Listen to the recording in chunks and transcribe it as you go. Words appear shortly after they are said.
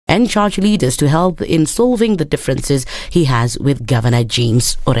and charge leaders to help in solving the differences he has with Governor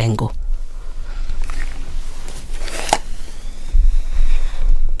James Orengo.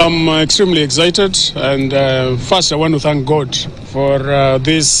 I'm extremely excited, and first I want to thank God for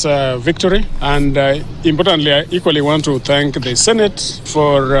this victory, and importantly I equally want to thank the Senate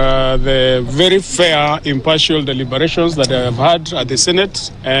for the very fair, impartial deliberations that I have had at the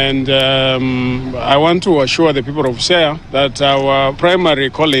Senate, and I want to assure the people of Siaya that our primary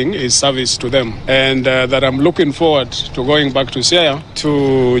calling is service to them, and that I'm looking forward to going back to Siaya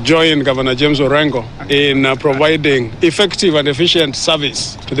to join Governor James Orengo in providing effective and efficient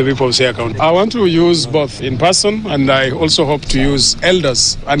service to the people of Siaya County. I want to use both in person, and I also hope to use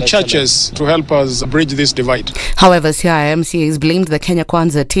elders and churches to help us bridge this divide. However, Siaya MCAs blamed the Kenya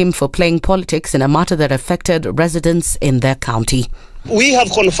Kwanza team for playing politics in a matter that affected residents in their county. We have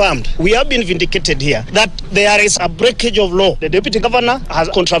confirmed, we have been vindicated here, that there is a breakage of law. The Deputy Governor has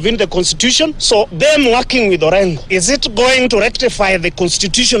contravened the Constitution, so them working with Orengo, is it going to rectify the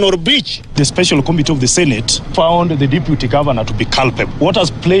constitutional breach? The Special Committee of the Senate found the Deputy Governor to be culpable. What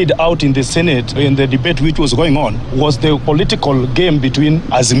has played out in the Senate in the debate which was going on was the political game between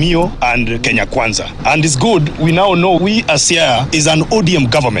Azimio and Kenya Kwanza. And it's good, we now know we as Siaya is an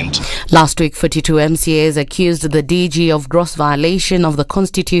ODM government. Last week, 42 MCAs accused the DG of gross violation of the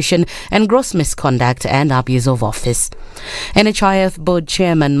Constitution and gross misconduct and abuse of office. NHIF Board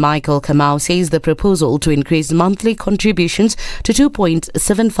Chairman Michael Kamau says the proposal to increase monthly contributions to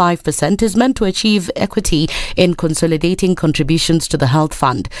 2.75% is meant to achieve equity in consolidating contributions to the health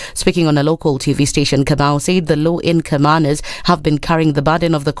fund. Speaking on a local TV station, Kamau said the low-income earners have been carrying the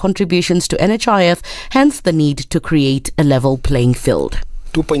burden of the contributions to NHIF, hence the need to create a level playing field.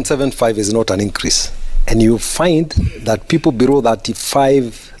 2.75 is not an increase. And you find that people below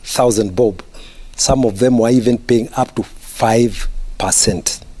 35,000 bob, some of them were even paying up to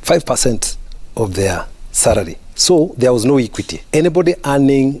 5% of their salary. So there was no equity. Anybody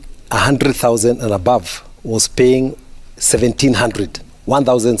earning 100,000 and above was paying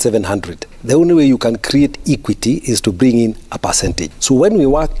 1,700. The only way you can create equity is to bring in a percentage. So when we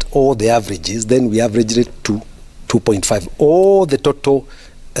worked all the averages, then we averaged it to 2.5. All the total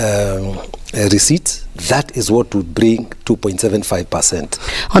receipts, that is what would bring 2.75%.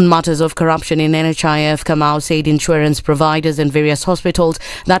 On matters of corruption in NHIF, Kamau said insurance providers and various hospitals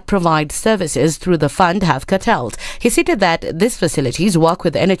that provide services through the fund have curtailed. He stated that these facilities work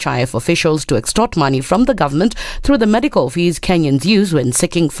with NHIF officials to extort money from the government through the medical fees Kenyans use when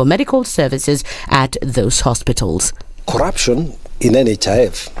seeking for medical services at those hospitals. Corruption in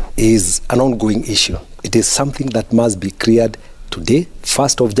NHIF is an ongoing issue. It is something that must be cleared today,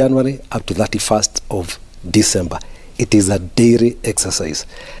 1st of January up to 31st of December. It is a daily exercise.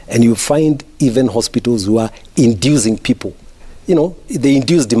 And you find even hospitals who are inducing people, they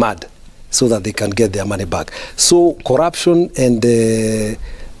induce demand so that they can get their money back. So corruption and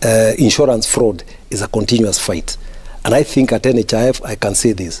insurance fraud is a continuous fight. And I think at NHIF, I can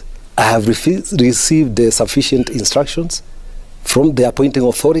say this. I have received sufficient instructions from the appointing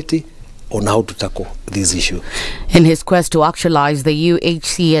authority on how to tackle this issue. In his quest to actualize the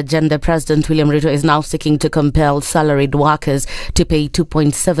UHC agenda, President William Ruto is now seeking to compel salaried workers to pay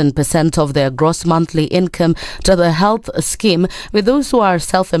 2.7% of their gross monthly income to the health scheme, with those who are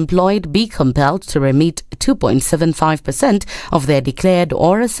self-employed be compelled to remit 2.75% of their declared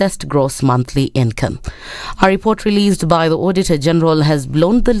or assessed gross monthly income. A report released by the Auditor General has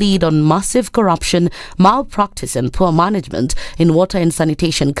blown the lead on massive corruption, malpractice and poor management in water and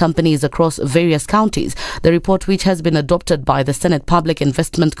sanitation companies across various counties. The report, which has been adopted by the Senate Public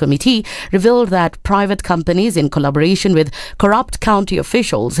Investment Committee, revealed that private companies in collaboration with corrupt county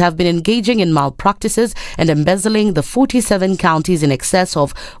officials have been engaging in malpractices and embezzling the 47 counties in excess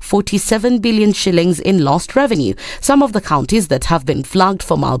of 47 billion shillings in lost revenue. Some of the counties that have been flagged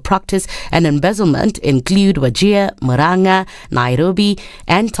for malpractice and embezzlement include Wajir, Murang'a, Nairobi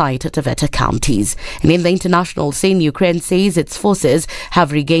and Taita Taveta counties. And in the international scene, Ukraine says its forces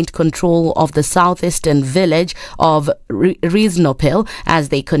have regained control of the southeastern village of Riznopil as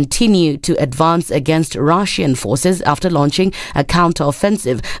they continue to advance against Russian forces after launching a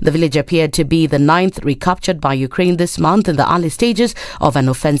counter-offensive. The village appeared to be the 9th recaptured by Ukraine this month in the early stages of an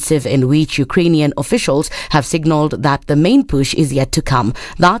offensive in which Ukrainian officials have signaled that the main push is yet to come.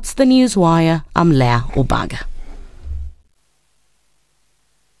 That's the Newswire. I'm Leah Obaga.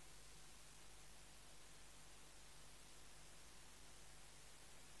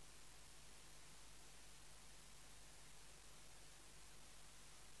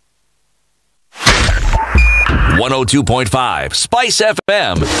 .5 Spice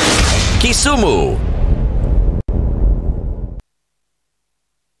FM, Kisumu.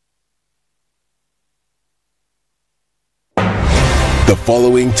 The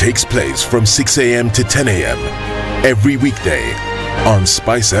following takes place from 6 a.m. to 10 a.m. every weekday on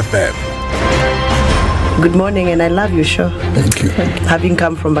Spice FM. Good morning, and I love your show. Thank you. Having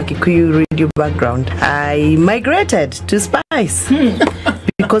come from a Kikuyu radio background, I migrated to Spice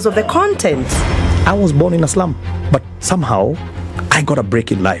because of the content. I was born in a slum, but somehow I got a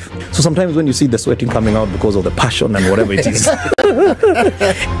break in life. So sometimes when you see the sweating coming out because of the passion and whatever it is,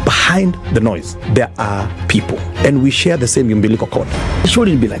 behind the noise, there are people, and we share the same umbilical cord. It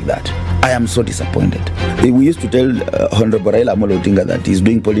shouldn't be like that. I am so disappointed. We used to tell Honorable Raila Amolo Odinga that he's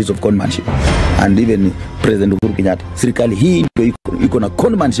doing policy of conmanship, and even President Uhuru Kenyatta, serikali hii iko na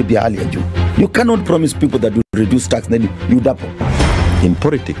conmanship ya hali ya juu. You cannot promise people that you reduce tax, then you double. In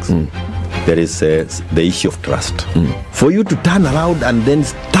politics, there is the issue of trust. For you to turn around and then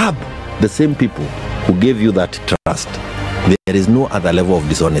stab the same people who gave you that trust, there is no other level of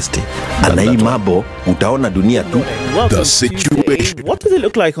dishonesty. The situation. What does it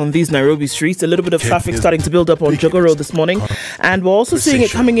look like on these Nairobi streets? A little bit of traffic starting to build up on Jogo Road this morning, and we're also seeing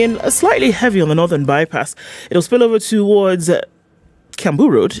it coming in slightly heavy on the northern bypass. It'll spill over towards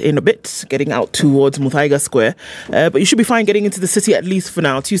Kiambu Road in a bit, getting out towards Muthaiga Square. But you should be fine getting into the city at least for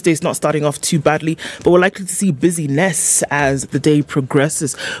now. Tuesday's not starting off too badly, but we're likely to see busyness as the day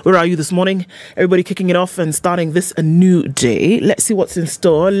progresses. Where are you this morning? Everybody kicking it off and starting this a new day. Let's see what's in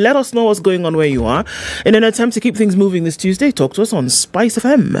store. Let us know what's going on where you are. In an attempt to keep things moving this Tuesday, talk to us on Spice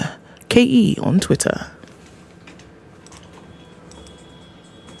FM, KE on Twitter.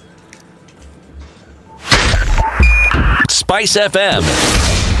 Spice FM,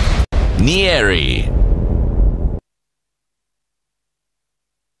 Nyeri.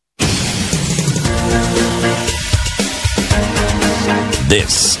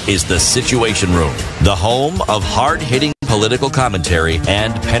 This is the Situation Room, the home of hard-hitting political commentary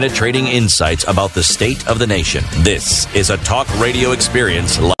and penetrating insights about the state of the nation. This is a talk radio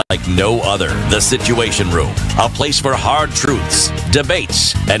experience like no other. The Situation Room, a place for hard truths,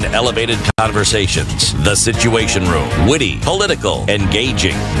 debates, and elevated conversations. The Situation Room, witty, political,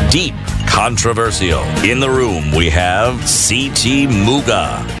 engaging, deep, controversial. In the room, we have C.T.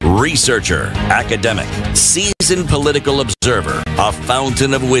 Muga, researcher, academic, seasoned political observer, a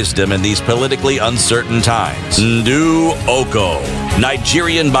fountain of wisdom in these politically uncertain times. Ndu Okoh,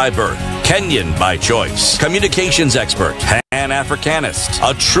 Nigerian by birth, Kenyan by choice, communications expert, Pan-Africanist,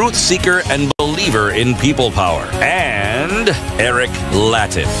 a truth seeker and believer in people power, and Eric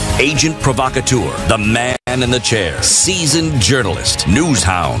Latiff, agent provocateur, the man in the chair, seasoned journalist, news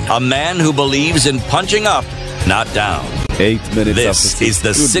hound, a man who believes in punching up, not down. 8 minutes this after 6. Is the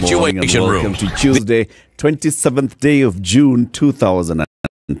Good Situation morning and welcome to Tuesday, 27th day of June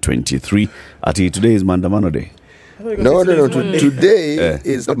 2023. Ati, today is Mandamano Day. No. Today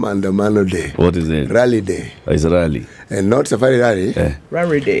is not Mandamano Day. What is it? Rally Day. It's Rally. And not Safari Rally.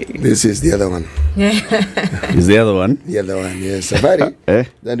 Rally Day. This is the other one. Is the other one? The other one, yes. Safari,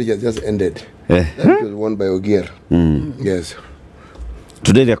 that just ended. That was won by Ogier. Yes.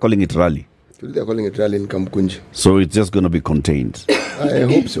 Today they are calling it Rally. Today they are calling it Rally in Kamkunji. So it's just going to be contained. I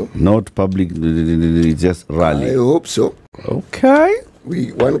hope so. Not public, it's just Rally. I hope so. Okay.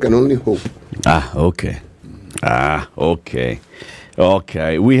 One can only hope. Okay.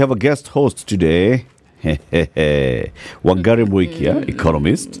 Okay. We have a guest host today. Wangari Muikia,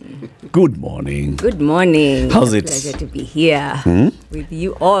 economist. Good morning. Good morning. How's it? Pleasure to be here with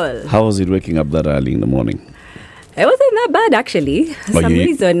you all. How was it waking up that early in the morning? It wasn't that bad, actually. For some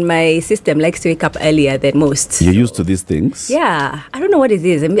reason, my system likes to wake up earlier than most. You're used to these things? Yeah. I don't know what it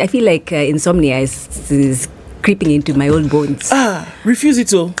is. I feel like insomnia is creeping into my old bones. Refuse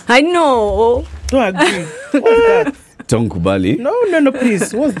it all. I know. Don't agree. What's that? Tonkubali? No,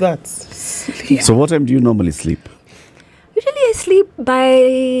 please. What's that? Yeah. So what time do you normally sleep? Usually I sleep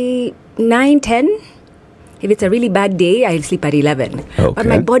by 9, 10. If it's a really bad day, I'll sleep at 11. Okay. But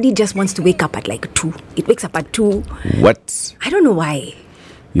my body just wants to wake up at like 2. It wakes up at 2. What? I don't know why.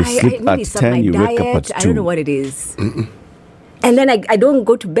 You sleep at 10, you wake up at 2. I don't know what it is. And then I don't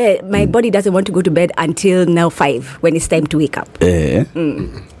go to bed. My body doesn't want to go to bed until now 5, when it's time to wake up.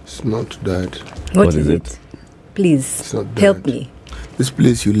 It's not that. What is it? Please, help me. This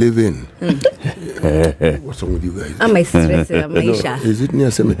place you live in. What's wrong with you guys? My stress, Maisha. Is it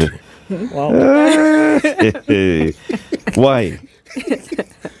near cemetery? Wow. Why?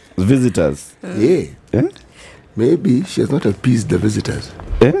 Visitors. Yeah. Maybe she has not appeased the visitors.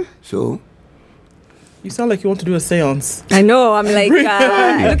 So you sound like you want to do a seance. I know. I'm like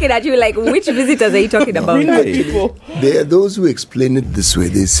looking at you like, which visitors are you talking about? There are those who explain it this way.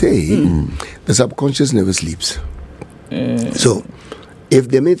 They say the subconscious never sleeps. So if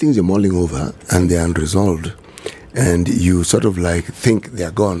there are many things you're mulling over and they're unresolved, and you sort of like think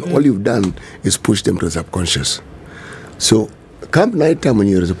they're gone. All you've done is push them to the subconscious. So come night time when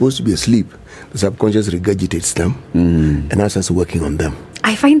you're supposed to be asleep, the subconscious regurgitates them and now starts working on them.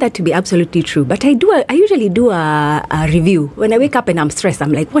 I find that to be absolutely true. But I usually do a review. When I wake up and I'm stressed,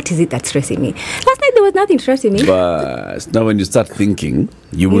 I'm like, what is it that's stressing me? Last night there was nothing stressing me. But now when you start thinking,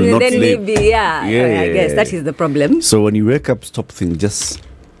 you will not then sleep. Maybe, I guess that is the problem. So when you wake up, stop thinking, just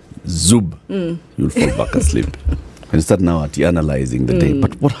zoob. You'll fall back asleep. And start now at analyzing the day.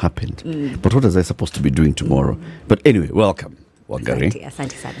 But what happened? But what was I supposed to be doing tomorrow? But anyway, welcome, Wangari.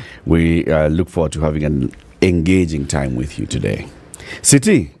 Asante sana. We look forward to having an engaging time with you today.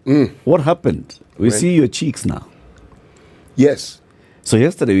 Siti, what happened? We see your cheeks now. Yes. So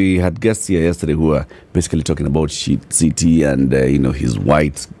yesterday we had guests here who were basically talking about Siti and his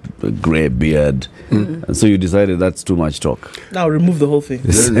white grey beard. And so you decided that's too much talk. Now remove the whole thing.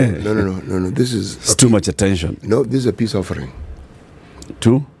 No. This is it's too much attention. No, this is a peace offering.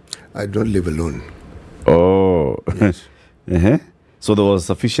 Two? I don't live alone. Oh. Yes. So there was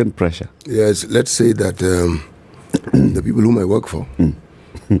sufficient pressure. Yes, let's say that the people whom I work for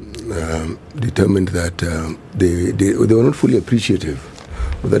determined that they were not fully appreciative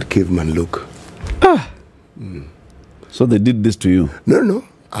of that caveman look. So they did this to you? No.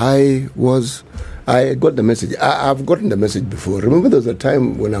 I got the message. I've gotten the message before. Remember there was a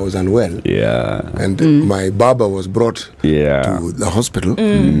time when I was unwell. Yeah. And my barber was brought to the hospital.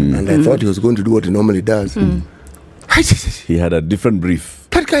 And I thought he was going to do what he normally does. He had a different brief.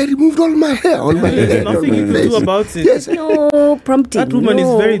 That guy removed all my hair. There's nothing you can do about it. Yes. No prompting. That woman is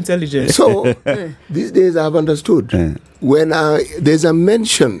very intelligent. So these days I've understood. When there's a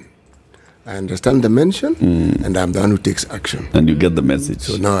mention, I understand the mention, and I'm the one who takes action. And you get the message.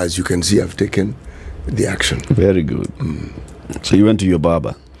 So now, as you can see, I've taken the action. Very good. So you went to your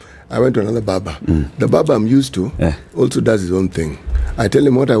barber? I went to another barber. The barber I'm used to also does his own thing. I tell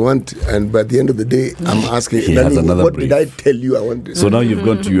him what I want, and by the end of the day, I'm asking, he has another what brief. did I tell you I wanted? So now you've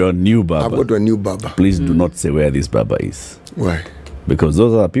gone to your new barber. I've got to a new barber. Please do not say where this barber is. Why? Because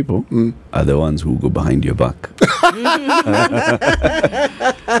those other people are the ones who go behind your back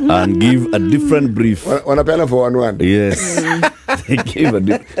and give a different brief. Wanapena for one. Yes. They give a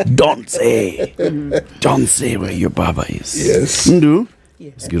don't say where your barber is. Yes. Ndu,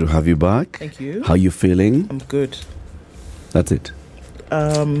 it's good to have you back. Thank you. How are you feeling? I'm good. That's it.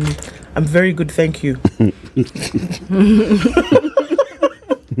 I'm very good, thank you.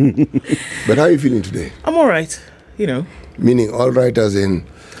 But how are you feeling today? I'm all right, Meaning all right as in...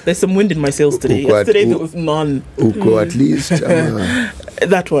 There's some wind in my sails today. Yesterday there was none. Uko at least?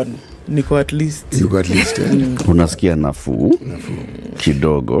 That one. Niko at least. Niko at least. Unasikia nafuu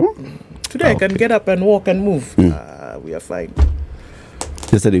kidogo. Today I can get up and walk and move. We are fine.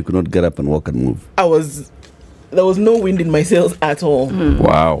 Yesterday you could not get up and walk and move. There was no wind in my sails at all.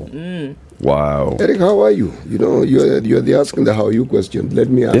 Wow. Wow. Eric, how are you? You're the asking the how are you question. Let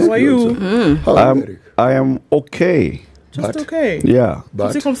me ask you. How are you? How are you, Eric? I am okay. Just okay. Yeah.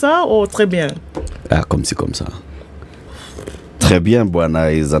 Comme c'est comme ça ou très bien? Comme c'est comme ça. Très bien,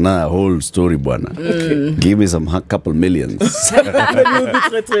 bwana, is a whole story, bwana. Okay. Give me some couple millions.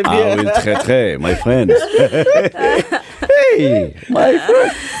 Très, très bien. I will très, my friend. Hey, my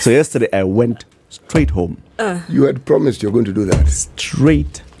friend. So yesterday I went straight home. You had promised you're going to do that.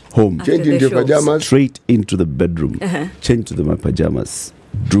 Straight home. Change into your pajamas. Straight into the bedroom. Change to my pajamas.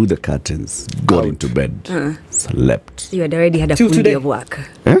 Drew the curtains. Got into bed. Slept. You had already had a full day of work.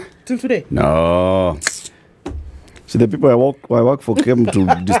 Till today? No. See, the people I work for came to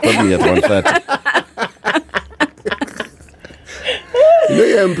disturb me at 1:30.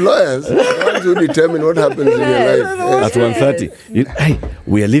 Your employers are the ones who determine what happens in your life. At 1:30. Hey,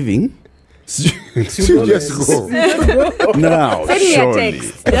 we are leaving. You just go. Now, send me surely. a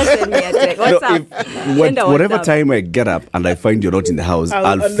text. Just send me a text. What's up? Whatever time I get up and I find you're not in the house,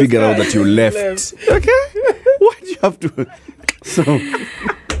 I'll figure out that you left. Okay? Why do you have to? So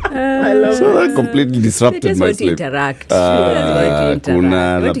that completely disrupted my sleep. To interact. I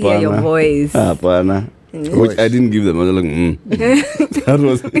want to hear your voice. Which I didn't give them. I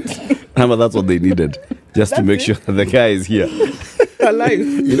was like, that's what they needed, just to make sure that the guy is here. Alive.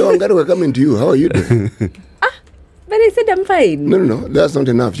 I'm going to come into you. How are you doing? But I said I'm fine. No, that's not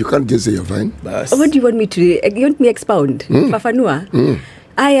enough. You can't just say you're fine. What do you want me to do? You want me to expound? Fafanua?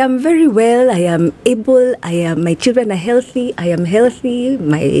 I am very well. I am able. My children are healthy. I am healthy.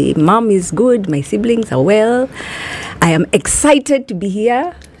 My mom is good. My siblings are well. I am excited to be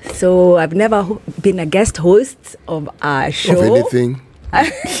here. So I've never been a guest host of a show. Of anything.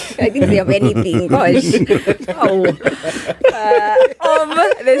 I didn't say of anything. Gosh.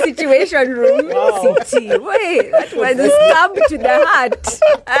 The situation room. City. Wait, that was a stab to the heart.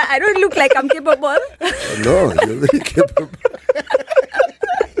 I don't look like I'm capable. No, you're very capable.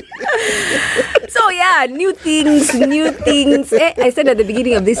 So yeah, new things. I said at the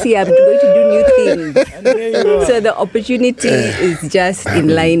beginning of this year I'm going to do new things. So the opportunity is just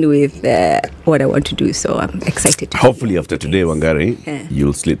in line with what I want to do. So I'm excited. Hopefully after today, Wangari,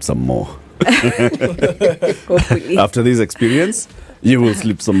 you'll sleep some more. Hopefully. After this experience, you will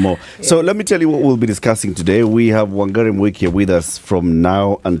sleep some more. So let me tell you what we'll be discussing today. We have Wangari Mwiki with us from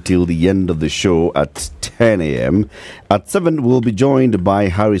now until the end of the show at 10 a.m. At 7, we'll be joined by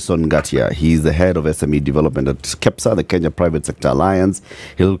Harrison Gatia. He's the head of SME development at KEPSA, the Kenya Private Sector Alliance.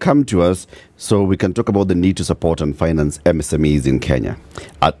 He'll come to us so we can talk about the need to support and finance MSMEs in Kenya.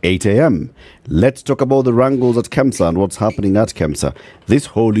 At 8 a.m., let's talk about the wrangles at KEMSA and what's happening at KEMSA. This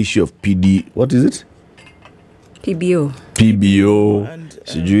whole issue of what is it? PBO,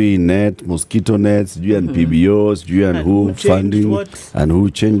 sijui net, mosquito net, sijui and PBO, sijui and who funding, and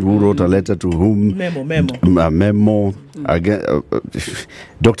who changed, who wrote a letter to whom. Memo. Again,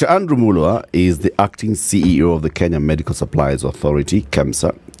 Dr. Andrew Mulwa is the acting CEO of the Kenya Medical Supplies Authority,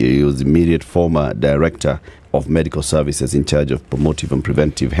 KEMSA. He was the immediate former director of medical services in charge of promotive and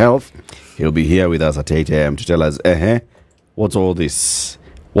preventive health. He'll be here with us at 8 a.m. to tell us, what's all this?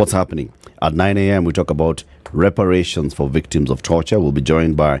 What's happening? At 9 a.m. we talk about reparations for victims of torture. We'll be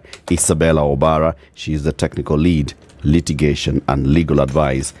joined by Isabella Obara. She is the technical lead, litigation and legal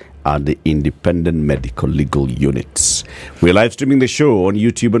advice at the Independent Medical Legal Unit. We're live streaming the show on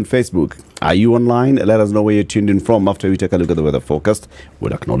YouTube and Facebook. Are you online? Let us know where you're tuned in from. After we take a look at the weather forecast,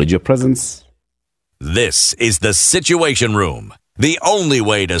 we'll acknowledge your presence. This is the Situation Room, the only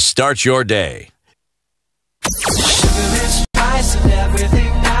way to start your day.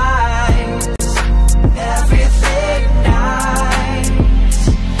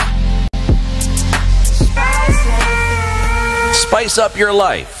 Spice up your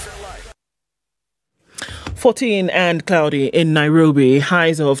life. 14 and cloudy in Nairobi,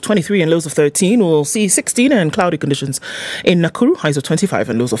 highs of 23 and lows of 13. We'll see 16 and cloudy conditions in Nakuru, highs of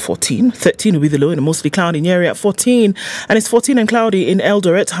 25 and lows of 14. 13 will be the low in a mostly cloudy Nyeri at 14. And it's 14 and cloudy in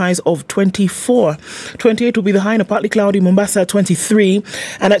Eldoret, highs of 24. 28 will be the high in a partly cloudy Mombasa at 23.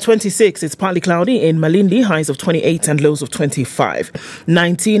 And at 26, it's partly cloudy in Malindi, highs of 28 and lows of 25.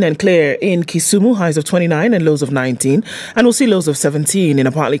 19 and clear in Kisumu, highs of 29 and lows of 19. And we'll see lows of 17 in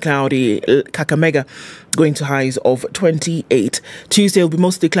a partly cloudy Kakamega, going to highs of 28. Tuesday will be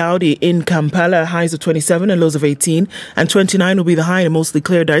mostly cloudy in Kampala, highs of 27 and lows of 18. And 29 will be the high in a mostly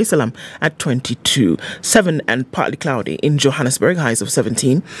clear Dar es Salaam at 22. 7 and partly cloudy in Johannesburg, highs of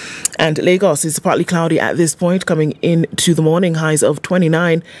 17. And Lagos is partly cloudy at this point, coming into the morning, highs of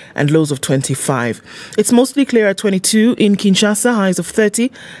 29 and lows of 25. It's mostly clear at 22 in Kinshasa, highs of 30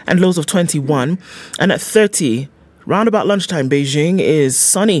 and lows of 21. And at 30, round about lunchtime, Beijing is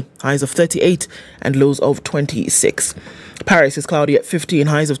sunny, highs of 38 and lows of 26. Paris is cloudy at 15,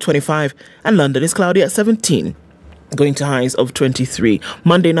 highs of 25, and London is cloudy at 17, going to highs of 23.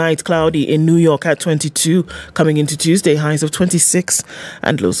 Monday night, cloudy in New York at 22, coming into Tuesday, highs of 26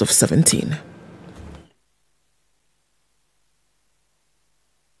 and lows of 17.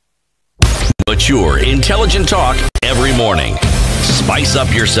 Mature, intelligent talk every morning. Spice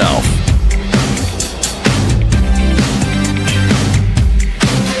up yourself.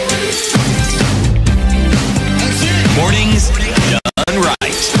 Mornings done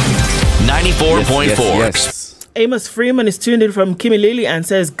right. 94.4. Yes. Amos Freeman is tuned in from Kimilili and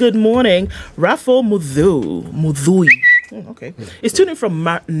says, good morning. Rafo Mudhui. Okay. Is tuned in from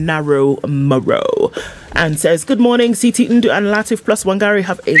Narrow Murrow and says, good morning. CT Ndu and Latiff plus Wangari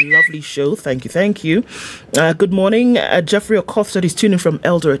have a lovely show. Thank you. Good morning. Jeffrey Okoh is tuning from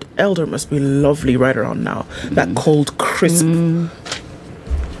Eldoret. Eldoret must be lovely right around now. That cold, crisp,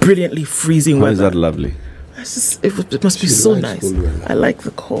 brilliantly freezing weather. Why is that lovely? It must be so nice. I like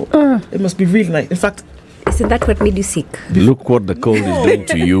the cold. It must be really nice. In fact, isn't that what made you sick? Look what the cold is doing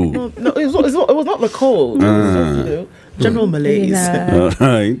to you. No, it was not the cold. It was just, general malaise. All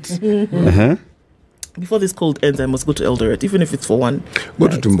right. Before this cold ends, I must go to Eldoret, even if it's for one. Go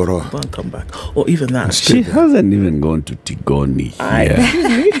to Timborough and come back, or even that. She hasn't even gone to Tigoni. Excuse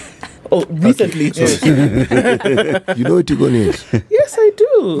me. Oh, recently. You know what Tigoni is? Yes, I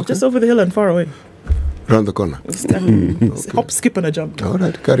do. Just over the hill and far away. Around the corner. Hop, skip, and a jump. All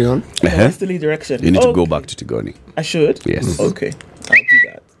right, carry on. Westerly direction. You need to go back to Tigoni. I should? Yes. Okay, I'll do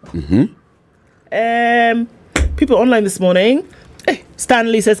that. People online this morning. Hey,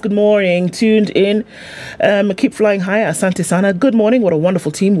 Stanley says, good morning. Tuned in. Keep flying high. Asante Sana. Good morning. What a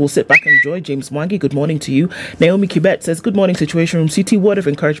wonderful team. We'll sit back and enjoy. James Mwangi, good morning to you. Naomi Kibet says, good morning, Situation Room. CT, word of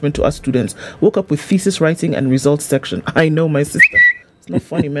encouragement to us students. Woke up with thesis writing and results section. I know, my sister. It's not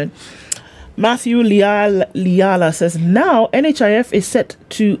funny, man. Matthew Liala says, now NHIF is set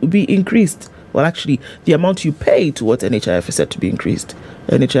to be increased. Well, actually, the amount you pay towards NHIF is set to be increased.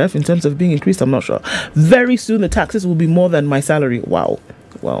 NHIF, in terms of being increased, I'm not sure. Very soon, the taxes will be more than my salary. Wow.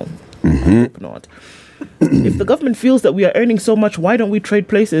 Well, I hope not. If the government feels that we are earning so much, why don't we trade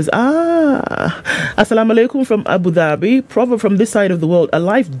places? Assalamu alaikum from Abu Dhabi. Proverb from this side of the world, a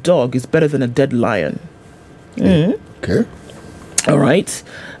live dog is better than a dead lion. Okay. All right.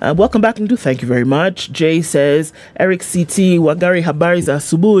 Welcome back, Ndu. Thank you very much. Jay says, Eric CT, Wagari Habari za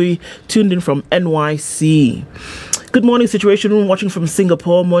Asubuhi, tuned in from NYC. Good morning, Situation Room, watching from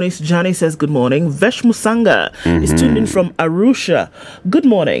Singapore. Monis Jani says, good morning. Vesh Musanga is tuned in from Arusha. Good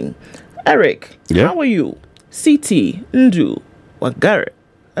morning. Eric, how are you? CT, Ndu, Wagari.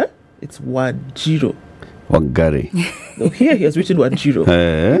 It's Wajiro. Wagari. No, here he has written Wajiro.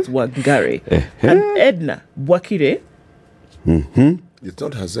 It's Wagari. And Ednah, Wakire. It's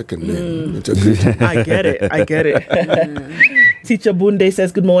not her second name. It's a good I get it. Teacher Bunde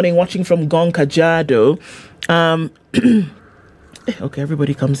says, good morning, watching from Gong Kajado. Okay,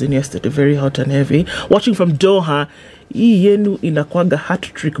 everybody comes in yesterday, very hot and heavy. Watching from Doha, Yenu inakwaga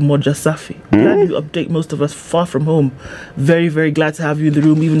hat-trick moja safi. Glad you update most of us far from home. Very, very glad to have you in the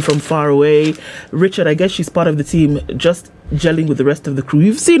room, even from far away. Richard, I guess she's part of the team, just gelling with the rest of the crew.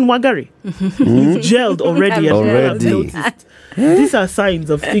 You've seen Wagari. You've gelled already. These are signs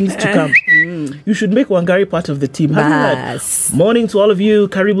of things to come. You should make Wangari part of the team. Morning to all of you.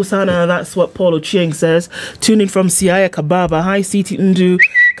 Karibu sana. That's what Paul Ochieng says. Tuning from Siaya Kababa. Hi, Siti Ndu.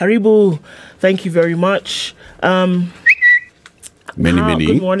 Karibu. Thank you very much. Many.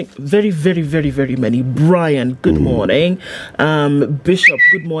 Good morning. Very, very, very, very many. Brian, good morning. Bishop,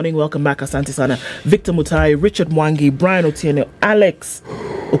 good morning. Welcome back, Asante Sana. Victor Mutai, Richard Mwangi, Brian Otieno, Alex.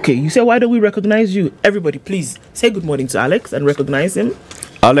 Okay, you say, why don't we recognize you? Everybody, please say good morning to Alex and recognize him.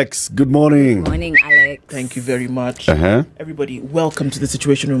 Alex, good morning. Good morning, Alex. Thank you very much. Everybody, welcome to the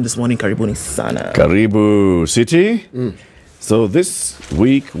Situation Room this morning. Karibuni Sana. Karibu City. So this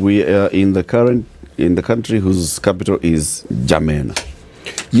week we are in the country whose capital is Jamena.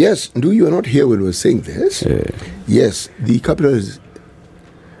 Yes, you are not here when we were saying this. Yes, the capital is.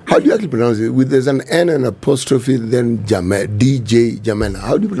 How do you actually pronounce it? There's an N and apostrophe, then DJ Jamena.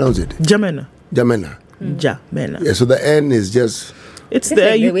 How do you pronounce it? Jamena. Jamena. Jamena. Yeah, so the N is just. It's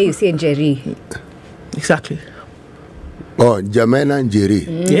there. Like the way you say Nyeri. Exactly. Oh, Jamena and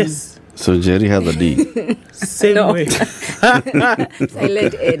Nyeri. Yes. So Nyeri has a D. Same way.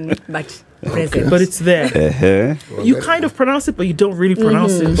 Silent N, but present. But it's there. You kind of pronounce it, but you don't really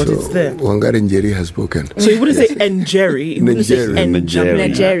pronounce it, but it's there. Wangari Nyeri has spoken. So you wouldn't say Njeri. You wouldn't say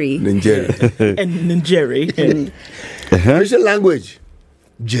Njeri. And Njeri. Christian language.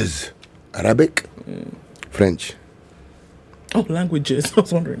 Jizz. Arabic. French. Oh, languages. I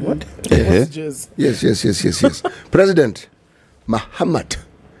was wondering what? What's jizz? Yes. President Muhammad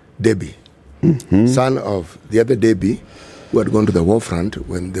Debi, son of the other Debi, who had gone to the war front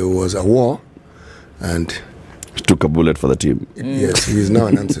when there was a war, and took a bullet for the team. Yes, he is now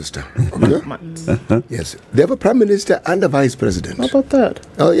an ancestor. Okay? Yes, they have a prime minister and a vice president. How about that?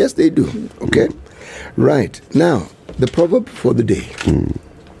 Oh, yes, they do. Okay, right. Now, the proverb for the day.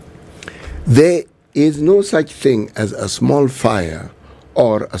 There is no such thing as a small fire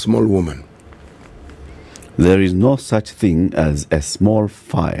or a small woman. There is no such thing as a small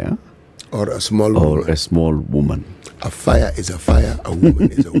fire or a small woman. A fire is a fire, a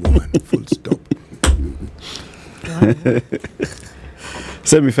woman is a woman. Full stop.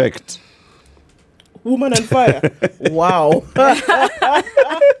 Same effect. Woman and fire. Wow.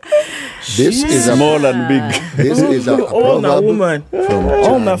 This is small and big. This is a all na woman.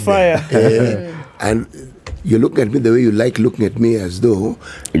 All na fire. And you look at me the way you like looking at me, as though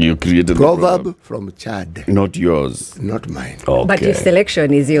you created proverb the proverb from Chad. Not yours. Not mine. Okay. But your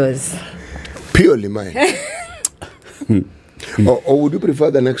selection is yours. Purely mine. or would you prefer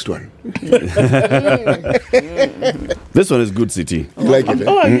the next one? This one is good, City. You like it?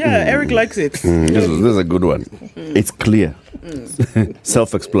 Oh, yeah. Eric likes it. This is a good one. It's clear.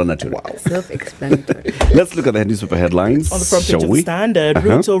 Self-explanatory. Wow. Self-explanatory. Let's look at the newspaper headlines. On the front page shall of we? the Standard,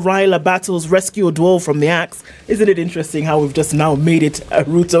 Ruto Raila battles rescue Odwol from the axe. Isn't it interesting how we've just now made it a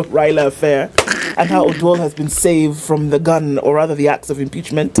Ruto Raila affair, and how Odwol has been saved from the gun, or rather the acts of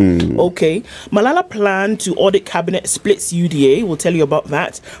impeachment? Okay. Malala plan to audit cabinet splits UDA. We'll tell you about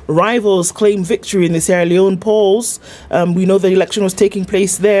that. Rivals claim victory in the Sierra Leone polls. We know the election was taking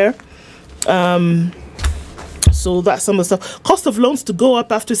place there. So that's some of the stuff. Cost of loans to go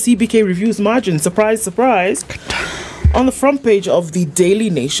up after CBK reviews margin. Surprise, surprise. On the front page of the Daily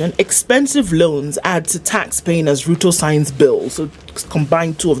Nation, expensive loans add to tax paying as Ruto signs bill. So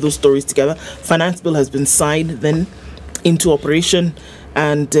combine two of those stories together. Finance bill has been signed, then into operation,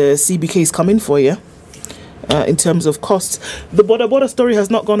 and CBK is coming for you. In terms of costs, the border story has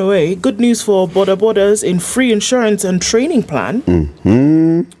not gone away. Good news for borders in free insurance and training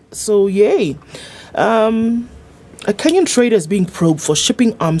plan. So yay. A Kenyan trader is being probed for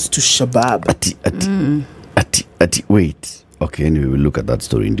shipping arms to Shabab. Wait. Okay, anyway, we'll look at that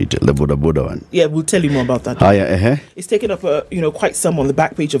story in detail. The border one. Yeah, we'll tell you more about that. It's taken up quite some on the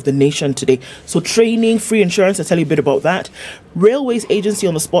back page of the Nation today. So training, free insurance, I'll tell you a bit about that. Railways agency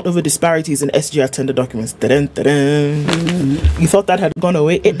on the spot over disparities in SGR tender documents. You thought that had gone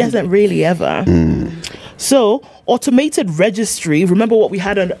away? It doesn't really ever. So automated registry. Remember what we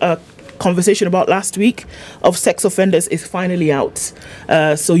had a conversation about last week of sex offenders is finally out.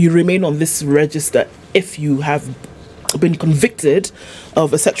 So you remain on this register if you have been convicted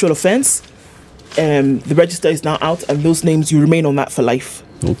of a sexual offense. The register is now out, and those names, you remain on that for life.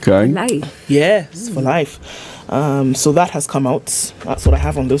 Okay. Life. Yes, for life. So that has come out. That's what I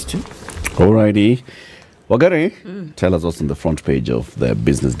have on those two. Alrighty. Wagari, tell us what's on the front page of the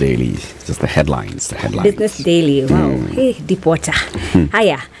Business Daily. Just the headlines. Business Daily. Wow. Hey, deep water.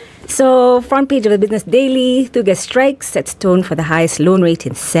 Hiya. So, front page of the Business Daily, Thuga strike sets tone for the highest loan rate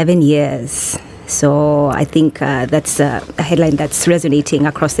in 7 years. So, I think that's a headline that's resonating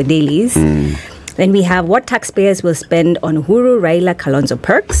across the dailies. Then we have what taxpayers will spend on Uhuru Raila Kalonzo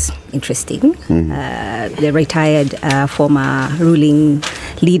perks. Interesting. The retired former ruling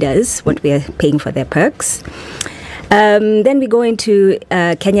leaders, what we are paying for their perks. Then we go into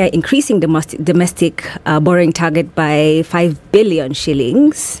Kenya increasing domestic borrowing target by 5 billion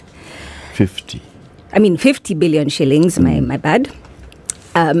shillings. 50 billion shillings, my bad.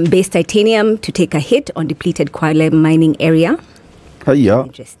 Base titanium to take a hit on depleted Kwale mining area.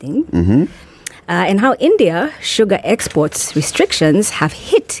 Interesting. And how India sugar exports restrictions have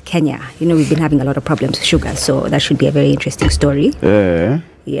hit Kenya. We've been having a lot of problems with sugar, so that should be a very interesting story.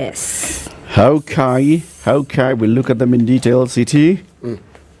 Yes. How Kai, we'll look at them in detail, CT.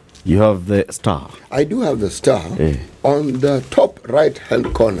 You have the star. I do have the star on the top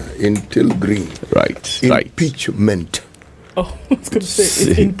right-hand corner in teal green. Right. Impeachment. Oh, I was going to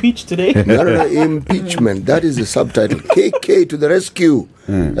say, it's impeached today. No, impeachment. That is the subtitle. KK to the rescue.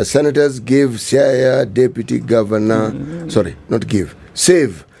 Senators give Siaya Deputy Governor,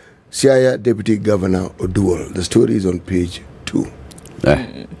 save Siaya Deputy Governor Odwol. The story is on page 2.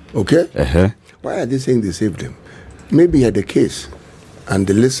 Okay? Why are they saying they saved him? Maybe he had a case, and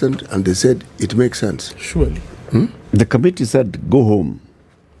they listened, and they said, it makes sense. Surely. The committee said, go home.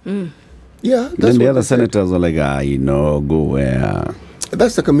 Yeah, that's then the other senators were like, go where?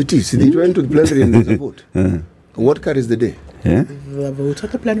 That's the committee. See, they went to the plenary and there's a vote. What carries the day? The vote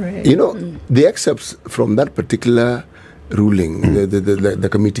at the plenary. The excerpts from that particular ruling, the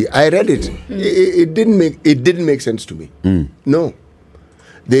committee, I read it. It didn't make sense to me. No.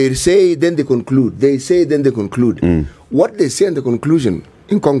 They say, then they conclude. They say, then they conclude. What they say in the conclusion,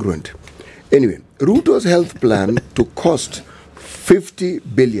 incongruent. Anyway, Ruto's health plan to cost 50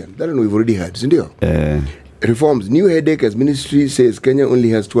 billion. That we've already heard, isn't it? Reforms. New headache as ministry says Kenya only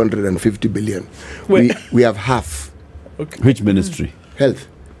has 250 billion. We have half. Okay. Which ministry? Health.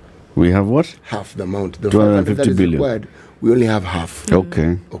 We have what? Half the amount. The 250 billion. Required, we only have half.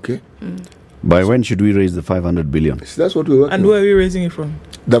 Okay. By when should we raise the 500 billion? So that's what we're working on. And where are we raising it from?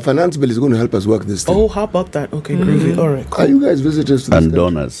 The finance bill is going to help us work this thing. Oh, how about that? Okay, groovy. All right, cool. Are you guys visitors to this and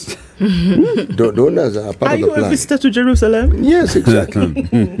donors? Donors are part of the plan. Are you a visitor to Jerusalem? Yes, exactly.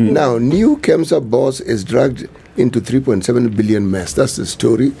 Now, new KEMSA boss is dragged into 3.7 billion mess. That's the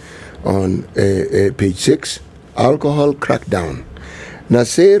story on page 6. Alcohol crackdown.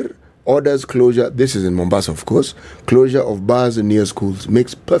 Nasser orders closure. This is in Mombasa, of course. Closure of bars near schools.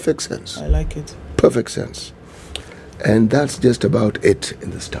 Makes perfect sense. I like it. Perfect sense. And that's just about it in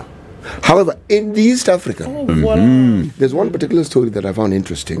the Star. However, in the East Africa, there's one particular story that I found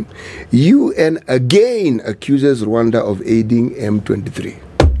interesting. UN again accuses Rwanda of aiding M23.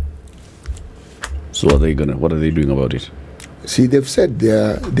 So what are they doing about it? See, they've said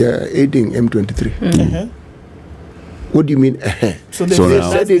they're aiding M23. Mm-hmm. What do you mean? So they've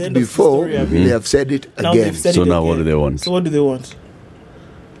said it before. They have said it again. So now what do they want? So what do they want?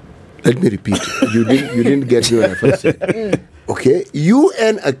 Let me repeat. You didn't get me when I first said. Okay,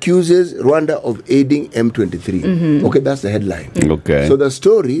 UN accuses Rwanda of aiding M23. Mm-hmm. Okay, that's the headline. Okay. So the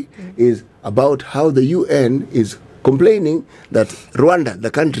story is about how the UN is complaining that Rwanda,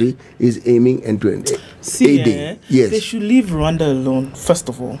 the country, is aiming and aiding. Yes. They should leave Rwanda alone, first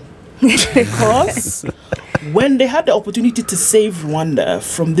of all. Because when they had the opportunity to save Rwanda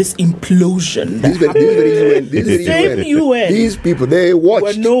from this implosion, these people, they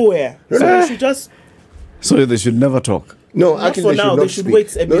watched. Were nowhere. So they should just... So they should never talk. No, not actually, for now. They should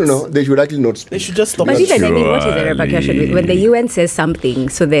wait a bit. No, they should actually not speak. They should just stop. But even, I mean, what is the repercussion when the UN says something?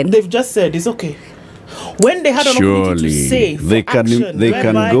 So then they've just said it's okay. When they had an opportunity to say they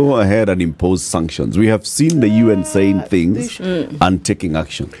can go ahead and impose sanctions. We have seen the UN saying things and taking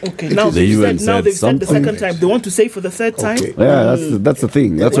action. Okay, now they've said the second time. They want to say for the third time. Yeah, that's the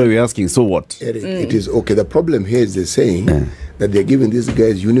thing. That's why we're asking. So what? Eric, it is okay. The problem here is they're saying that they're giving these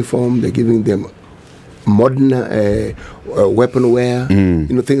guys uniform. They're giving them modern weaponware,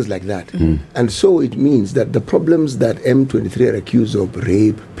 things like that. And so it means that the problems that M23 are accused of,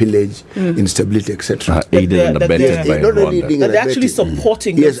 rape, pillage, instability, etc. Aided and abetted by Rwanda. They're actually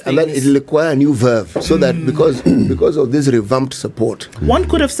supporting Yes, and that it will require a new verb so that because of this revamped support. One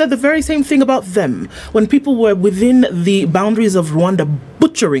could have said the very same thing about them when people were within the boundaries of Rwanda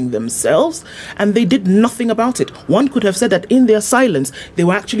butchering themselves and they did nothing about it. One could have said that in their silence they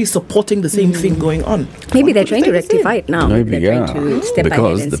were actually supporting the same thing going on. Maybe they're trying to rectify it now. Maybe, they're trying to step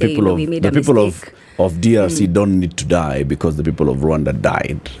because ahead and the say, people we made the a people mistake. of DRC don't need to die because the people of Rwanda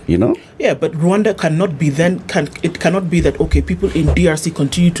died. You know? Yeah, but Rwanda cannot be it cannot be that people in DRC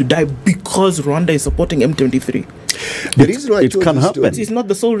continue to die because Rwanda is supporting M23. The reason why it can happen. But it's not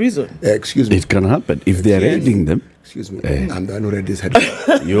the sole reason. Excuse me. It can happen if they are aiding them. Excuse me. I'm the one who read this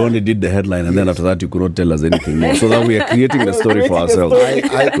headline. You only did the headline and then after that you could not tell us anything more. So that we are creating the story for ourselves.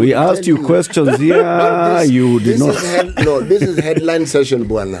 We asked you questions here. You did not. This is headline session,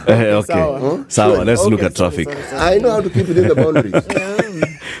 Buana. Okay. Sawa, let's look at traffic. I know how to keep within the boundaries.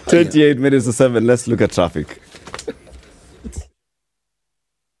 28 minutes to 7. Let's look at traffic.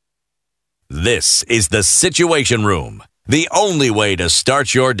 This is the Situation Room, the only way to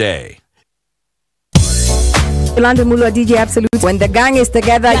start your day. Yolanda Mulwa, DJ Absolute. When the gang is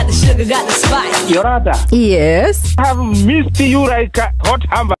together, got the sugar, got the spice. Yorada. Yes. I have missed you like hot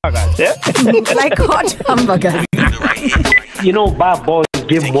hamburgers. Yeah? Like hot hamburgers. You know, bad boys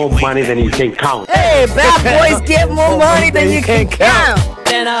give more money than you can count. Hey, bad boys give more money than you can count.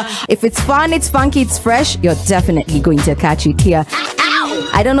 If it's fun, it's funky, it's fresh, you're definitely going to catch it here.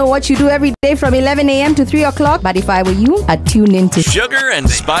 I don't know what you do every day from 11 a.m. to 3 o'clock, but if I were you, I'd tune in to Sugar and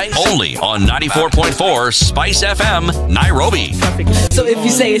Spice only on 94.4 Spice FM, Nairobi. So if you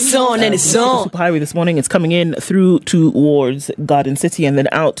say it's on, then it's on. Superhighway this morning, it's coming in through towards Garden City and then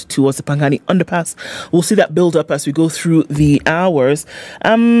out towards the Pangani Underpass. We'll see that build up as we go through the hours.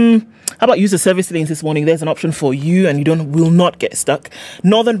 How about user service lanes this morning? There's an option for you and you will not get stuck.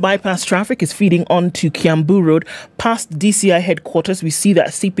 Northern bypass traffic is feeding on to Kiambu Road past DCI headquarters. We see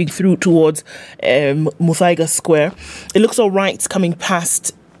that seeping through towards Muthaiga Square. It looks all right coming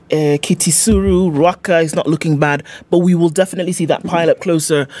past Kitisuru. Ruaka is not looking bad, but we will definitely see that pile up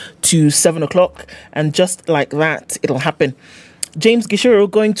closer to 7 o'clock. And just like that, it'll happen. James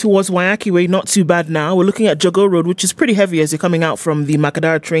Gishiro going towards Wayaki Way, not too bad now. We're looking at Jogo Road, which is pretty heavy as you're coming out from the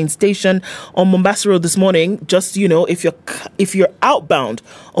Makadara train station. On Mombasa Road this morning, just, if you're outbound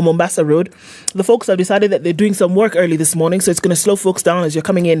on Mombasa Road, the folks have decided that they're doing some work early this morning, so it's going to slow folks down as you're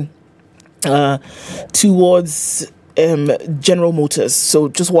coming in towards General Motors. So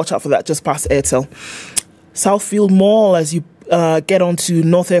just watch out for that, just past Airtel. Southfield Mall as you get onto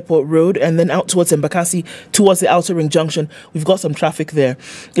North Airport Road and then out towards Embakasi, towards the Outer Ring Junction. We've got some traffic there.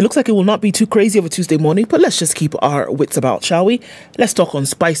 It looks like it will not be too crazy of a Tuesday morning, but let's just keep our wits about, shall we? Let's talk on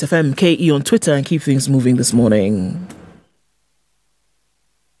Spice FM KE on Twitter and keep things moving this morning.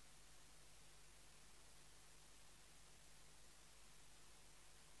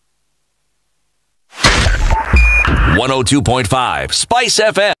 .5 Spice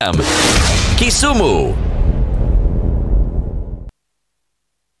FM, Kisumu.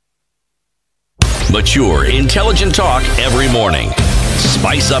 Mature, intelligent talk every morning.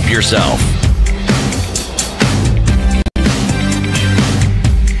 Spice up yourself.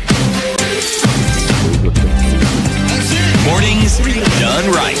 Mornings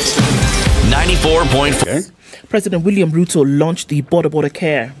done right. 94.4. President William Ruto launched the Border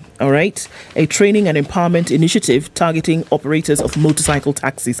Care All right, a training and empowerment initiative targeting operators of motorcycle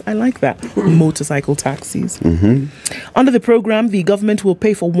taxis. I like that, motorcycle taxis. Under the program, the government will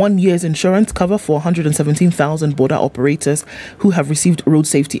pay for 1 year's insurance cover for 117,000 border operators who have received road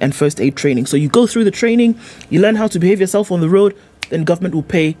safety and first aid training. So you go through the training, you learn how to behave yourself on the road, then government will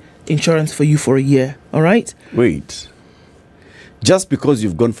pay insurance for you for a year. All right? Wait. Just because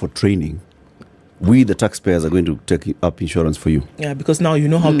you've gone for training, we, the taxpayers, are going to take up insurance for you. Yeah, because now you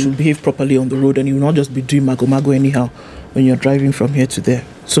know how to behave properly on the road, and you will not just be doing mago anyhow when you're driving from here to there.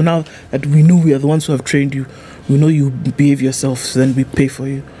 So now that we know we are the ones who have trained you, we know you behave yourself, so then we pay for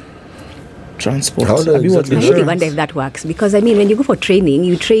you. Transport. I really wonder if that works, because I mean, when you go for training,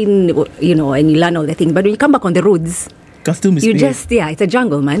 you train, you know, and you learn all the things, but when you come back on the roads, you can still misbehave. You just, it's a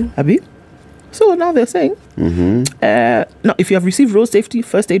jungle, man. Abi? So now they're saying, now if you have received road safety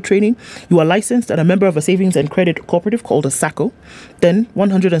first aid training, you are licensed and a member of a savings and credit cooperative called a SACCO, then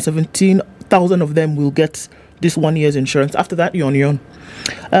 117,000 of them will get this 1 year's insurance. After that, you're on your own.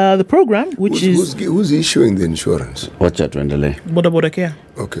 The program, who's issuing the insurance? Watch out, Wendele. Boda Care.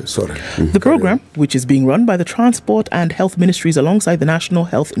 Okay, sorry. The program, which is being run by the Transport and Health Ministries alongside the National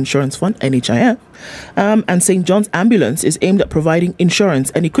Health Insurance Fund, NHIF, and St. John's Ambulance, is aimed at providing insurance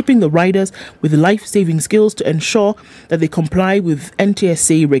and equipping the riders with life-saving skills to ensure that they comply with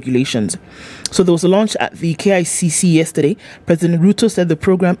NTSA regulations. So there was a launch at the KICC yesterday. President Ruto said the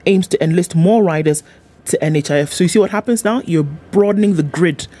program aims to enlist more riders to NHIF. So you see what happens now? You're broadening the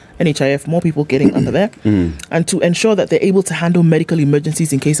grid, NHIF, more people getting under there, and to ensure that they're able to handle medical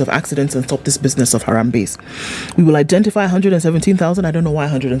emergencies in case of accidents and stop this business of Harambes. We will identify 117,000. I don't know why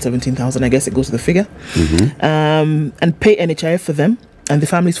 117,000. I guess it goes to the figure. And pay NHIF for them and the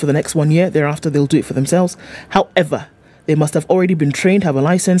families for the next 1 year. Thereafter, they'll do it for themselves. However, they must have already been trained, have a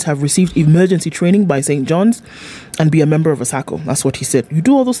license, have received emergency training by St. John's, and be a member of a SACCO. That's what he said. You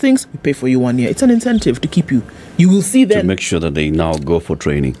do all those things, we pay for you 1 year. It's an incentive to keep you. You will see then. To make sure that they now go for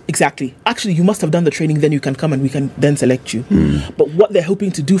training. Exactly. Actually, you must have done the training, then you can come and we can then select you. But what they're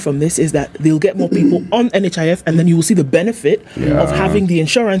hoping to do from this is that they'll get more people on NHIF, and then you will see the benefit of having the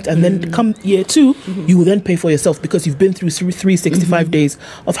insurance, and then come year 2, you will then pay for yourself because you've been through 365 days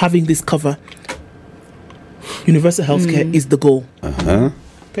of having this cover. Universal healthcare is the goal.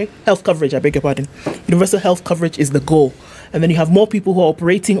 Okay, health coverage, I beg your pardon. Universal health coverage is the goal. And then you have more people who are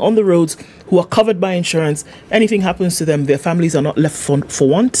operating on the roads who are covered by insurance. Anything happens to them, their families are not left for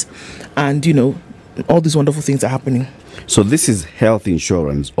want. And, you know, all these wonderful things are happening. So this is health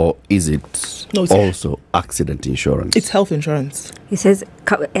insurance, or is it also accident insurance? It's health insurance. He says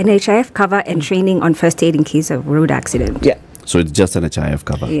NHIF cover and training on first aid in case of road accident. Yeah. So it's just an HIF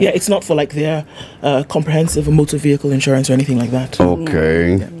cover? Yeah, it's not for like their comprehensive motor vehicle insurance or anything like that.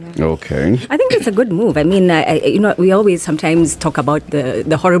 Okay. Okay. I think it's a good move. I mean, you know, we always sometimes talk about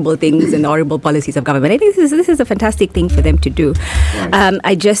the horrible things and the horrible policies of government. I think this is a fantastic thing for them to do. Right.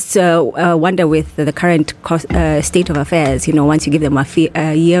 I just wonder with the current state of affairs, you know, once you give them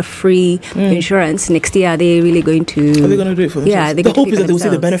a year free insurance, next year are they really going to... Are they going to do it for themselves? Yeah, the hope is that they will see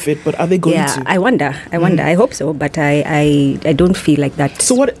the benefit, but are they going to? Yeah, I wonder. I hope so, but I don't feel like that.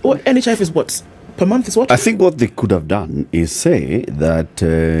 So what NHIF is what? Per month is what? I think what they could have done is say that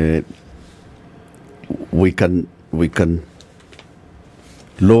we can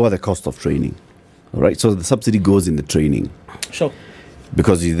lower the cost of training. All right, so the subsidy goes in the training. Sure.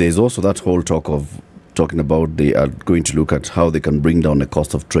 Because there's also that whole talking about they are going to look at how they can bring down the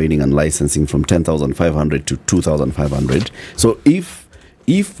cost of training and licensing from 10,500 to 2,500. So if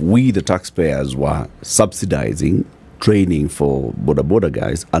we, the taxpayers, were subsidizing training for border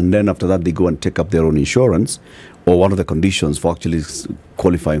guys, and then after that they go and take up their own insurance, or one of the conditions for actually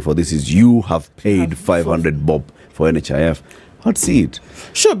qualifying for this is you have paid 500 bob for NHIF, I'd see it.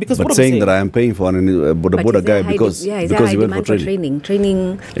 Sure, because but saying that I am paying for a border guy because he went for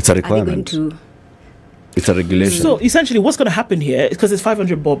training. It's a requirement. It's a regulation. So essentially what's going to happen here, because it's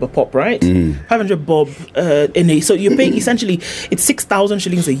 500 bob a pop, right? 500 bob so you're paying essentially, it's 6,000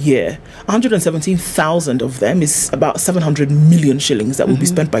 shillings a year. 117,000 of them is about 700 million shillings that will be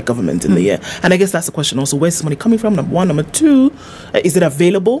spent by government in the year. And I guess that's the question also, where's this money coming from? Number one. Number two, is it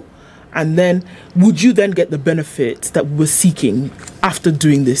available? And then would you then get the benefit that we're seeking after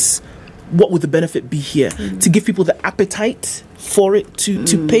doing this? What would the benefit be here? To give people the appetite for it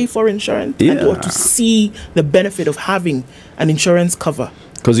to pay for insurance and or to see the benefit of having an insurance cover.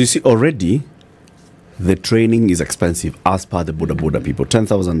 Because you see, already the training is expensive as per the border people.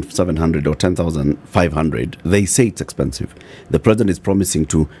 10,700 or 10,500. They say it's expensive. The president is promising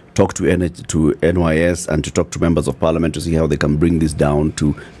to talk to NYS and to talk to members of parliament to see how they can bring this down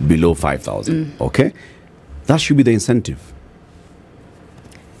to below 5,000. Okay? That should be the incentive.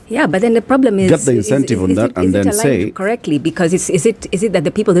 Yeah, but then the problem is... Get the incentive on that and then say... correctly, because is it that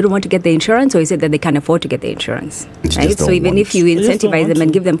the people, they don't want to get the insurance, or is it that they can't afford to get the insurance? Right? So even if you incentivize them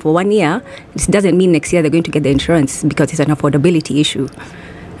and give them for 1 year, it doesn't mean next year they're going to get the insurance, because it's an affordability issue,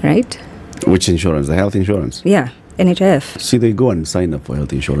 right? Which insurance? The health insurance? Yeah, NHIF. See, they go and sign up for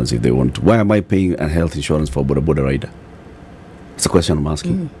health insurance if they want to. Why am I paying a health insurance for a boda rider? It's a question I'm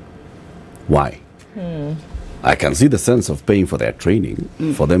asking. Why? I can see the sense of paying for their training,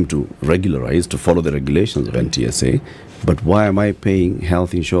 for them to regularize, to follow the regulations of NTSA, but why am I paying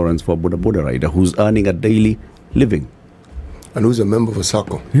health insurance for a boda rider who's earning a daily living? And who's a member of a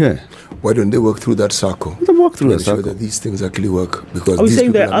circle? Yeah. Why don't they work through that circle? They work through a circle. That these things actually work, because I was these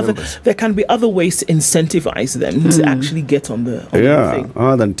saying people there can be other ways to incentivize them to actually get on the thing.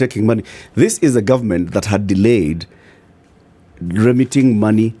 Other than taking money. This is a government that had delayed remitting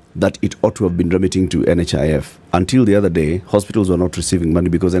money that it ought to have been remitting to NHIF. Until the other day, hospitals were not receiving money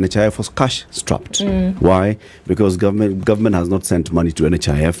because NHIF was cash strapped. Why? Because government has not sent money to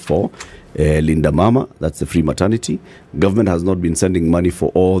NHIF for Linda Mama, that's the free maternity. Government has not been sending money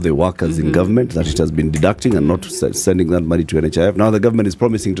for all the workers in government that it has been deducting and not sending that money to NHIF. Now the government is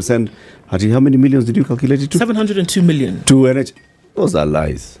promising to send, how many millions did you calculate it to? 702 million. To NHIF. Those are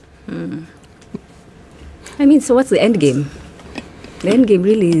lies. I mean, so what's the end game? The end game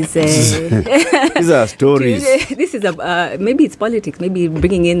really is... These are stories. This is maybe it's politics, maybe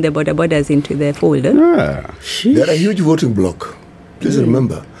bringing in the borders into the fold. They're a huge voting bloc. Please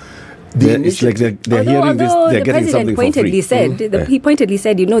remember. It's like they're hearing this, they're getting something for free. He pointedly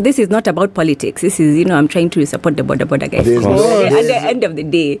said, this is not about politics. This is, I'm trying to support the border guys. At the end of the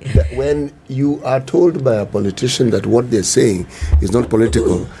day. When you are told by a politician that what they're saying is not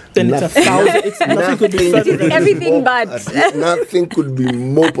political, then it's nothing could be everything but. Nothing could be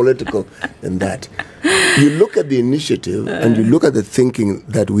more political than that. You look at the initiative and you look at the thinking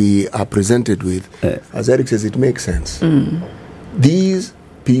that we are presented with, as Eric says, it makes sense. These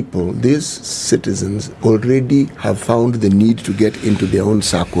people, these citizens already have found the need to get into their own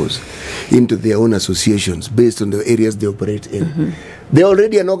circles, into their own associations based on the areas they operate in. They're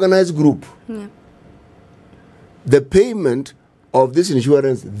already an organized group. The payment of this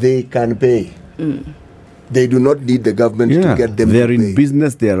insurance, they can pay. They do not need the government to get them They're to in pay.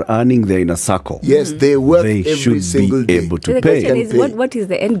 business, they're earning, they're in a circle. Yes, they work they every should single be day. able to The pay. question is, what is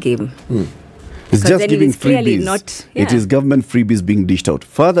the end game? It's just giving freebies. Not, It is government freebies being dished out.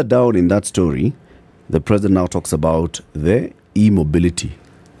 Further down in that story, the president now talks about the e-mobility,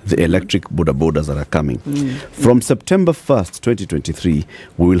 the electric bodas that are coming. From September 1st, 2023,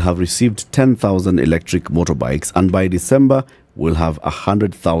 we will have received 10,000 electric motorbikes, and by December, we'll have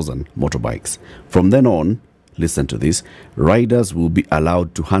 100,000 motorbikes. From then on, listen to this, riders will be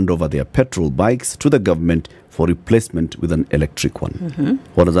allowed to hand over their petrol bikes to the government for replacement with an electric one.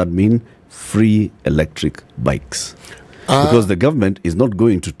 What does that mean? Free electric bikes. Because the government is not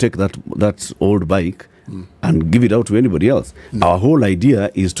going to take that old bike and give it out to anybody else. Our whole idea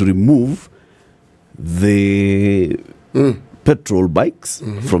is to remove the petrol bikes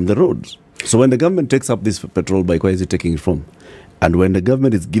from the roads. So when the government takes up this petrol bike, where is it taking it from? And when the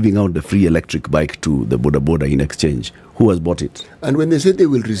government is giving out the free electric bike to the boda in exchange, who has bought it? And when they say they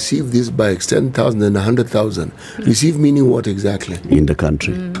will receive these bikes, 10,000 and 100,000, receive meaning what exactly? In the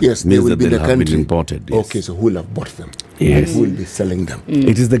country. Yes, they will be in the country. Been imported, yes. Okay, so who will have bought them? Yes. And who will be selling them?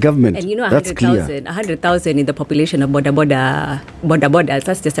 It is the government. And that's clear. 100,000 in the population of borders,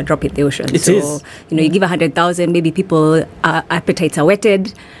 that's just a drop in the ocean. It is. You give 100,000, maybe people, appetites are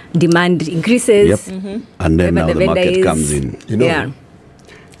whetted, demand increases. And then now the market comes in. In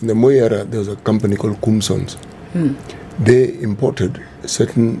the Moyara, there was a company called Kumsons. They imported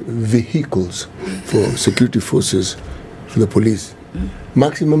certain vehicles for security forces, for the police.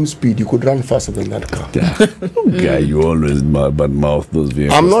 Maximum speed, you could run faster than that car. Guy, you always bad mouth those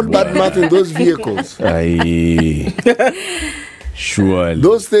vehicles. I'm not bad mouthing those vehicles. Surely.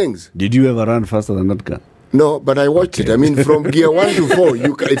 Those things. Did you ever run faster than that car? No, but I watched it. I mean, from gear 1 to 4,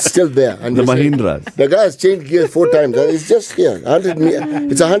 it's still there. And the Mahindras. The guy has changed gear 4 times, and it's just here.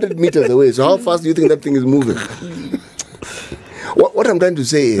 It's 100 meters away. So how fast do you think that thing is moving? What I'm trying to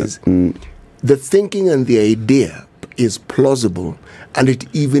say is, the thinking and the idea is plausible, and it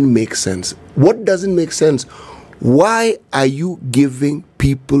even makes sense. What doesn't make sense? Why are you giving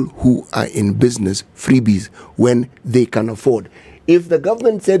people who are in business freebies when they can afford? If the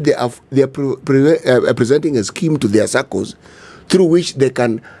government said they are presenting a scheme to their circles through which they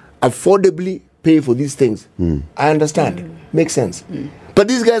can affordably pay for these things, I understand. Makes sense. But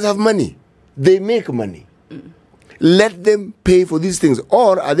these guys have money. They make money. Let them pay for these things.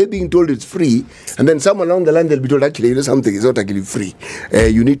 Or are they being told it's free, and then somewhere along the line they'll be told, actually, you know something, it's not actually free.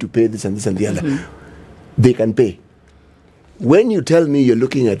 You need to pay this and this and the other. They can pay. When you tell me you're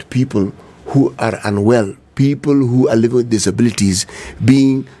looking at people who are unwell, people who are living with disabilities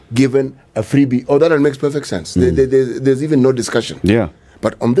being given a freebie, that makes perfect sense. There's even no discussion. Yeah.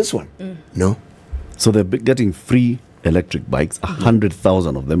 But on this one, no. So they're getting free electric bikes,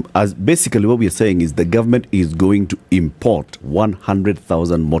 100,000 of them. As basically what we are saying is the government is going to import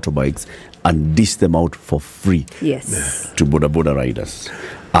 100,000 motorbikes and dish them out for free to Boda riders.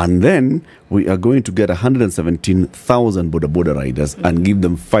 And then we are going to get 117,000 Boda riders and give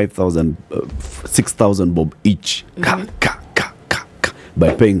them 5,000, 6,000 bob each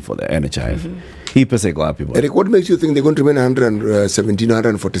by paying for the NHIF. Eric, what makes you think they're going to remain 117,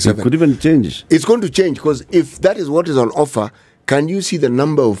 147? It could even change. It's going to change, because if that is what is on offer, can you see the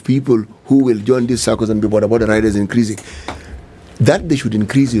number of people who will join these circles and be Boda riders increasing? That they should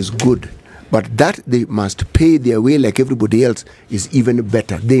increase is good, but that they must pay their way like everybody else is even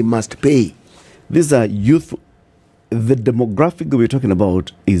better. They must pay. These are youth. The demographic that we're talking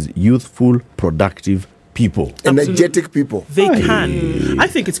about is youthful, productive people. Energetic people. They can. I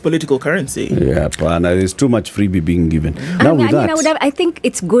think it's political currency. Yeah, and there's too much freebie being given. Now I think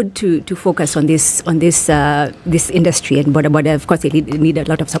it's good to focus on this industry, and Boda, of course, they need a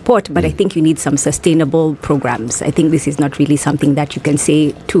lot of support, but I think you need some sustainable programs. I think this is not really something that you can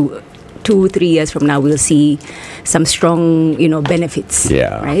say 2-3 years from now we'll see some strong, benefits.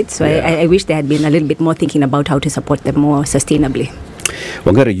 Yeah. Right. So I wish there had been a little bit more thinking about how to support them more sustainably.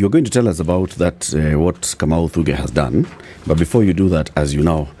 Wangari, you're going to tell us about that, what Kamau Thuge has done. But before you do that, as you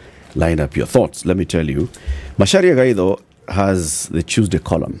now line up your thoughts, let me tell you, Macharia Gaido has the Tuesday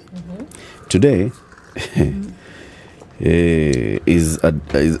column. Today is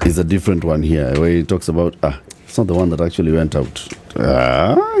a different one here, where he talks about, it's not the one that actually went out.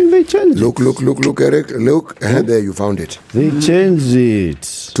 They changed it. Look, Eric, look. There, you found it. They changed it.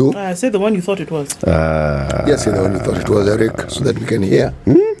 Say the one you thought it was. Yes, say the one you thought it was, Eric, so that we can hear.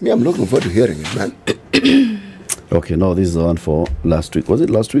 Yeah, I'm looking forward to hearing it, man. Okay, no, this is the one for last week. Was it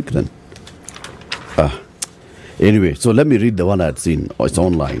last week then? Anyway, so let me read the one I had seen. It's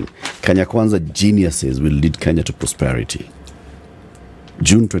online. Kenya Kwanza geniuses will lead Kenya to prosperity.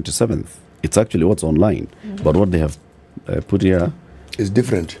 June 27th. It's actually what's online, but what they have put here is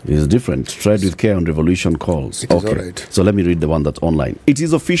different. Tread with care on revolution calls. It is all right. So let me read the one that's online. It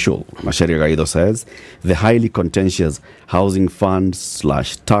is official, Macharia Gaido says. The highly contentious housing fund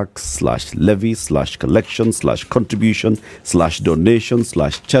 /tax /levy /collection /contribution /donation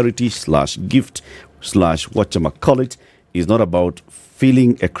 /charity /gift /whatchamacallit is not about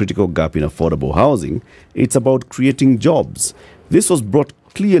filling a critical gap in affordable housing. It's about creating jobs. This was brought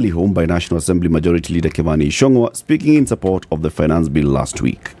clearly home by National Assembly Majority Leader Kimani Ichung'wah, speaking in support of the finance bill last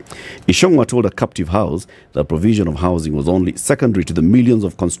week. Ichung'wah told a captive house that provision of housing was only secondary to the millions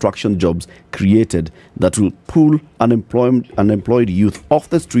of construction jobs created that will pull unemployed youth off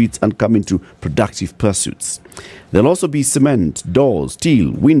the streets and come into productive pursuits. There'll also be cement, doors,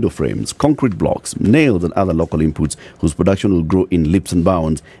 steel, window frames, concrete blocks, nails and other local inputs whose production will grow in leaps and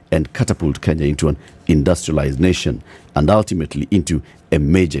bounds and catapult Kenya into an industrialized nation and ultimately into a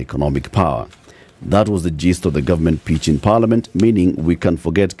major economic power. That was the gist of the government pitch in Parliament, meaning we can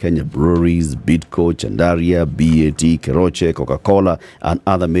forget Kenya breweries, Bidco, Chandaria, BAT, Keroche, Coca-Cola, and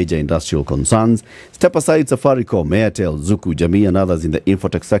other major industrial concerns. Step aside Safaricom, Airtel, Zuku, Jamii, and others in the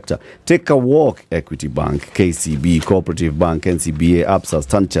infotech sector. Take a walk, Equity Bank, KCB, Cooperative Bank, NCBA, Absa,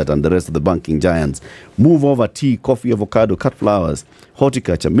 Stanchart, and the rest of the banking giants. Move over tea, coffee, avocado, cut flowers,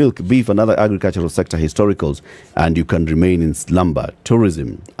 horticulture, milk, beef, and other agricultural sector historicals, and you can remain in slumber,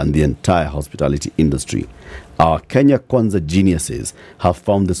 tourism, and the entire hospitality industry. Our Kenya Kwanza geniuses have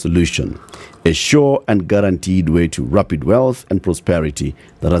found the solution, a sure and guaranteed way to rapid wealth and prosperity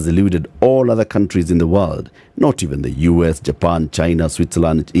that has eluded all other countries in the world. Not even the US, Japan, China,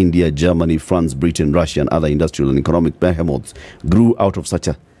 Switzerland, India, Germany, France, Britain, Russia, and other industrial and economic behemoths grew out of such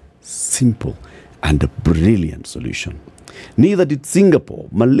a simple and a brilliant solution. Neither did Singapore,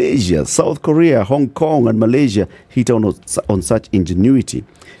 Malaysia, South Korea, Hong Kong, and Malaysia hit on such ingenuity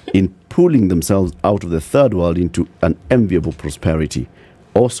in pulling themselves out of the third world into an enviable prosperity.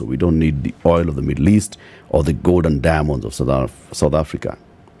 Also, we don't need the oil of the Middle East or the gold and diamonds of South Africa.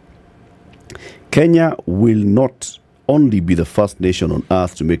 Kenya will not only be the first nation on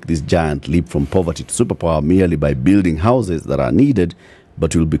earth to make this giant leap from poverty to superpower merely by building houses that are needed,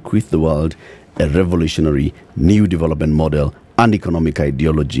 but will bequeath the world a revolutionary new development model and economic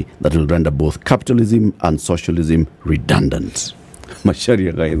ideology that will render both capitalism and socialism redundant.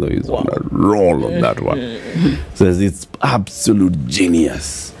 Macharia Gaido is on a roll on that one. Says it's absolute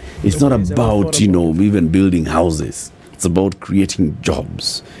genius. It's not about, even building houses. It's about creating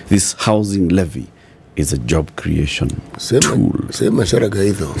jobs. This housing levy is a job creation tool. Same Macharia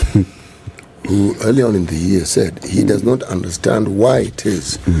Gaido, who early on in the year said he does not understand why it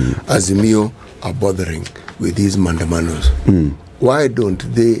is Azimio are bothering with these mandamanos. Why don't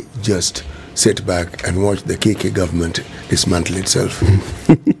they just sit back and watch the KK government dismantle itself?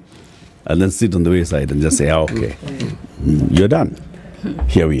 And then sit on the wayside and just say, okay, you're done.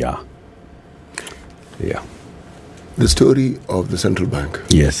 Here we are. Yeah. The story of the central bank.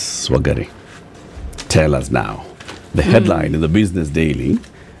 Yes, Wagari. Tell us now. The headline in the Business Daily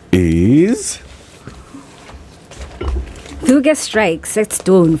is... Muga strike sets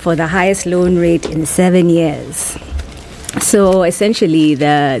tone for the highest loan rate in 7 years. So essentially,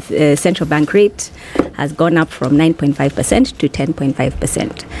 the central bank rate has gone up from 9.5% to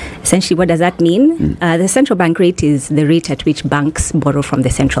 10.5%. Essentially, what does that mean? The central bank rate is the rate at which banks borrow from the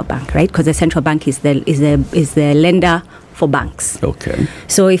central bank, right? Because the central bank is the lender for banks. Okay.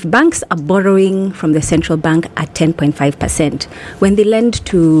 So if banks are borrowing from the central bank at 10.5%, when they lend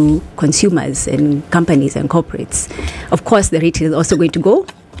to consumers and companies and corporates, of course, the rate is also going to go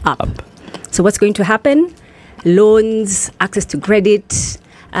up. So what's going to happen? Loans, access to credit,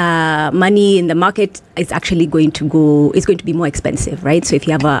 money in the market is actually going to be more expensive, right? So if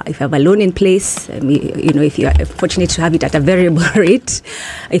you have a loan in place, if you are fortunate to have it at a variable rate,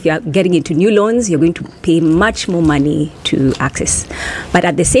 if you are getting into new loans, you're going to pay much more money to access. But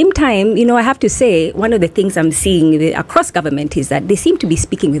at the same time, I have to say, one of the things I'm seeing across government is that they seem to be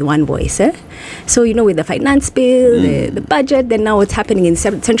speaking with one voice. So, with the finance bill, the budget, then now what's happening in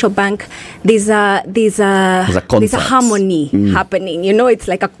central bank, there's a harmony happening. It's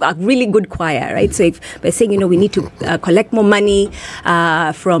like a really good choir, right? So if we're saying, we need to collect more money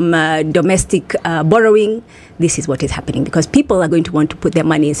from domestic borrowing, this is what is happening, because people are going to want to put their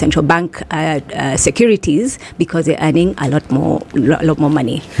money in central bank securities because they're earning a lot more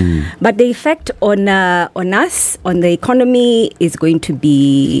money. But the effect on us, on the economy, is going to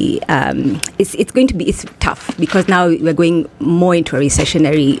be it's tough, because now we're going more into a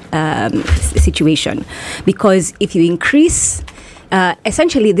recessionary situation, because if you increase.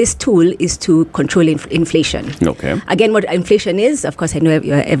 Essentially, this tool is to control inflation. Okay. Again, what inflation is, of course, I know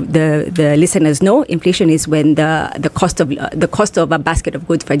the listeners know. Inflation is when the cost of a basket of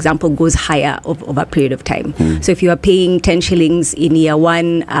goods, for example, goes higher over a period of time. So if you are paying 10 shillings in year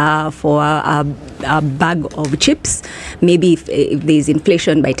one for a bag of chips, maybe if there's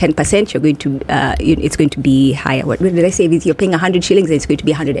inflation by 10%, you're going to it's going to be higher. What did I say? If you're paying 100 shillings, then it's going to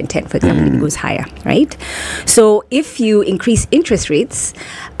be 110, for example. It goes higher, right? So if you increase interest rates,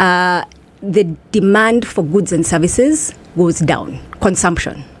 the demand for goods and services goes down,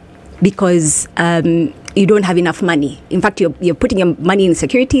 consumption, because you don't have enough money. In fact, you're putting your money in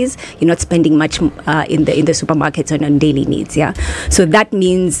securities. You're not spending much in the supermarkets and on daily needs. Yeah, so that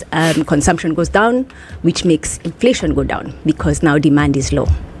means consumption goes down, which makes inflation go down, because now demand is low.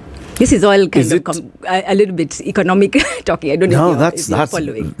 This is all kind of a little bit economic talking. I don't know if you're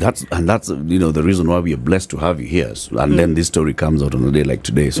following. That's the reason why we are blessed to have you here. And then this story comes out on a day like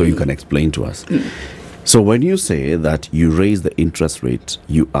today, so you can explain to us. So when you say that you raise the interest rate,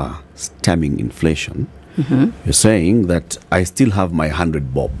 you are stemming inflation. You're saying that I still have my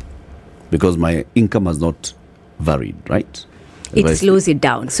 100 bob because my income has not varied, right? It slows it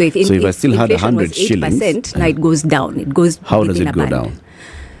down. So if I still had 100 shillings, now it goes down. It goes. How does it go down?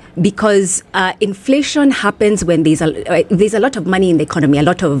 Because inflation happens when there's a lot of money in the economy, a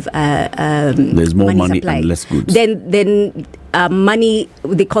lot of there's more money and less goods. Then money,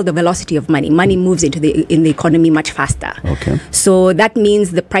 they call the velocity of money. Money moves in the economy much faster. Okay. So that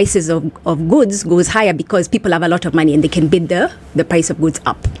means the prices of goods goes higher because people have a lot of money and they can bid the price of goods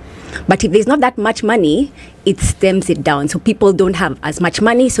up. But if there's not that much money, it stems it down. So people don't have as much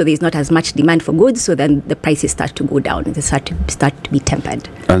money, so there's not as much demand for goods, so then the prices start to go down and they start to be tempered.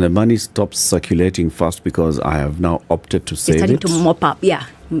 And the money stops circulating fast because I have now opted to save it? It's starting to mop up, yeah.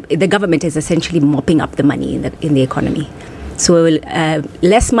 The government is essentially mopping up the money in the economy. So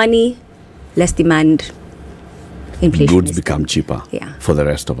less money, less demand, inflation. Goods become cheaper for the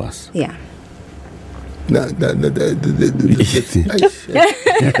rest of us. Yeah.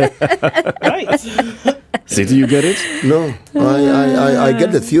 City, you get it? No, I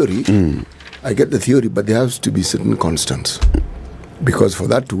get the theory. I get the theory, but there has to be certain constants. Because for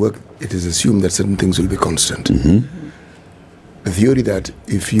that to work, it is assumed that certain things will be constant. The theory that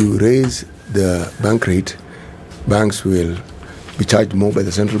if you raise the bank rate, banks will be charged more by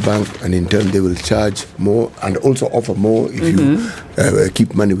the central bank, and in turn they will charge more and also offer more if you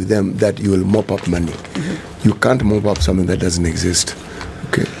keep money with them, that you will mop up money. You can't mop up something that doesn't exist.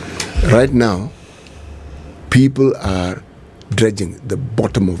 Okay. Right now, people are dredging the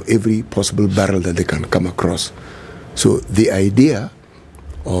bottom of every possible barrel that they can come across. So the idea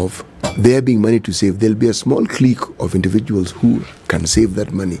of there being money to save, there'll be a small clique of individuals who can save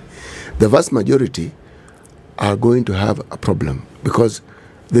that money. The vast majority are going to have a problem, because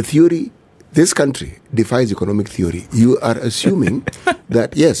the theory, this country defies economic theory. You are assuming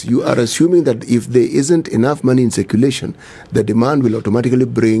that, yes, you are assuming that if there isn't enough money in circulation, the demand will automatically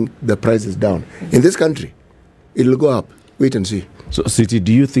bring the prices down. In this country, it'll go up. Wait and see. So, City,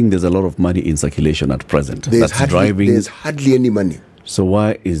 do you think there's a lot of money in circulation at present? There's hardly any money. So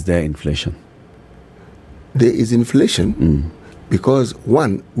why is there inflation? There is inflation because,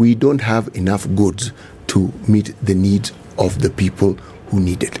 one, we don't have enough goods to meet the needs of the people who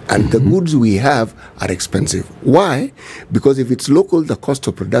need it. And the goods we have are expensive. Why? Because if it's local, the cost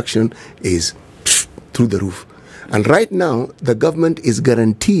of production is through the roof. And right now, the government is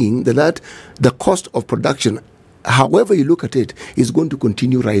guaranteeing that the cost of production, however you look at it, is going to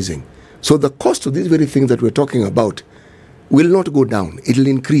continue rising. So the cost of these very things that we're talking about will not go down. It will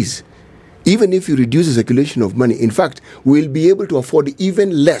increase. Even if you reduce the circulation of money, in fact, we'll be able to afford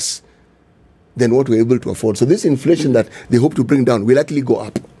even less than what we're able to afford. So this inflation that they hope to bring down will actually go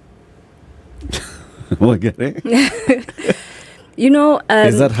up. You know,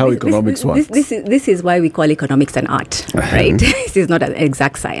 is that how economics works? This is why we call economics an art, right? This is not an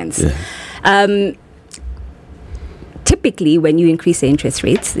exact science. Yeah. Typically, when you increase the interest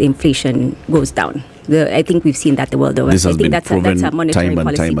rates, the inflation goes down. I think we've seen that the world over. This has been proven that's a monetary time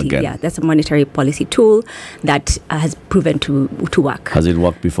and time again. Yeah, that's a monetary policy tool that has proven to work. Has it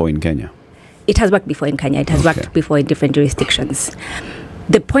worked before in Kenya? It has worked before in Kenya. It has worked before in different jurisdictions.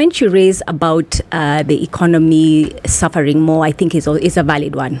 The point you raise about the economy suffering more, I think, is a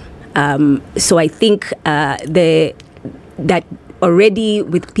valid one. So I think that already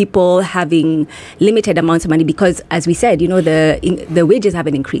with people having limited amounts of money, because as we said, you know, the wages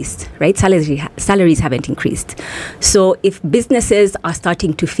haven't increased, right? Salaries haven't increased. So if businesses are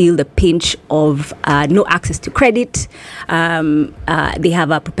starting to feel the pinch of no access to credit, they have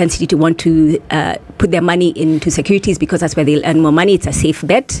a propensity to want to put their money into securities because that's where they'll earn more money. It's a safe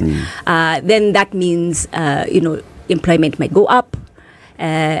bet. Then that means, employment might go up.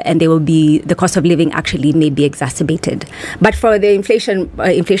 And there will be the cost of living actually may be exacerbated. But for the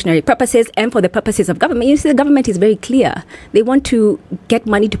inflationary purposes and for the purposes of government, you see the government is very clear. They want to get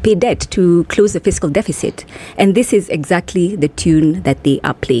money to pay debt, to close the fiscal deficit. And this is exactly the tune that they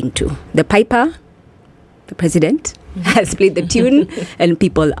are playing to. The piper, the president, has played the tune and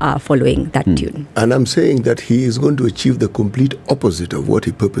people are following that tune. And I'm saying that he is going to achieve the complete opposite of what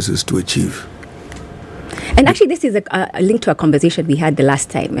he purposes to achieve. And actually, this is a link to a conversation we had the last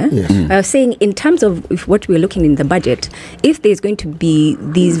time. Yes. I was saying, in terms of what we're looking in the budget, if there's going to be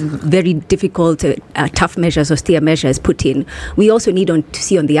these very difficult, tough measures, austere measures put in, we also need to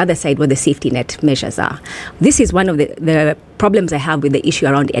see on the other side what the safety net measures are. This is one of the problems I have with the issue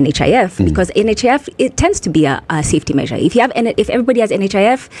around NHIF, because NHIF, it tends to be a safety measure. If everybody has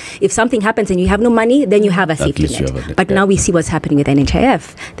NHIF, if something happens and you have no money, then you have a safety net. But now we see what's happening with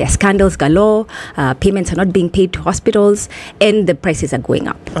NHIF. There are scandals galore, payments are not being paid to hospitals, and the prices are going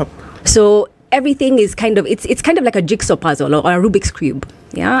up. So everything is it's kind of like a jigsaw puzzle or a Rubik's Cube.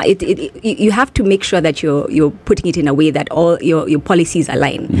 Yeah, you have to make sure that you're putting it in a way that all your policies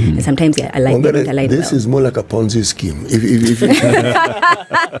align. And sometimes they align. This is more like a Ponzi scheme. If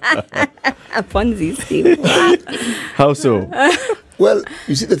a Ponzi scheme. How so? Well,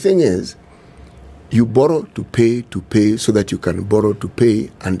 you see, the thing is, you borrow to pay so that you can borrow to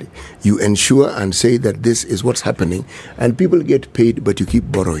pay, and you ensure and say that this is what's happening, and people get paid, but you keep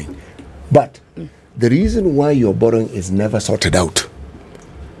borrowing. But the reason why you're borrowing is never sorted out.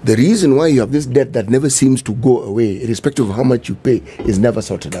 The reason why you have this debt that never seems to go away, irrespective of how much you pay, is never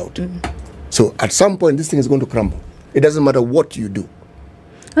sorted out. So at some point, this thing is going to crumble. It doesn't matter what you do.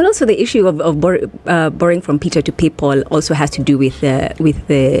 And also the issue of borrowing from Peter to pay Paul also has to do with the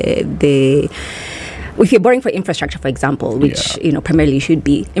if you're borrowing for infrastructure, for example, which primarily should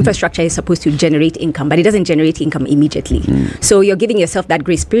be, infrastructure is supposed to generate income, but it doesn't generate income immediately. So you're giving yourself that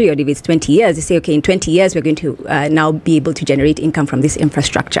grace period. If it's 20 years, you say, okay, in 20 years, we're going to now be able to generate income from this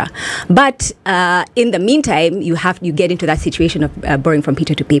infrastructure. But in the meantime, you get into that situation of borrowing from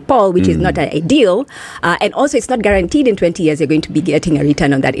Peter to pay Paul, which is not ideal. And also, it's not guaranteed in 20 years you're going to be getting a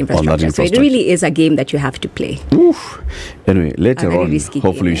return on that infrastructure. So it really is a game that you have to play. Anyway, later on,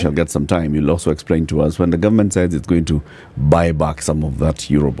 hopefully you shall get some time. You'll also explain to us, when the government says it's going to buy back some of that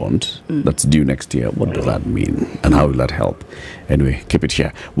Eurobond that's due next year, what does that mean? And how will that help? Anyway, keep it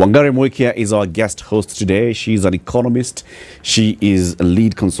here. Wangari Moikia is our guest host today. She's an economist. She is a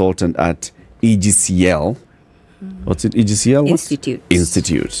lead consultant at EGCL. What's it? EGCL?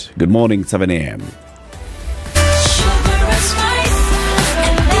 Institute. Good morning, 7 a.m.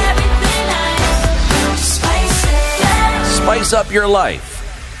 Spice up your life.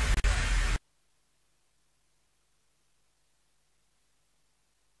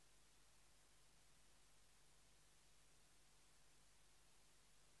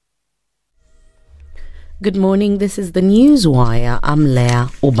 Good morning, this is the Newswire. I'm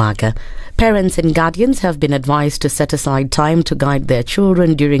Leah Obaga. Parents and guardians have been advised to set aside time to guide their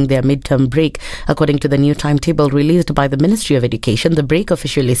children during their midterm break. According to the new timetable released by the Ministry of Education, the break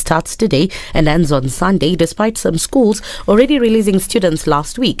officially starts today and ends on Sunday, despite some schools already releasing students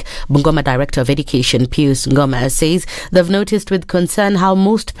last week. Bungoma Director of Education Pius Ngoma says they've noticed with concern how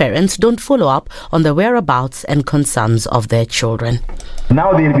most parents don't follow up on the whereabouts and concerns of their children.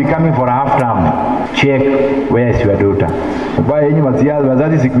 Now they'll be coming for a half term. Check, where is your daughter? Kwa yenye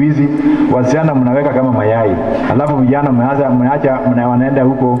wazazi siku hizi wasichana mnaweka kama mayai, alafu vijana wanaenda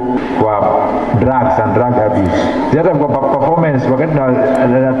huko kwa drugs and drug abuse. Hata kwa performance, wakati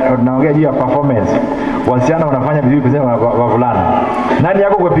tunaongea juu ya performance, wasichana wanafanya vizuri kusema wavulana. Nani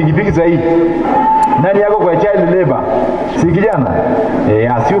yako kwa pikipiki zaidi? Nani yako kwa child labor? Si kijana?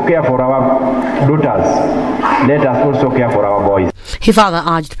 As you care for our daughters, let us also care for our boys. He further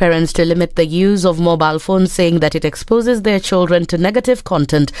urged parents to limit the use of mobile phones, saying that it exposes their children to negative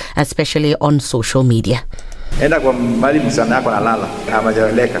content, especially on social media. Enda kwa mbali msana yako analala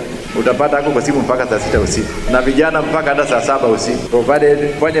hamajaeleka, utapata hako kwa simu mpaka saa 6 usiku na vijana mpaka hata saa 7 usiku,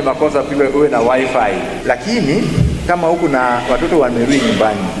 provided fanye makosa pia uwe na wifi. Lakini kama huku na watoto wamerudi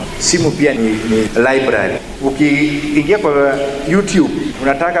nyumbani, simu pia ni library. Ukiingia kwa YouTube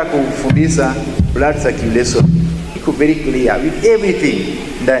unataka kufundisha blood circulation, iko very clear with everything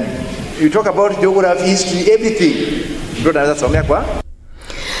done. You talk about geography, history, everything. Ndio naweza somea kwa.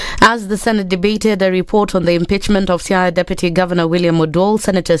 As the Senate debated a report on the impeachment of Siaya Deputy Governor William Odwal,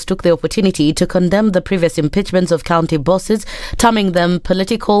 senators took the opportunity to condemn the previous impeachments of county bosses, terming them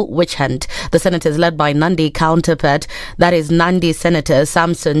political witch hunt. The senators, led by Nandi counterpart, that is Nandi Senator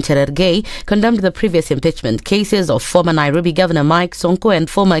Samson Cherargei, condemned the previous impeachment cases of former Nairobi Governor Mike Sonko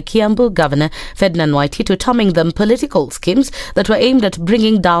and former Kiambu Governor Ednah Waititu, terming them political schemes that were aimed at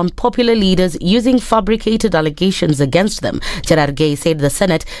bringing down popular leaders using fabricated allegations against them. Cherargei said the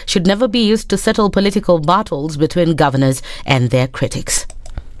Senate should never be used to settle political battles between governors and their critics.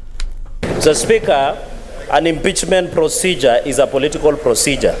 Mr. Speaker, an impeachment procedure is a political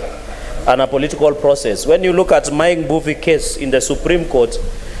procedure and a political process. When you look at Mike Mbuvi case in the Supreme Court,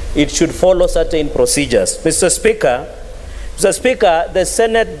 it should follow certain procedures. Mr. Speaker, the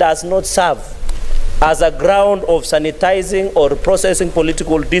Senate does not serve as a ground of sanitizing or processing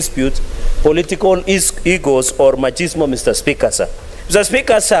political disputes, political egos or machismo, Mr. Speaker, sir. Mr.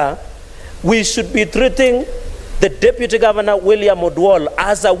 Speaker, sir, we should be treating the Deputy Governor William Odwal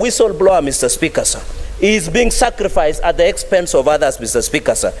as a whistleblower, Mr. Speaker, sir. He is being sacrificed at the expense of others, Mr.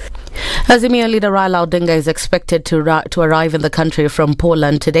 Speaker, sir. Azimio leader Raila Odinga is expected to arrive in the country from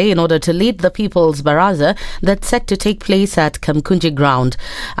Poland today in order to lead the People's Baraza that's set to take place at Kamkunji ground.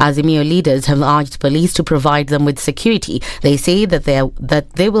 Azimio leaders have urged police to provide them with security. They say that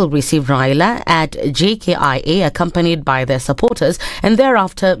they will receive Raila at JKIA accompanied by their supporters and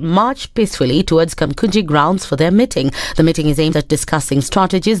thereafter march peacefully towards Kamkunji grounds for their meeting. The meeting is aimed at discussing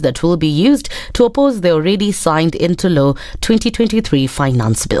strategies that will be used to oppose the already signed into law 2023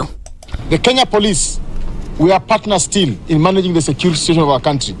 finance bill. The Kenya Police, we are partners still in managing the security situation of our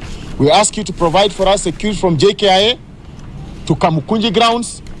country. We ask you to provide for us security from JKIA to Kamukunji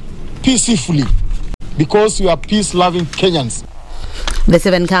grounds peacefully because we are peace-loving Kenyans. This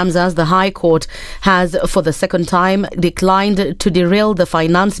event comes as the High Court has, for the second time, declined to derail the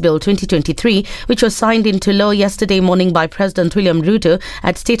Finance Bill 2023, which was signed into law yesterday morning by President William Ruto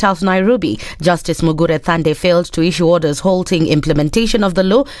at State House, Nairobi. Justice Mugure Thande failed to issue orders halting implementation of the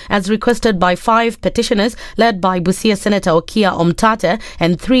law as requested by 5 petitioners led by Busia Senator Okia Omtata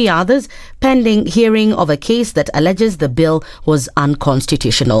and 3 others, pending hearing of a case that alleges the bill was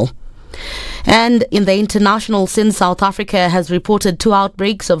unconstitutional. And in the international scene, South Africa has reported 2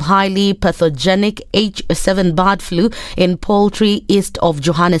 outbreaks of highly pathogenic H7 bird flu in poultry east of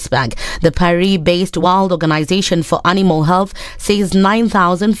Johannesburg. The Paris-based World Organization for Animal Health says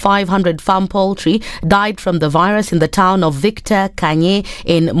 9,500 farm poultry died from the virus in the town of Victor Kanye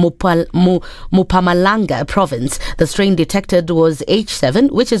in Mpumalanga province. The strain detected was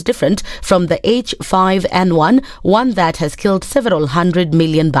H7, which is different from the H5N1, one that has killed several 100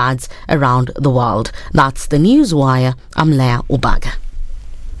 million birds around the world. That's the News Wire. I'm Leah Ubaga.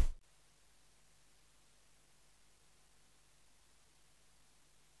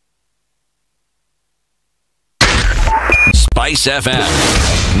 Spice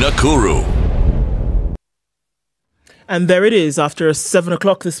FM, Nakuru. And there it is. After 7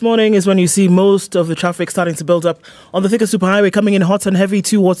 o'clock this morning is when you see most of the traffic starting to build up on the Thika Superhighway, coming in hot and heavy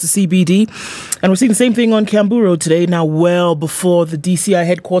towards the CBD. And we're seeing the same thing on Kiambu Road today, now well before the DCI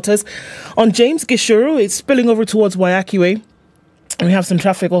headquarters. On James Gishuru, it's spilling over towards Wayaki Way. And we have some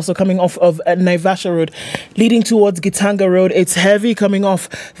traffic also coming off of Naivasha Road, leading towards Gitanga Road. It's heavy coming off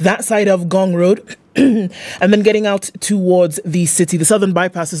that side of Gong Road. And then getting out towards the city. The southern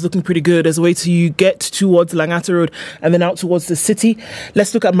bypass is looking pretty good as a way to get towards Langata Road and then out towards the city.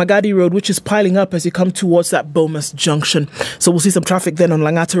 Let's look at Magadi Road, which is piling up as you come towards that Bomas Junction. So we'll see some traffic then on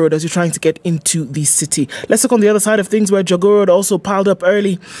Langata Road as you're trying to get into the city. Let's look on the other side of things where Jogo Road also piled up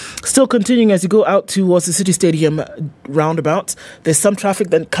early. Still continuing as you go out towards the City Stadium roundabout. There's some traffic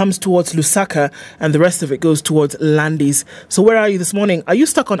that comes towards Lusaka and the rest of it goes towards Landis. So where are you this morning? Are you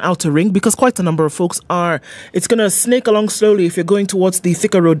stuck on Outer Ring? Because quite a number of folks are. It's going to snake along slowly if you're going towards the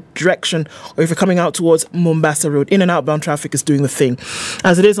Thika Road direction or if you're coming out towards Mombasa Road. In and outbound traffic is doing the thing.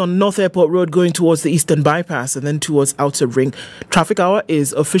 As it is on North Airport Road going towards the Eastern Bypass and then towards Outer Ring. Traffic hour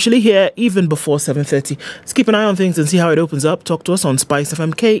is officially here even before 7:30. Let's keep an eye on things and see how it opens up. Talk to us on Spice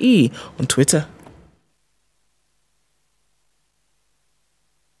FM KE on Twitter.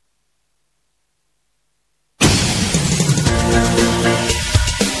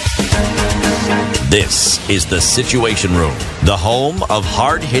 This is the Situation Room, the home of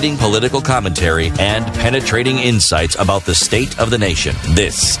hard-hitting political commentary and penetrating insights about the state of the nation.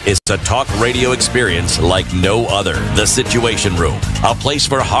 This is a talk radio experience like no other. The Situation Room, a place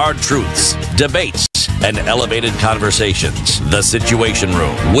for hard truths, debates, and elevated conversations. The Situation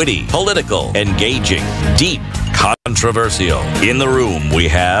Room, witty, political, engaging, deep, controversial. In the room, we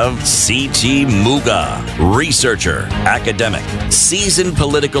have C.T. Muga, researcher, academic, seasoned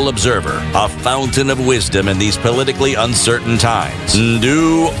political observer, a fountain of wisdom in these politically uncertain times.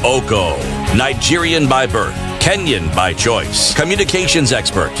 Ndu Okoh, Nigerian by birth, Kenyan by choice, communications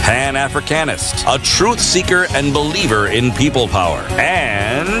expert, Pan-Africanist, a truth seeker and believer in people power,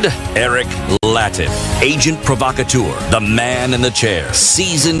 and Eric Latiff, agent provocateur, the man in the chair,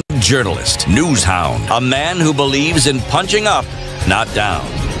 seasoned journalist, news hound, a man who believes in punching up, not down.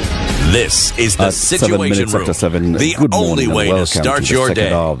 This is the Situation Room, after 7. the Good only morning way and to start the your second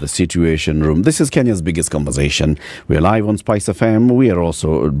day. hour of the Situation Room. This is Kenya's biggest conversation. We're live on Spice FM. We are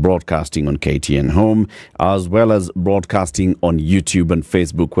also broadcasting on KTN Home, as well as broadcasting on YouTube and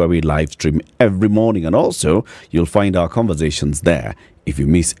Facebook, where we live stream every morning. And also, you'll find our conversations there. If you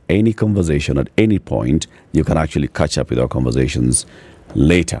miss any conversation at any point, you can actually catch up with our conversations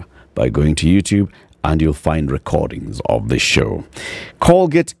later by going to YouTube, and you'll find recordings of the show.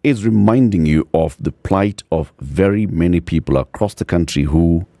 Colgate is reminding you of the plight of very many people across the country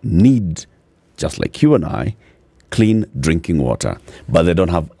who need, just like you and I, clean drinking water, but they don't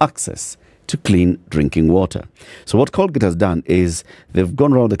have access to clean drinking water. So what Colgate has done is they've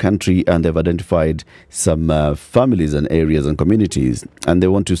gone around the country and they've identified some families and areas and communities, and they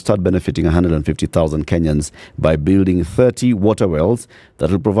want to start benefiting 150,000 Kenyans by building 30 water wells that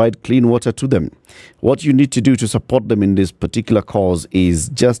will provide clean water to them. What you need to do to support them in this particular cause is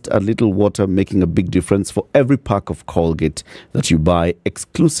just a little water making a big difference. For every pack of Colgate that you buy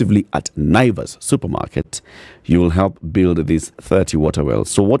exclusively at Naivas supermarket, you will help build these 30 water wells.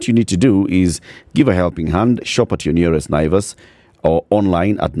 So what you need to do is give a helping hand, shop at your nearest Naivas or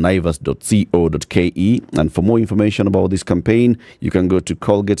online at naivas.co.ke. And for more information about this campaign, you can go to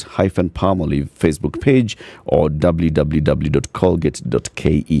Colgate-Palmolive Facebook page or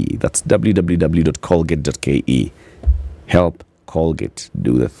www.colgate.ke. That's www.colgate.ke. Help Colgate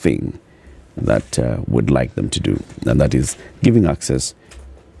do the thing that we'd like them to do, and that is giving access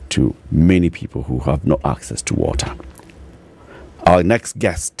to many people who have no access to water. Our next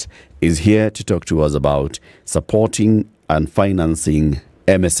guest is here to talk to us about supporting and financing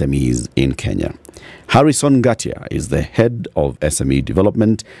MSMEs in Kenya. Harrison Gatia is the head of SME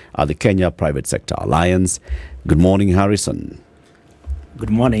development at the Kenya Private Sector Alliance. Good morning, Harrison. Good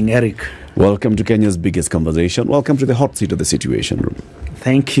morning, Eric. Welcome to Kenya's biggest conversation. Welcome to the hot seat of the Situation Room.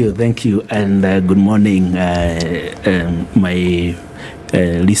 Thank you, and good morning, my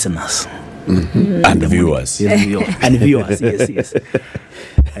listeners. Mm-hmm. And viewers. Yes, viewers, yes.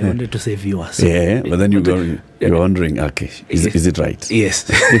 I wanted to say viewers. Yeah, but then you're wondering, okay, is it right? Yes.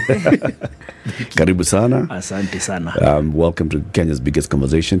 Karibu sana. Asante sana. Welcome to Kenya's biggest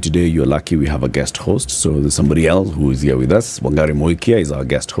conversation. Today, you're lucky we have a guest host. So there's somebody else who is here with us. Wangari Moikia is our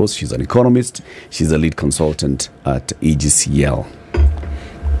guest host. She's an economist. She's a lead consultant at EGCL.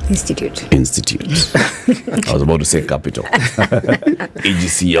 Institute. I was about to say capital.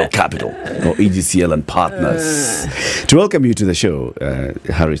 EGCL Capital. Or EGCL and Partners. To welcome you to the show,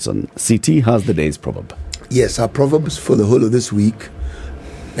 Harrison, CT has the day's proverb. Yes, our proverbs for the whole of this week,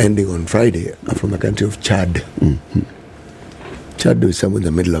 ending on Friday, are from the country of Chad. Mm-hmm. Chad is somewhere in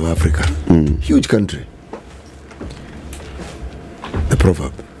the middle of Africa. Huge country. The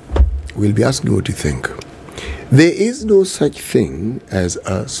proverb. We'll be asking what you think. There is no such thing as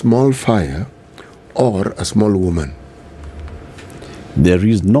a small fire or a small woman. There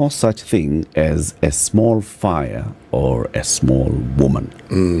is no such thing as a small fire or a small woman.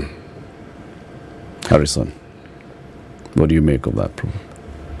 Harrison, what do you make of that proverb?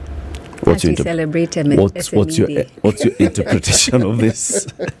 What's your interpretation of this?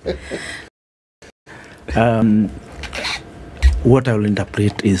 What I will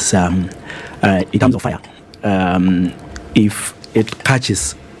interpret is in terms of fire. If it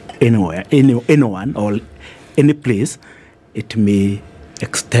catches anywhere, anyone or any place, it may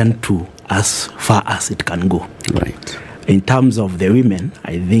extend to as far as it can go. Right. In terms of the women,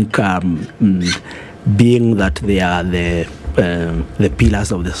 I think being that they are the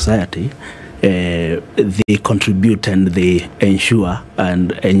pillars of the society, they contribute and they ensure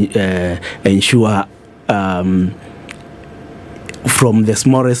from the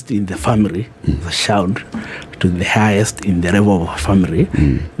smallest in the family, the child, to the highest in the level of family,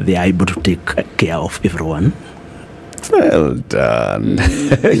 they are able to take care of everyone. Well done.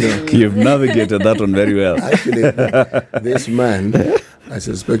 You've navigated that one very well. Actually, this man, I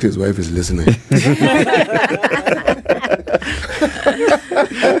suspect his wife is listening.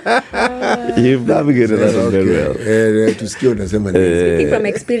 You've navigated that one very well. Speaking from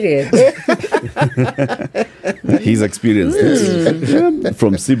experience. He's experienced it.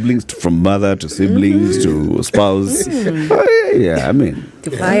 From siblings, from mother to siblings to spouse. Yeah, I mean.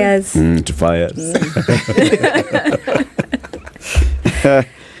 To fires. To fires.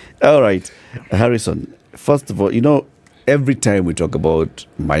 All right. Harrison, first of all, every time we talk about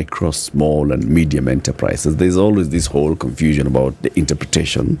micro, small, and medium enterprises, there's always this whole confusion about the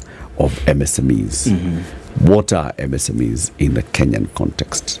interpretation of MSMEs. What are MSMEs in the Kenyan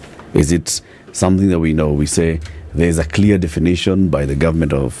context? Is it something that we know? We say there's a clear definition by the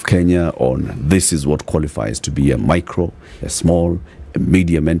government of Kenya on this is what qualifies to be a micro, a small, a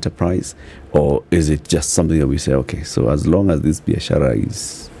medium enterprise? Or is it just something that we say, okay, so as long as this biashara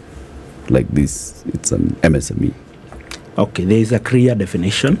is like this, it's an MSME? Okay, there is a clear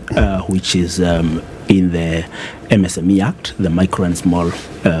definition, which is in the MSME Act, the Micro and Small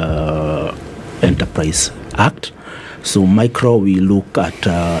Enterprise Act. So micro, we look at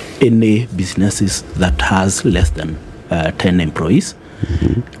any businesses that has less than 10 employees.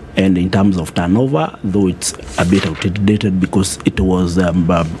 And in terms of turnover, though it's a bit outdated because it was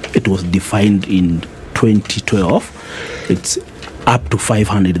defined in 2012, it's up to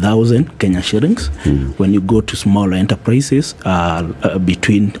 500,000 Kenya shillings. When you go to smaller enterprises,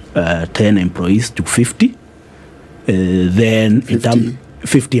 between 10 employees to 50, then 50?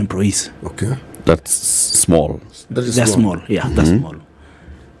 50 employees. Okay. That's small. That's small. Yeah, that's small.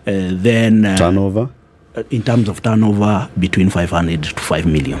 Then turnover? In terms of turnover, between 500 to 5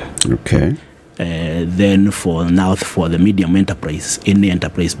 million. Okay. Then for the medium enterprise, any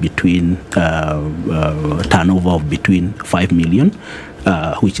enterprise between turnover of between 5 million,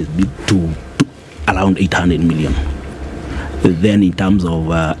 which is to around 800 million. Then in terms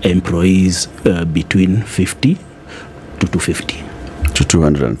of employees, between 50 to 250. To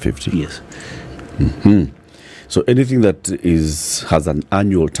 250. Yes. So anything that has an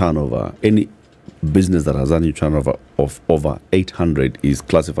annual turnover, any business that has annual turnover of over 800 is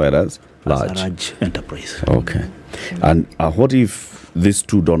classified as large. As a large enterprise. Okay. And what if these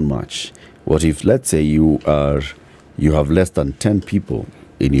two don't match? What if, let's say, you have less than 10 people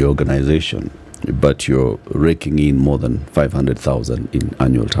in your organization, but you're raking in more than 500,000 in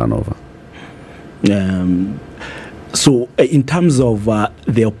annual turnover? So in terms of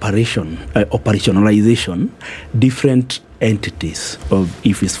the operationalization, different entities, or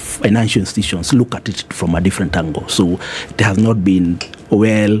if it's financial institutions, look at it from a different angle. So it has not been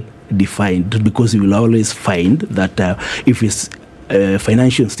well defined, because you will always find that if it's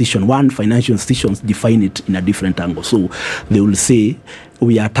financial institution, one financial institutions define it in a different angle. So they will say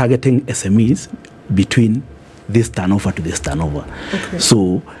we are targeting SMEs between this turnover to this turnover. Okay.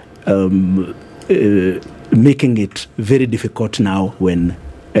 So making it very difficult now when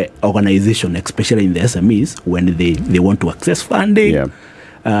organization, especially in the SMEs, when they want to access funding.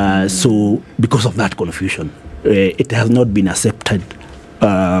 Yeah. So because of that confusion, it has not been accepted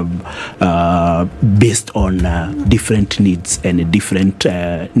based on different needs and different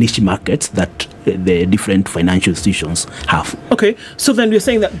niche markets that the different financial institutions have. Okay, so then we're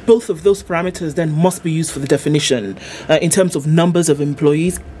saying that both of those parameters then must be used for the definition in terms of numbers of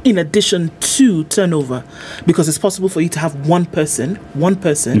employees in addition to turnover, because it's possible for you to have one person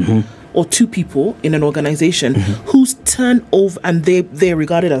or two people in an organization whose turnover, and they're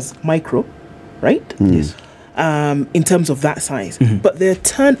regarded as micro, right? Yes. In terms of that size, but their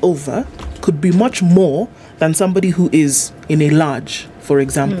turnover could be much more than somebody who is in a large, for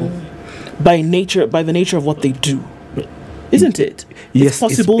example, by the nature of what they do, isn't it? Yes, it's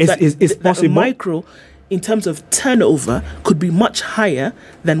possible it's that a micro, in terms of turnover, could be much higher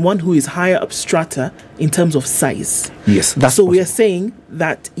than one who is higher up strata in terms of size. Yes, that's so. We are saying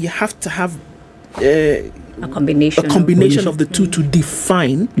that you have to have a combination of the two to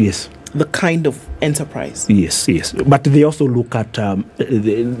define. Yes. The kind of enterprise. Yes. But they also look at, there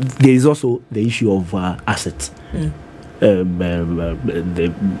is also the issue of assets.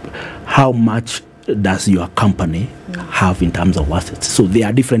 How much does your company have in terms of assets? So there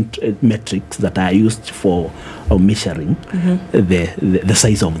are different metrics that are used for measuring the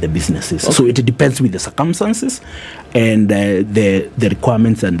size of the businesses. Okay. So it depends with the circumstances and the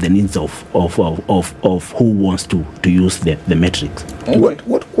requirements and the needs of who wants to use the metrics. Okay.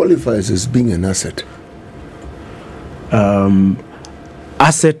 What qualifies as being an asset?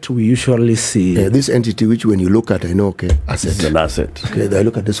 Asset, we usually see this entity, which when you look at, I know, okay, asset. It's an asset. Okay, I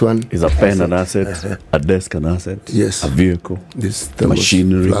look at this one. Is a pen an asset? A desk an asset? Yes. A vehicle? This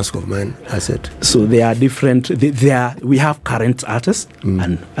machinery? Flask of mine, asset. So they are different. We have current assets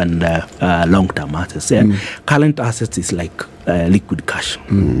and long-term assets. Current assets is like liquid cash.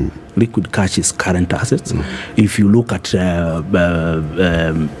 Liquid cash is current assets. If you look at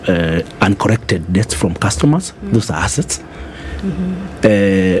uncorrected debts from customers, those are assets.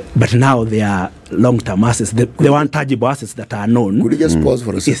 But now they are long-term assets. The one tangible assets that are known. Could you just pause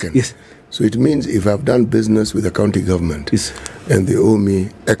for a second? Yes. So it means if I've done business with the county government and they owe me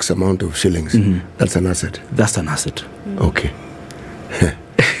X amount of shillings, that's an asset. That's an asset. Okay.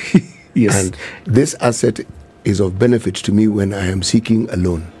 Yes. And this asset is of benefit to me when I am seeking a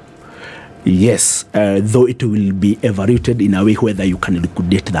loan. Yes, though it will be evaluated in a way whether you can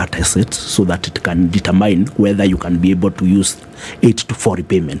liquidate that asset so that it can determine whether you can be able to use it for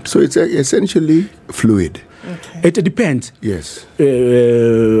repayment. So it's essentially fluid. Okay. It depends. Yes.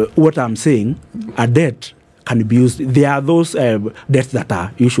 What I'm saying, a debt can be used. There are those debts that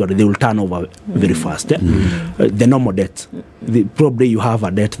are usually they will turn over very fast. The normal debts, probably you have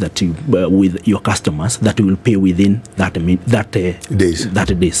a debt that you with your customers that you will pay within that days.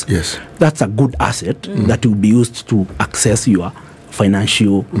 Yes, that's a good asset that will be used to access your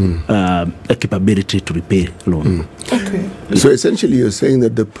financial capability to repay loan. Okay. So essentially, you're saying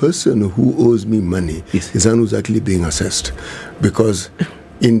that the person who owes me money is the one who's actually being assessed, because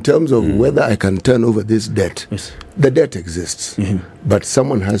in terms of whether I can turn over this debt, the debt exists, but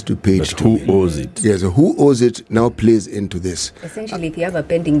someone has to pay it to me. Who owes it? Yes, who owes it now plays into this. Essentially, if you have a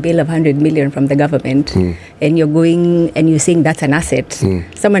pending bill of 100 million from the government and you're going and you're saying that's an asset,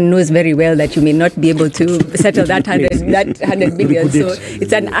 someone knows very well that you may not be able to settle that 100 million. So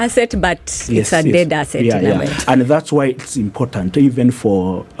it's an asset, but it's a dead asset. And that's why it's important, even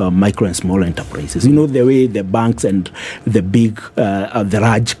for micro and small enterprises. You know, the way the banks and the big, the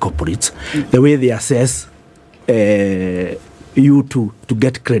large corporates, the way they assess you to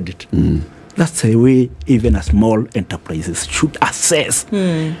get credit. That's a way even a small enterprises should assess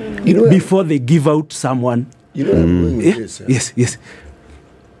before they give out someone. You know, I'm going with this. Yes.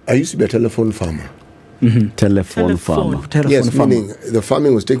 I used to be a telephone farmer. Telephone farmer. Yes, meaning the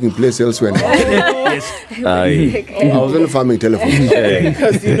farming was taking place elsewhere. I wasn't farming telephones.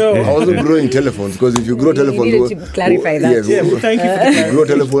 Because I wasn't growing telephones, because if you grow telephones, you needed to clarify that. Yes, thank you. You grow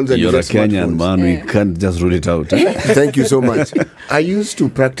telephones and you're a Kenyan man. We can't just rule it out. Thank you so much. I used to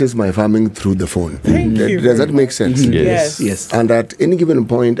practice my farming through the phone. Thank you. Does that make sense? Yes. And at any given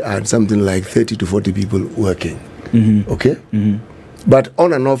point, I had something like 30 to 40 people working. Okay. but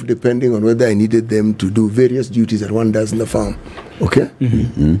on and off depending on whether I needed them to do various duties that one does in the farm. Okay?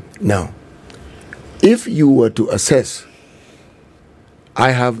 Now, if you were to assess,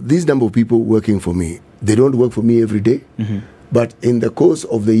 I have this number of people working for me. They don't work for me every day, but in the course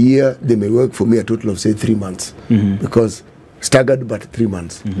of the year, they may work for me a total of, say, 3 months, because staggered, but 3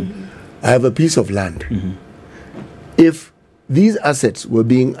 months. I have a piece of land. If these assets were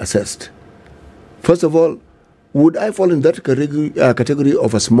being assessed, first of all, would I fall in that category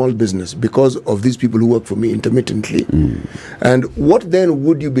of a small business because of these people who work for me intermittently? And what then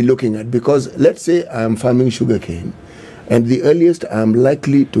would you be looking at? Because let's say I am farming sugarcane, and the earliest I am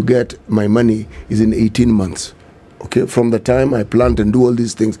likely to get my money is in 18 months. Okay, from the time I plant and do all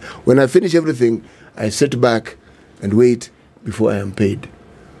these things. When I finish everything, I sit back and wait before I am paid.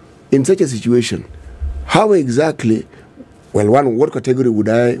 In such a situation, how exactly, well, one, what category would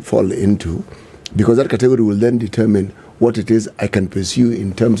I fall into? Because that category will then determine what it is I can pursue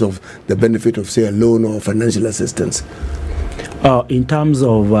in terms of the benefit of, say, a loan or financial assistance. In terms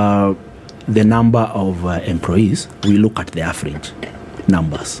of the number of employees, we look at the average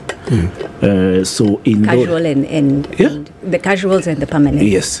numbers. So in casual and the casuals and the permanent.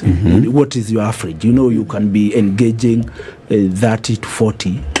 Yes. What is your average? You know, you can be engaging 30 to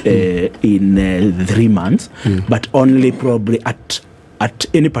 40 in 3 months, but only probably at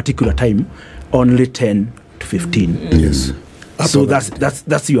any particular time, only 10 to 15. Yes. So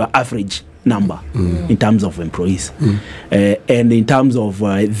that's your average number in terms of employees. And in terms of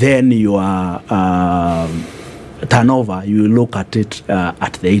then your turnover, you look at it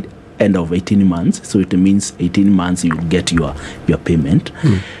at the end of 18 months. So it means 18 months you get your payment.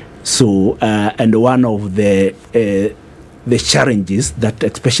 So and one of the challenges that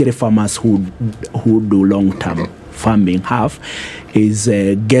especially farmers who do long-term farming have is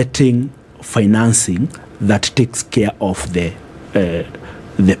getting financing that takes care of the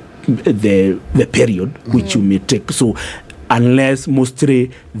period which you may take. So unless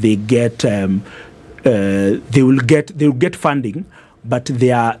mostly they get they will get funding, but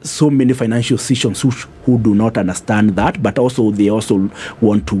there are so many financial institutions who do not understand that, but also they also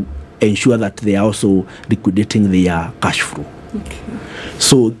want to ensure that they are also liquidating their cash flow.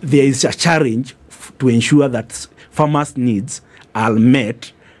 So there is a challenge to ensure that farmers' needs are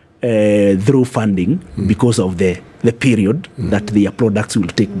met through funding because of the period that their products will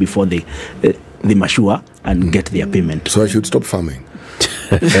take before they mature and get their payment. So I should stop farming.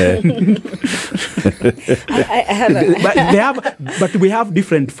 I have but we have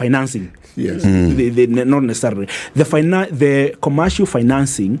different financing. Yes. They not necessarily the commercial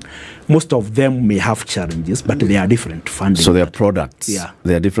financing. Most of them may have challenges, but they are different funding. So they are products. Yeah,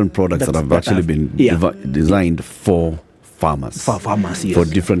 they are different products that have actually been designed for farmers. For farmers, yes. For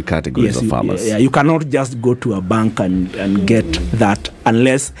different categories of farmers. Yeah, you cannot just go to a bank and get that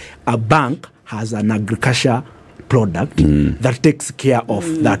unless a bank has an agriculture product that takes care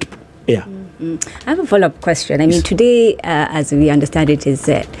of that. Yeah. I have a follow-up question. I mean, today, as we understand it, is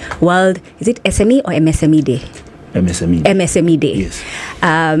is it SME or MSME Day? MSME. MSME Day. Yes.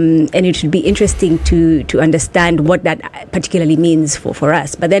 And it should be interesting to understand what that particularly means for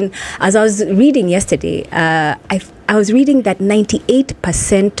us. But then, as I was reading yesterday, I was reading that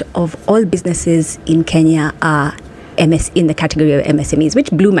 98% of all businesses in Kenya are in the category of MSMEs, which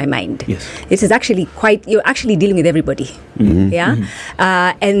blew my mind. Yes. This is actually you're actually dealing with everybody. Yeah.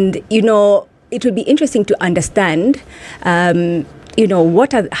 And, you know, it would be interesting to understand, how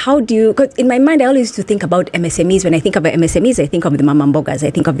do you, because in my mind, I always used to think about MSMEs. When I think about MSMEs, I think of the mama mbogas,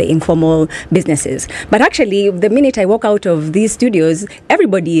 I think of the informal businesses. But actually, the minute I walk out of these studios,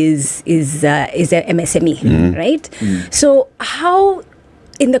 everybody is a MSME, right? So how,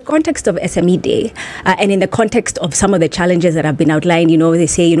 in the context of SME Day, and in the context of some of the challenges that have been outlined, they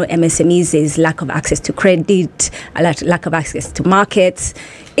say, MSMEs is lack of access to credit, lack of access to markets.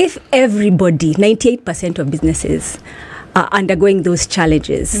 If everybody, 98% of businesses are undergoing those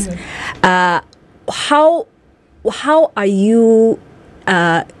challenges, how are you,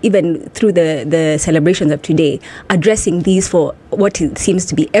 even through the celebrations of today, addressing these for what it seems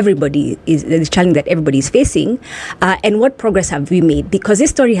to be the challenge that everybody is facing, and what progress have we made? Because this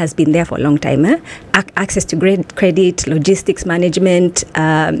story has been there for a long time. Access to credit, logistics management,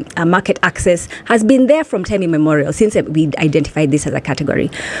 market access has been there from time immemorial, since we identified this as a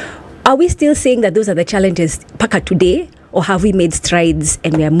category. Are we still saying that those are the challenges Paka today, or have we made strides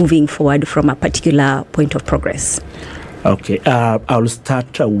and we are moving forward from a particular point of progress? Okay, I'll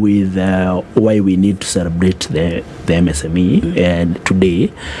start with why we need to celebrate the MSME. And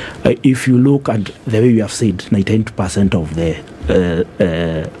today, if you look at the way we have said, 98% of the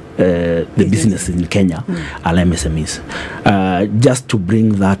businesses in Kenya are MSMEs. Just to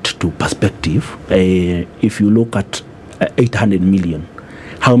bring that to perspective, if you look at 800 million,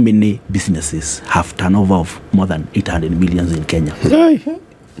 how many businesses have turnover of more than 800 million in Kenya?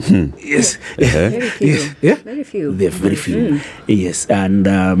 Yes. Very few. Yes. Yeah. Very few. They're very few. Yes, and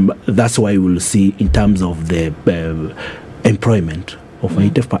that's why we'll see in terms of the employment of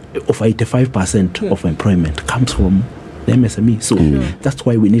 85% of employment comes from the MSME. So that's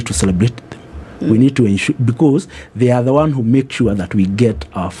why we need to celebrate them. We need to ensure, because they are the one who make sure that we get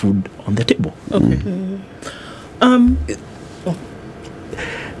our food on the table. Okay.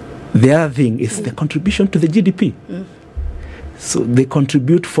 The other thing is the contribution to the GDP. So they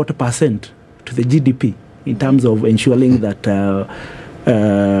contribute 40% to the GDP in terms of ensuring that, though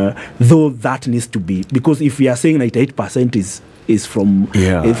that needs to be, because if we are saying 98% is from,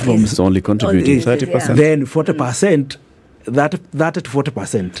 it's only contributing 30%. Then 40%. That at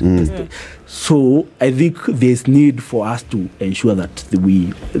 40%. So I think there's need for us to ensure that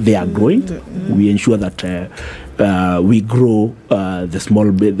they are growing. We ensure that we grow the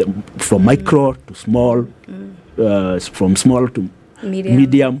small bit from micro to small, from small to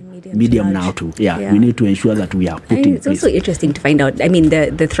medium now too. We need to ensure that we are putting. It's also interesting to find out. I mean,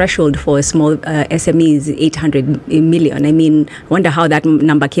 the threshold for small SME is 800 million. I mean, I wonder how that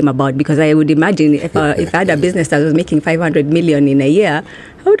number came about, because I would imagine if I had a business that was making 500 million in a year,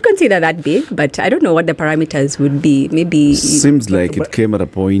 I would consider that big, but I don't know what the parameters would be. Maybe seems like it came at a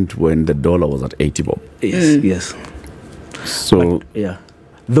point when the dollar was at 80 bob. Yes. So but,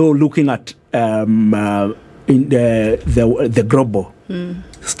 though looking at in the global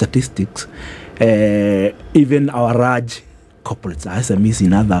statistics, even our large corporates, SMEs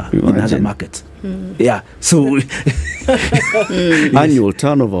in other markets. So annual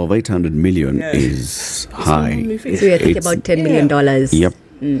turnover of 800 million is high. So you're thinking about $10 million. Yep.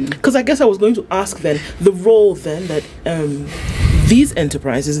 Because I guess I was going to ask then the role then that these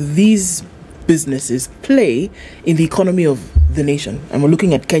enterprises, these businesses play in the economy of the nation. And we're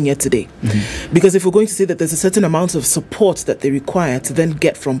looking at Kenya today. Because if we're going to say that there's a certain amount of support that they require to then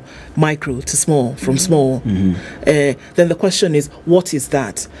get from micro to small, from small, then the question is, what is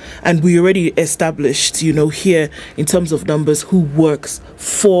that? And we already established, here in terms of numbers, who works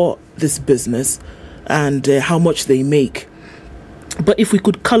for this business and how much they make. But if we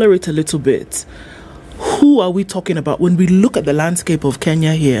could color it a little bit, who are we talking about when we look at the landscape of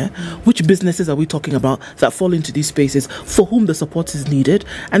Kenya here? Which businesses are we talking about that fall into these spaces, for whom the support is needed?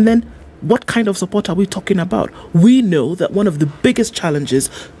 And then what kind of support are we talking about? We know that one of the biggest challenges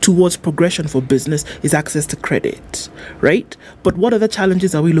towards progression for business is access to credit, right? But what other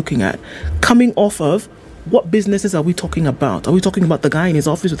challenges are we looking at? Coming off of, what businesses are we talking about? Are we talking about the guy in his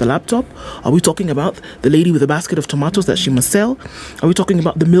office with a laptop? Are we talking about the lady with a basket of tomatoes that she must sell? Are we talking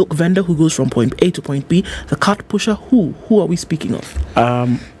about the milk vendor who goes from point A to point B? The cart pusher? Who are we speaking of?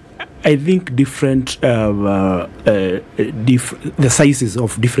 I think different the sizes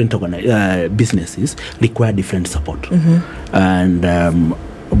of different businesses require different support. And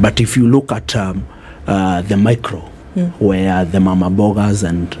but if you look at the micro, where the mama bogas,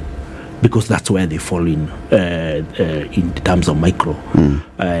 and because that's where they fall in terms of micro,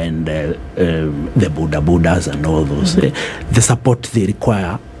 and the Buddhas and all those, the support they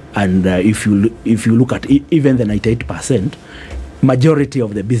require. And if you look at even the 98%, majority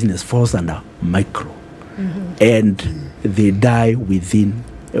of the business falls under micro, and they die within.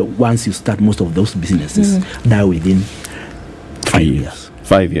 Once you start, most of those businesses die within 5 years.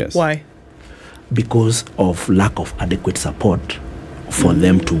 5 years. Why? Because of lack of adequate support for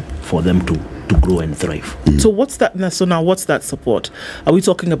them to grow and thrive. So what's that? So now, what's that support? Are we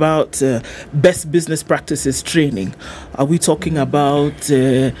talking about best business practices training? Are we talking about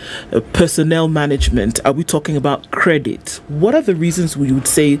personnel management? Are we talking about credit? What are the reasons we would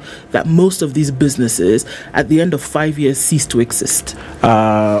say that most of these businesses, at the end of 5 years, cease to exist?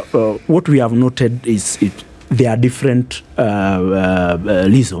 What we have noted is there are different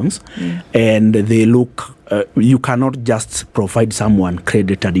reasons, and they look. You cannot just provide someone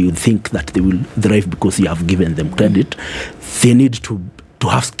credit and you think that they will thrive because you have given them credit. They need to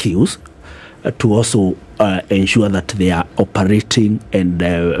have skills to also ensure that they are operating and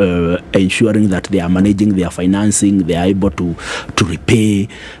ensuring that they are managing their financing, they are able to repay,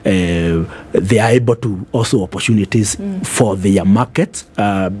 they are able to also opportunities for their markets,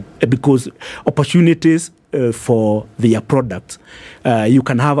 because opportunities for their products, you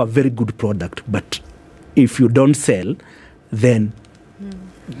can have a very good product, but if you don't sell, then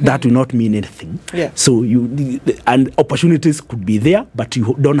that will not mean anything. So and opportunities could be there, but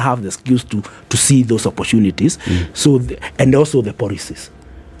you don't have the skills to see those opportunities. So and also the policies.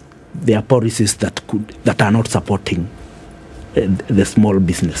 there are policies that are not supporting the small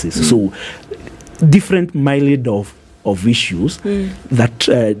businesses. So different myriad of issues that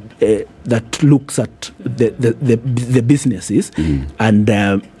looks at the businesses and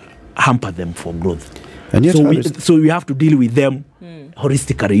hamper them for growth. And yet so we have to deal with them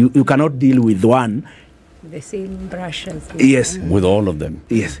holistically. You cannot deal with one. The same brush as yes, with all of them.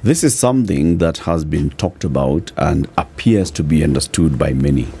 Yes, this is something that has been talked about and appears to be understood by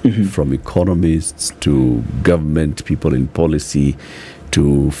many, from economists to government people in policy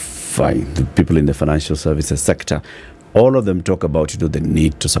to the people in the financial services sector. All of them talk about the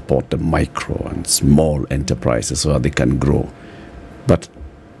need to support the micro and small enterprises so that they can grow. But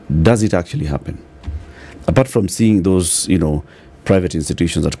does it actually happen? Apart from seeing those private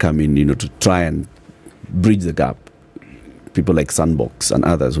institutions that come in to try and bridge the gap, people like Sandbox and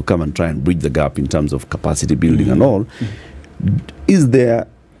others who come and try and bridge the gap in terms of capacity building and all, is there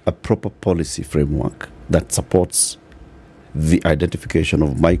a proper policy framework that supports the identification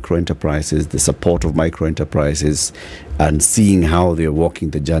of micro enterprises, the support of micro enterprises, and seeing how they're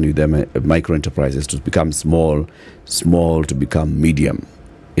walking the journey with them, micro enterprises to become small to become medium?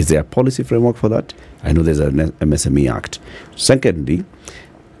 Is there a policy framework for that? I know there's an MSME Act. Secondly,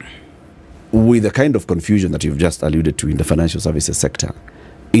 with the kind of confusion that you've just alluded to in the financial services sector,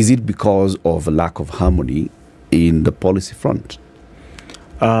 is it because of a lack of harmony in the policy front?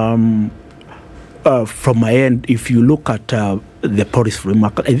 From my end, if you look at the policy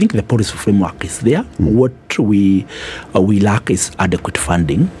framework, I think the policy framework is there. What we lack is adequate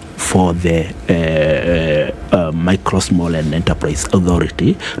funding for the micro, small and enterprise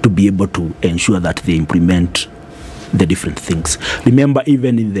authority to be able to ensure that they implement the different things. Remember,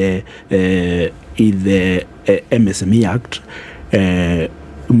 even in the MSME Act,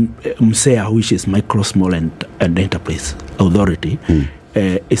 MSEA, which is Micro, Small and Enterprise Authority,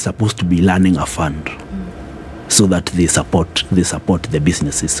 is supposed to be running a fund so that they support the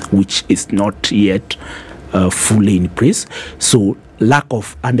businesses, which is not yet fully in place. So lack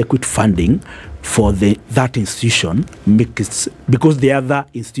of adequate funding for that institution makes, because the other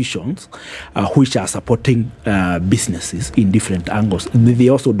institutions which are supporting businesses in different angles, they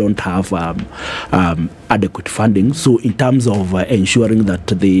also don't have adequate funding. So in terms of ensuring that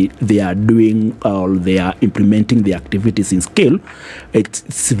they are doing or they are implementing the activities in scale,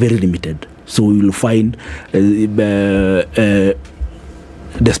 it's very limited. So you will find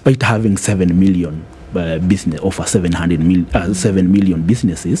despite having 7 million business over 7 million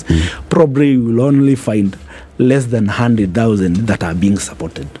businesses, probably you will only find less than 100,000 that are being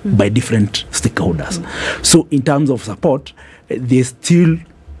supported by different stakeholders. So in terms of support, there's still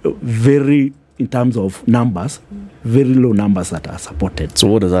very, in terms of numbers, very low numbers that are supported. So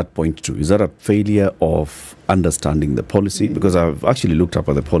what does that point to? Is that a failure of understanding the policy? Because I've actually looked up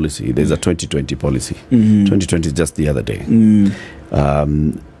at the policy. There's a 2020 policy. 2020 is just the other day.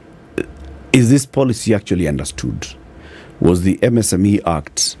 Is this policy actually understood? Was the MSME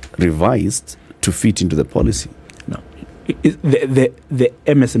Act revised to fit into the policy? No. The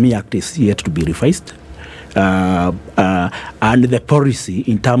MSME Act is yet to be revised. And the policy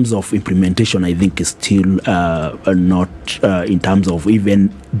in terms of implementation, I think, is still not in terms of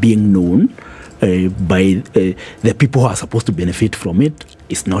even being known by the people who are supposed to benefit from it.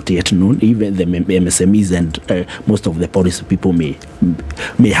 It's not yet known. Even the MSMEs and most of the policy people may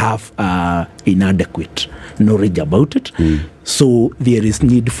have inadequate knowledge about it. So there is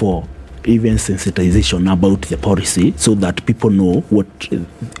need for even sensitization about the policy so that people know what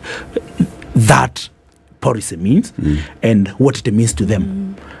that policy means and what it means to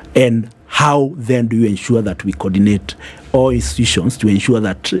them. And how then do you ensure that we coordinate all institutions to ensure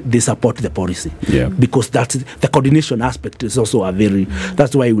that they support the policy? Because that's the coordination aspect is also a very,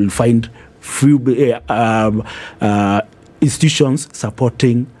 that's why you will find few institutions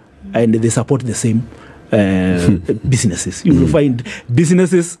supporting, and they support the same businesses. You will find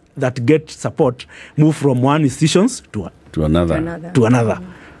businesses that get support move from one institutions to another.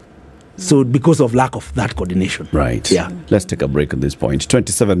 So because of lack of that coordination. Right. Yeah. Let's take a break at this point.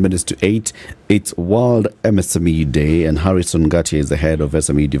 27 minutes to 8. It's World MSME Day, and Harrison Ngatia is the head of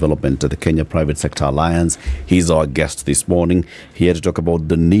SME development at the Kenya Private Sector Alliance. He's our guest this morning, here to talk about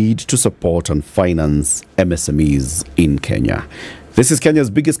the need to support and finance MSMEs in Kenya. This is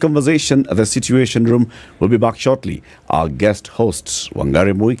Kenya's biggest conversation at the Situation Room. We'll be back shortly. Our guest host,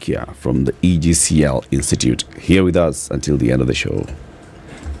 Wangari Muikia from the EGCL Institute, here with us until the end of the show.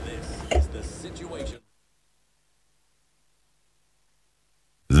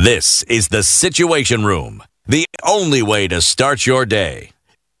 This is the Situation Room, the only way to start your day.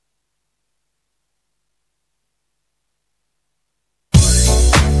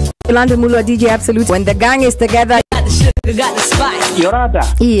 Yolanda Mulwa, DJ Absolute. When the gang is together. Got the sugar, got the spice.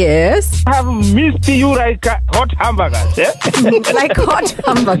 Yorada, Yes. I have missed you like hot hamburgers. Eh? Like hot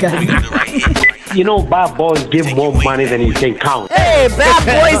hamburgers. You know, bad boys give more money than you can count. Hey, bad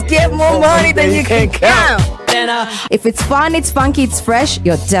boys give more money than you can count. If it's fun, it's funky, it's fresh,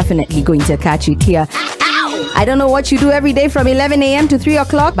 you're definitely going to catch it here. I don't know what you do every day from 11 a.m. to 3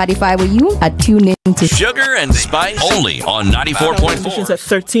 o'clock, but if I were you, I'd tune in to Sugar and Spice only on 94.4. Conditions at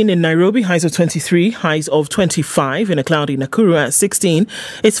 13 in Nairobi, highs of 23, highs of 25 in a cloudy Nakuru at 16.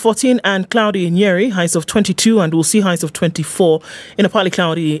 It's 14 and cloudy in Nyeri, highs of 22, and we'll see highs of 24 in a partly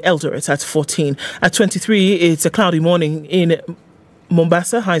cloudy Eldoret at 14. At 23, it's a cloudy morning in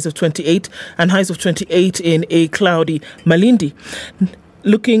Mombasa, highs of 28, and highs of 28 in a cloudy Malindi.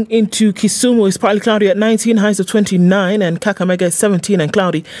 Looking into Kisumu, it's partly cloudy at 19, highs of 29, and Kakamega is 17 and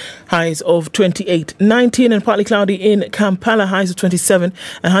cloudy, highs of 28. 19 and partly cloudy in Kampala, highs of 27,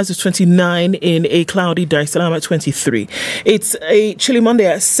 and highs of 29 in a cloudy Dar es Salaam at 23. It's a chilly Monday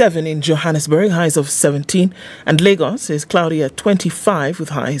at 7 in Johannesburg, highs of 17, and Lagos is cloudy at 25 with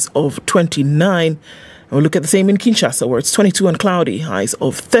highs of 29. And we'll look at the same in Kinshasa, where it's 22 and cloudy, highs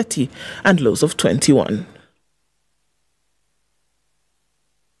of 30 and lows of 21.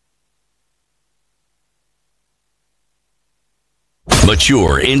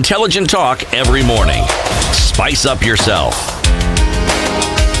 Mature, intelligent talk every morning. Spice up yourself.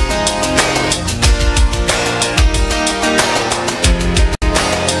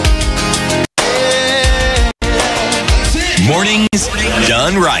 Mornings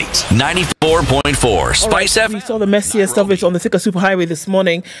done right. 94.4 Spice FM. We saw the messiest of it on the Thika Superhighway this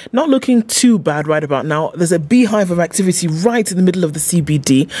morning. Not looking too bad right about now. There's a beehive of activity right in the middle of the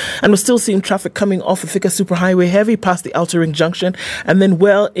CBD, and we're still seeing traffic coming off the Thika Superhighway, heavy past the Outer Ring Junction, and then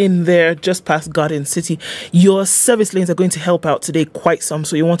well in there just past Garden City. Your service lanes are going to help out today quite some,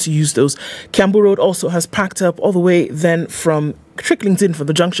 so you want to use those. Kiambu Road also has packed up all the way then from trickling in from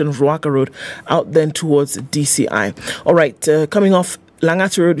the junction of Ruaka Road out then towards DCI. All right, coming off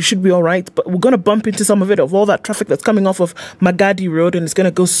Langata Road, you should be all right, but we're going to bump into some of it, of all that traffic that's coming off of Magadi Road, and it's going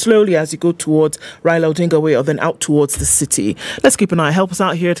to go slowly as you go towards Raila Odinga Way or then out towards the city. Let's keep an eye. Help us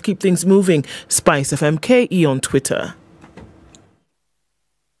out here to keep things moving. Spice FM KE on Twitter.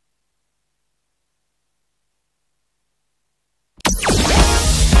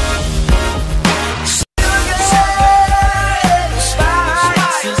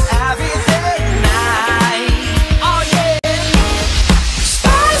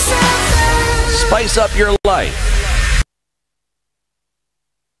 Spice up your life.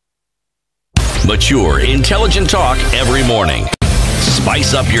 Mature, intelligent talk every morning.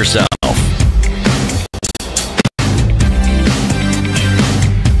 Spice up yourself.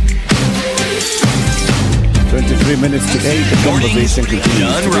 23 minutes to 8. The conversation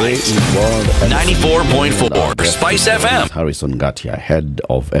continues today in World 94.4 Spice FM. Harrison Gatia, head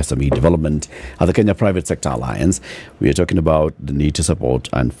of SME development at the Kenya Private Sector Alliance. We are talking about the need to support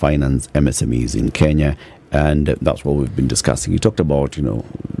and finance MSMEs in Kenya, and that's what we've been discussing. You talked about,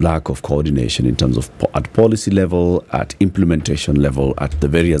 lack of coordination in terms of at policy level, at implementation level, at the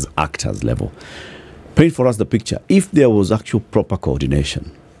various actors level. Paint for us the picture. If there was actual proper coordination,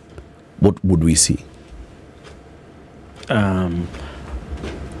 what would we see?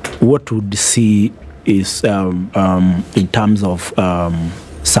 What would see is in terms of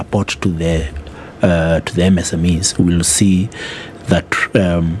support to the MSMEs, we'll see that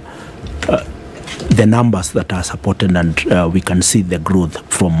the numbers that are supported, and we can see the growth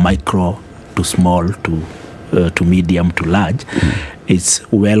from micro to small to medium to large. It's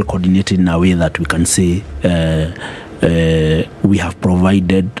well coordinated in a way that we can say we have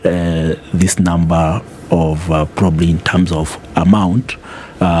provided this number of probably in terms of amount,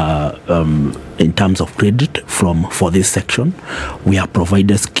 in terms of credit for this section. We have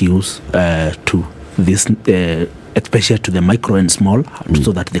provided skills to this, especially to the micro and small,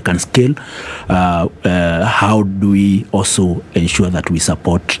 so that they can scale. How do we also ensure that we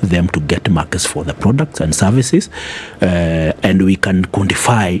support them to get markets for the products and services, and we can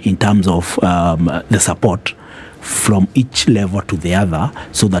quantify in terms of the support from each level to the other,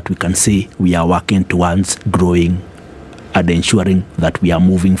 so that we can say we are working towards growing and ensuring that we are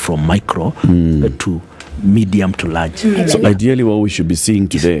moving from micro to medium to large. So ideally what we should be seeing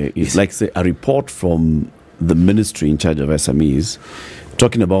today is like, say, a report from the ministry in charge of SMEs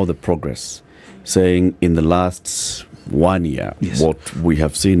talking about the progress, saying in the last 1 year, what we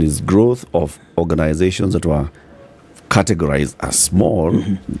have seen is growth of organizations that were categorized as small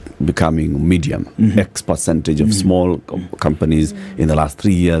becoming medium. X percentage of small companies in the last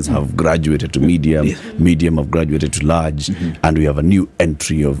 3 years have graduated to medium, medium have graduated to large, and we have a new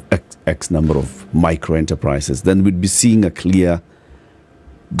entry of X number of micro enterprises. Then we'd be seeing a clear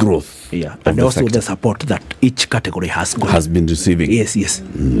growth. Yeah, and also the support that each category has been receiving. Yes.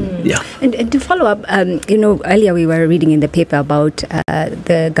 Yeah. And to follow up, earlier we were reading in the paper about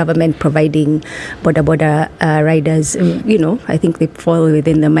the government providing border riders. I think they fall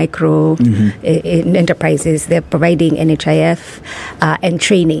within the micro enterprises. They're providing NHIF and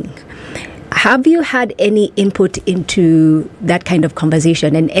training. Have you had any input into that kind of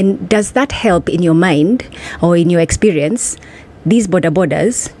conversation? And does that help in your mind or in your experience these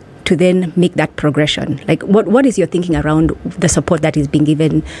borders to then make that progression? Like, what is your thinking around the support that is being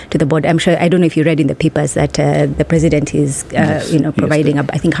given to the border? I'm sure, I don't know if you read in the papers that the president is, providing,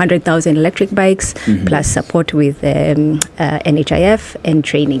 I think, 100,000 electric bikes plus support with NHIF and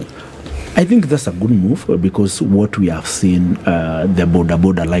training. I think that's a good move because what we have seen, the border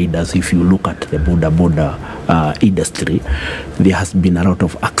riders, if you look at the border industry, there has been a lot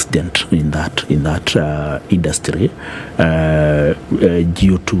of accident in that industry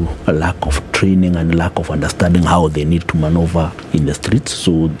due to a lack of training and lack of understanding how they need to maneuver in the streets.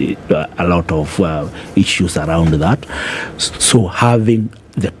 So a lot of issues around that. So having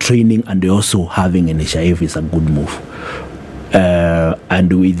the training and also having an NHIF is a good move.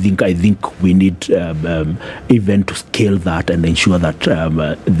 And I think we need even to scale that and ensure that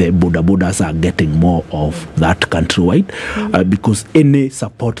the borders are getting more of that countrywide, because any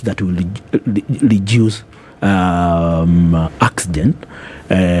support that will reduce accident,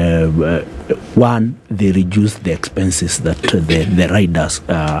 one, they reduce the expenses that the riders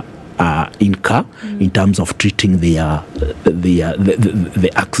incur in terms of treating the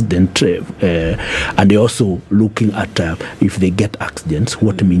accident, and they also looking at if they get accidents,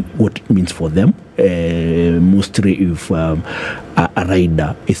 what it means for them. Mostly if a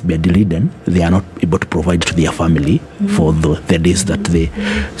rider is bedridden, they are not able to provide to their family for the days that they.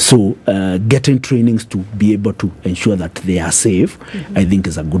 So getting trainings to be able to ensure that they are safe, I think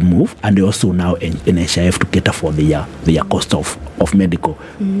is a good move. And they also now NHIF to cater for their cost of medical.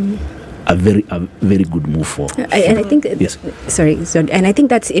 A very good move for. And I think, yes. Sorry, and I think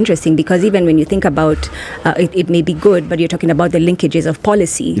that's interesting because even when you think about it may be good, but you're talking about the linkages of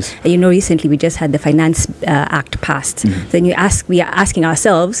policy. Yes. Recently we just had the Finance Act passed. Then we are asking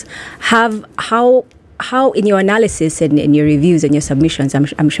ourselves, how in your analysis and in your reviews and your submissions,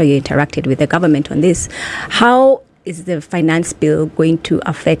 I'm sure you interacted with the government on this. How is the finance bill going to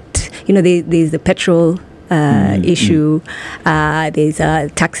affect? There's the petrol issue, there's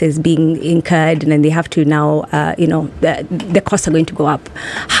taxes being incurred, and then they have to now, the costs are going to go up.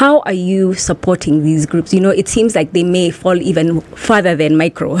 How are you supporting these groups? It seems like they may fall even further than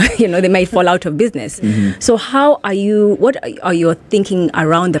micro, they might fall out of business. So what are you thinking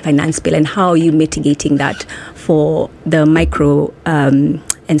around the finance bill, and how are you mitigating that for the micro and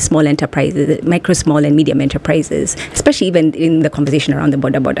small enterprises, micro, small and medium enterprises, especially even in the conversation around the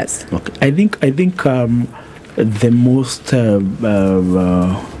borders? Okay. I think the most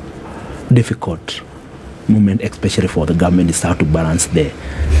difficult moment, especially for the government, is how to balance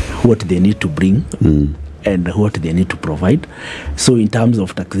what they need to bring and what they need to provide. So in terms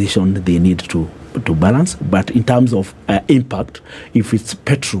of taxation, they need to balance, but in terms of impact, if it's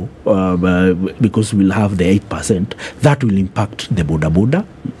petrol, because we'll have the 8%, that will impact the border.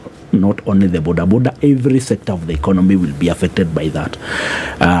 Not only the border, every sector of the economy will be affected by that.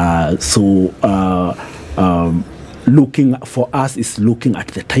 Looking for us is looking at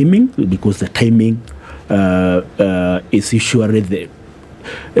the timing, because the timing is usually the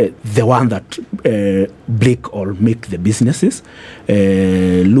one that break or make the businesses.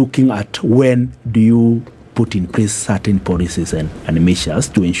 Looking at when do you put in place certain policies and measures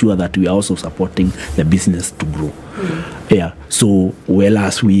to ensure that we are also supporting the business to grow. Yeah. So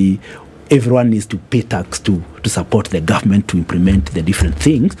whereas everyone needs to pay tax to support the government to implement the different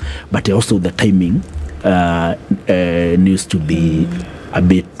things, but also the timing needs to be a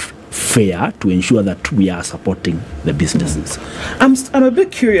bit fair to ensure that we are supporting the businesses. I'm a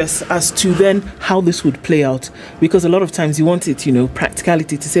bit curious as to then how this would play out, because a lot of times you want it,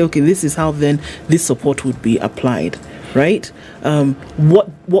 practicality to say, okay, this is how then this support would be applied, right? What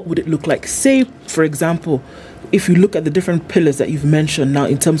would it look like? Say, for example, if you look at the different pillars that you've mentioned now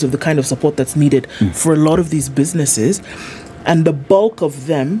in terms of the kind of support that's needed for a lot of these businesses, and the bulk of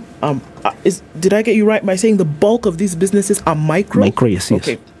them, did I get you right by saying the bulk of these businesses are micro? Micro, yes.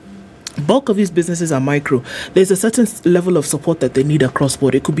 Okay. bulk of these businesses are micro. There's a certain level of support that they need across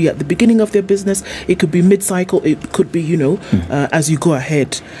board. It could be at the beginning of their business, it could be mid-cycle, it could be, as you go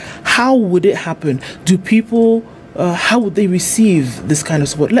ahead. How would it happen? Do people, how would they receive this kind of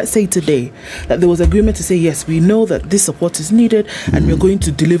support? Let's say today that there was agreement to say, yes, we know that this support is needed and we're going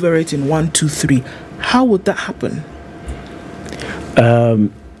to deliver it in 1, 2, 3. How would that happen?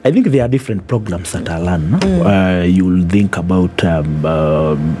 I think there are different programs that are run. You'll think about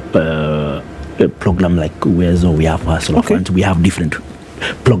a program like Uwezo, we have personal funds, we have different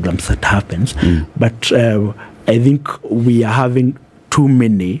programs that happens. But I think we are having too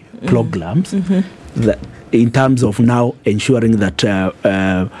many programs that, in terms of now ensuring that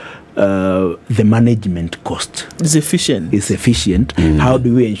the management cost is efficient. How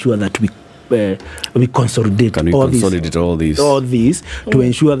do we ensure that we consolidate all these to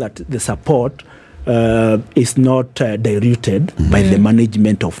ensure that the support is not diluted by the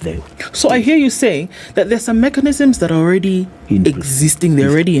management of the... So I hear you saying that there's some mechanisms that are already existing, they're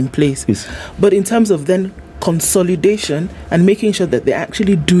already in place. But in terms of then consolidation and making sure that they're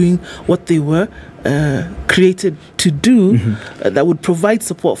actually doing what they were created to do, that would provide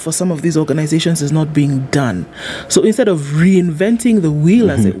support for some of these organizations is not being done. So instead of reinventing the wheel,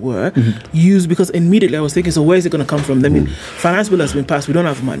 as it were, because immediately I was thinking, so where is it going to come from? I mean, finance bill has been passed, we don't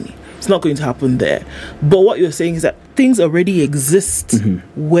have money. It's not going to happen there. But what you're saying is that things already exist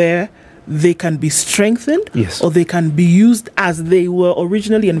where they can be strengthened, or they can be used as they were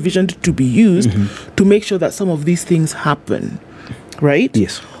originally envisioned to be used to make sure that some of these things happen, right?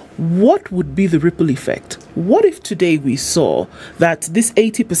 Yes. What would be the ripple effect? What if today we saw that this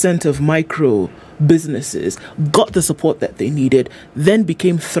 80% of micro businesses got the support that they needed, then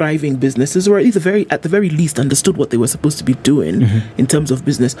became thriving businesses, or at the very least understood what they were supposed to be doing in terms of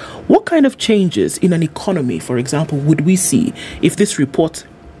business? What kind of changes in an economy, for example, would we see if this report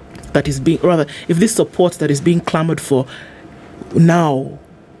that is being, rather, if this support that is being clamored for now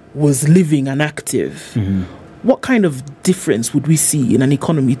was living and active? What kind of difference would we see in an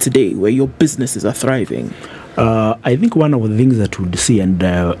economy today where your businesses are thriving? I think one of the things that we'd see, and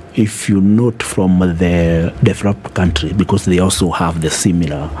if you note from the developed country, because they also have the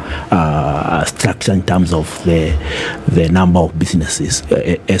similar structure in terms of the number of businesses,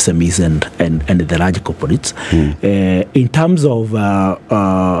 SMEs and the large corporates, in terms of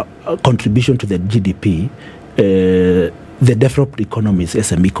contribution to the GDP, the developed economies,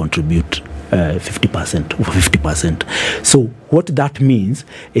 SME contribute 50%, over 50%. So what that means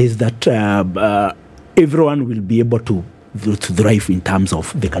is that everyone will be able to thrive in terms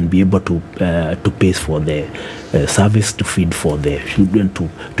of they can be able to pay for the service, to feed for their children, to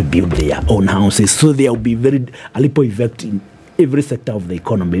build their own houses. So there will be a ripple effect in every sector of the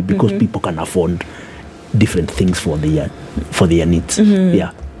economy, because people can afford different things for their needs.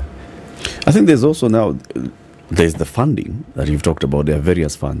 Yeah. I think there's also now, there's the funding that you've talked about. There are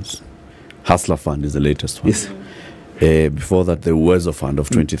various funds. Hustler Fund is the latest one. Yes. Before that, the Uwezo Fund of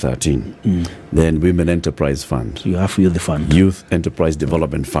 2013. Then Women Enterprise Fund. You have Youth Fund. Youth Enterprise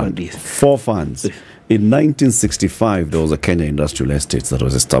Development Fund. 4 funds. In 1965, there was a Kenya Industrial Estates that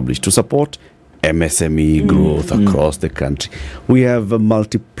was established to support MSME growth across the country. We have a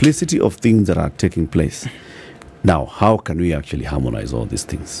multiplicity of things that are taking place. Now, how can we actually harmonize all these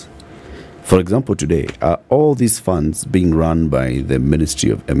things? For example, today, are all these funds being run by the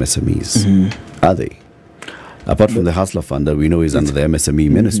Ministry of MSMEs? Are they? Apart from the Hustler Fund that we know is under the MSME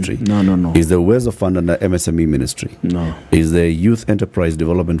Ministry. No. Is the Uwezo Fund under MSME Ministry? No. Is the Youth Enterprise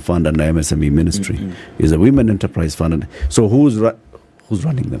Development Fund under MSME Ministry? Is the Women Enterprise Fund? So who's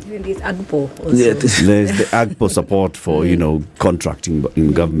running them? There's AGPO also. There's the AGPO support for, contracting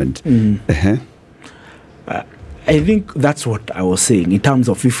in government. I think that's what I was saying in terms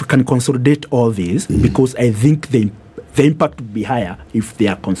of if we can consolidate all these, because I think the impact would be higher if they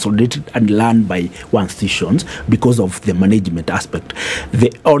are consolidated and run by one institutions because of the management aspect.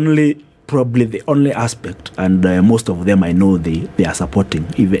 Probably the only aspect, and most of them I know they are supporting,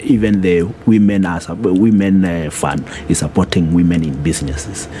 even the women fund is supporting women in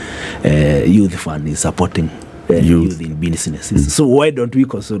businesses. Youth fund is supporting youth in businesses. So why don't we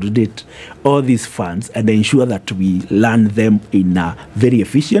consolidate all these funds and ensure that we run them in a very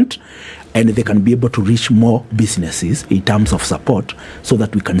efficient, and they can be able to reach more businesses in terms of support, so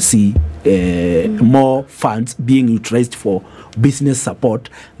that we can see more funds being utilized for business support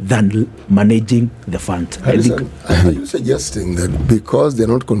than managing the funds. Are you suggesting that because they're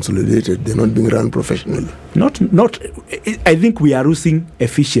not consolidated, they're not being run professionally? Not. I think we are losing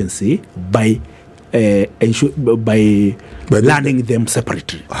efficiency by learning them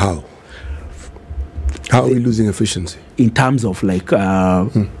separately. How? How are we losing efficiency? In terms of like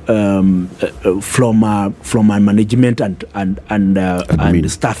from my management and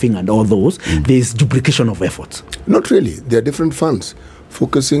staffing and all those, there's duplication of efforts. Not really. There are different funds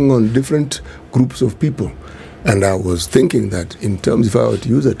focusing on different groups of people. And I was thinking that in terms, if I were to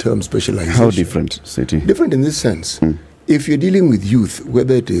use a term, specialization. How different, City? Different in this sense. If you're dealing with youth,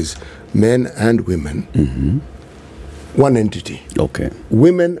 whether it is men and women, one entity. Okay.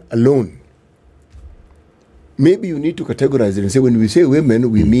 Women alone. Maybe you need to categorize it and say, when we say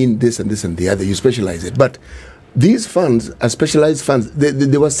women, we mean this and this and the other. You specialize it. But these funds are specialized funds.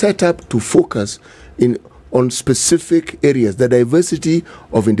 They were set up to focus on specific areas, the diversity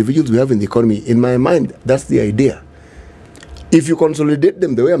of individuals we have in the economy. In my mind, that's the idea. If you consolidate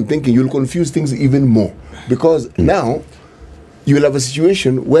them the way I'm thinking, you'll confuse things even more. Because now, you'll have a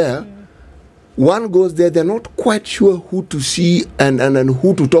situation where one goes there, they're not quite sure who to see and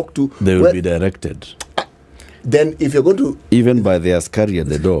who to talk to. They will be directed. Then if you're going to... Even by the askari at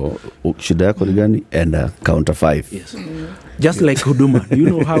the door, shida yako ni gani? And counter 5. Yes. Just like Huduma. Do you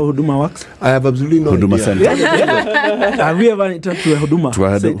know how Huduma works? I have absolutely no Huduma idea. Center. Have you ever entered to a Huduma? To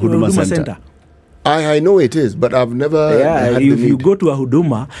a Huduma Center. I know it is, but I've never had if you go to a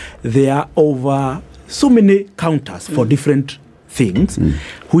Huduma, there are over so many counters for different things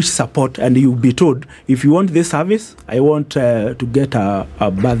which support, and you'll be told, if you want this service, I want to get a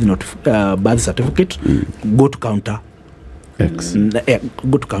birth certificate, go to counter X.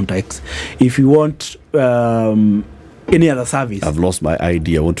 Go to counter X. If you want any other service, I've lost my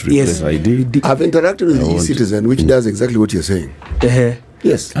ID, I want to replace ID. I've interacted with the e-citizen, which does exactly what you're saying.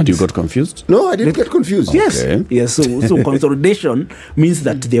 Yes. And you got confused? No, I didn't get confused. Yes. Yes. So consolidation means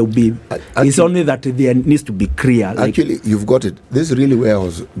that there will be. It's only that there needs to be clear. Actually, you've got it. This is really where I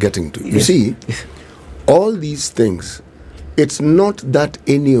was getting to. You see, all these things. It's not that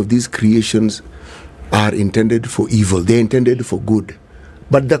any of these creations are intended for evil. They're intended for good.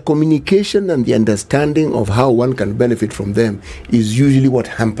 But the communication and the understanding of how one can benefit from them is usually what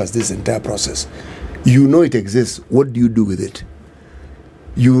hampers this entire process. You know it exists. What do you do with it?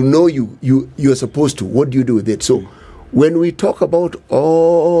 You know you're supposed to. What do you do with it? So when we talk about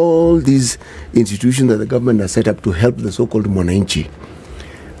all these institutions that the government has set up to help the so-called Mwananchi,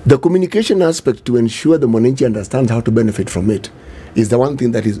 the communication aspect to ensure the Mwananchi understands how to benefit from it is the one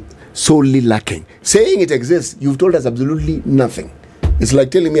thing that is solely lacking. Saying it exists, you've told us absolutely nothing. It's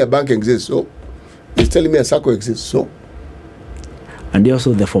like telling me a bank exists, so it's telling me a SACCO exists, so. And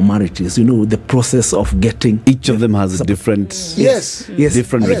also the formalities, the process of getting. Each of them has a different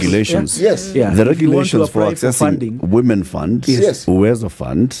different regulations. The regulations for accessing Women Fund, Uwezo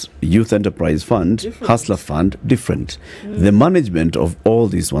Fund, Youth Enterprise Fund, Hustler Fund, different. The management of all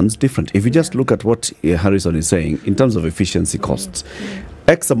these ones, different. If you just look at what Harrison is saying, in terms of efficiency costs,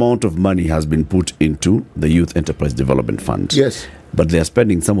 X amount of money has been put into the Youth Enterprise Development Fund. Yes. But they are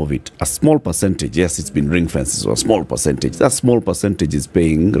spending some of it. A small percentage, yes, it's been ring fences, or a small percentage. That small percentage is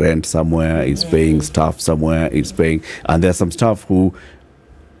paying rent somewhere, it's paying staff somewhere, it's paying... And there are some staff who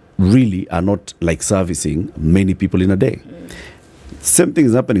really are not like servicing many people in a day. Same thing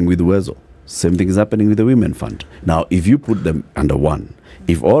is happening with Uwezo. Same thing is happening with the Women Fund. Now, if you put them under one,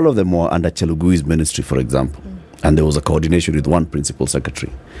 if all of them were under Chelugui's ministry, for example, and there was a coordination with one principal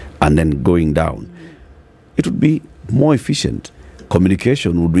secretary, and then going down, it would be more efficient.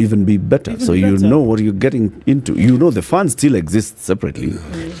 Communication would even be better. You know what you're getting into. You know the fund still exists separately.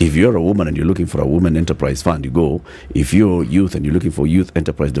 If you're a woman and you're looking for a woman enterprise fund, you go. If you're youth and you're looking for youth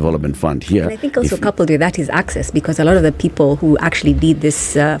enterprise development fund here. And I think also coupled with that is access, because a lot of the people who actually need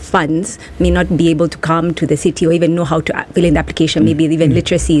these funds may not be able to come to the city or even know how to fill in the application. Maybe even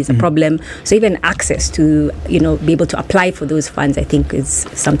literacy is a problem. So even access to, be able to apply for those funds, I think is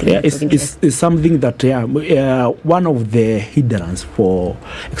something it's something that one of the hindrances for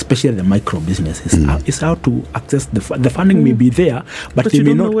especially the micro businesses is how to access the funding. May be there, but they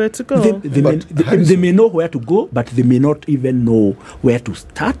may not know where to go. They may know where to go, but they may not even know where to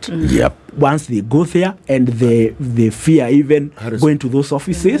start. Once they go there, and they fear even going to those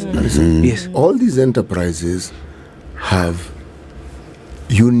offices. Yes, all these enterprises have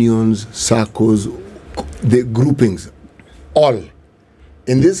unions, SACCOs, the groupings, all.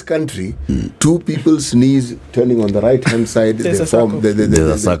 In this country, two people sneeze turning on the right-hand side. There's a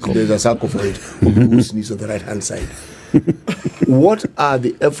SACCO for it. Who sneeze on the right-hand side? What are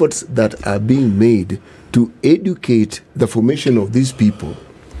the efforts that are being made to educate the formation of these people?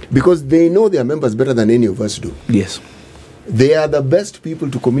 Because they know their members better than any of us do. Yes. They are the best people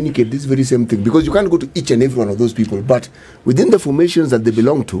to communicate this very same thing. Because you can't go to each and every one of those people. But within the formations that they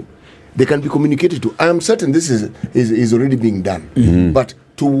belong to, they can be communicated to. I am certain this is already being done. But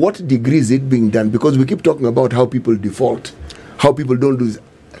to what degree is it being done? Because we keep talking about how people default, how people don't do this.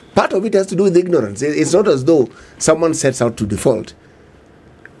 Part of it has to do with ignorance. It's not as though someone sets out to default.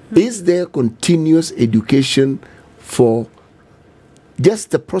 Is there continuous education for just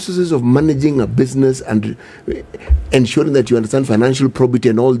the processes of managing a business and ensuring that you understand financial probity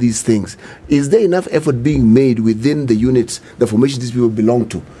and all these things? Is there enough effort being made within the units, the formations these people belong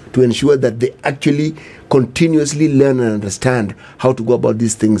to ensure that they actually continuously learn and understand how to go about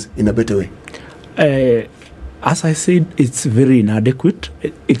these things in a better way? As I said, it's very inadequate.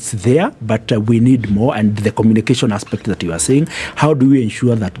 It's there, but we need more. And the communication aspect that you are saying, how do we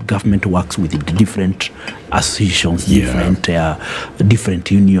ensure that government works with the different associations,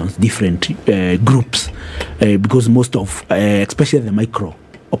 different unions, different groups? Because most of, especially the micro,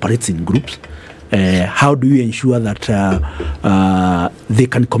 operates in groups. How do you ensure that they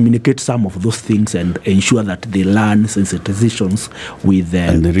can communicate some of those things and ensure that they learn sensitizations with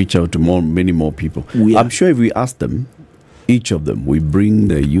them? And they reach out to many more people. I'm sure if we ask them, each of them, we bring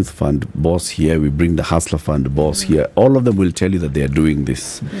the Youth Fund boss here, we bring the Hustler Fund boss here, all of them will tell you that they are doing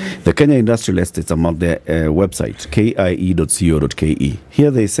this. The Kenya Industrial Estates, among their website, kie.co.ke,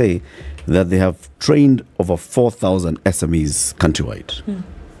 here they say that they have trained over 4,000 SMEs countrywide.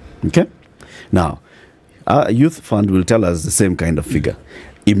 Okay? Now, our youth fund will tell us the same kind of figure.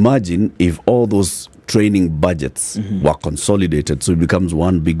 Imagine if all those training budgets were consolidated, so it becomes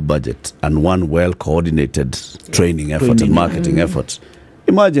one big budget and one well-coordinated training effort and marketing effort.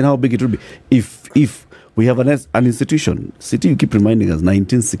 Imagine how big it would be. If we have an institution, City, you keep reminding us,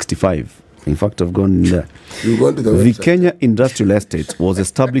 1965. In fact, I've gone there. The Kenya Industrial Estate was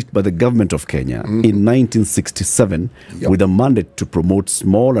established by the government of Kenya in 1967 with a mandate to promote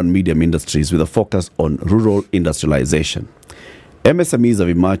small and medium industries with a focus on rural industrialization. MSMEs have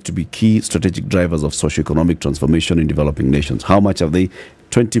emerged to be key strategic drivers of socio-economic transformation in developing nations. How much have they?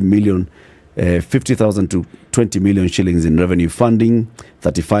 20 million, 50,000 to 20 million shillings in revenue funding,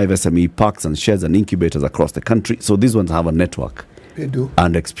 35 SME parks and sheds and incubators across the country. So these ones have a network. They do.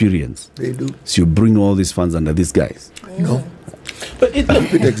 And experience. They do. So you bring all these funds under these guys. No. But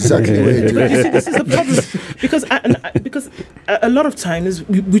exactly the way it is. This is a problem because a lot of times,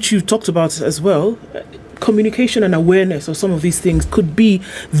 which you talked about as well, communication and awareness of some of these things could be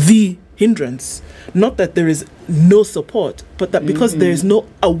the hindrance. Not that there is no support, but that because there is no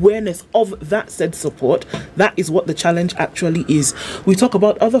awareness of that said support, that is what the challenge actually is. We talk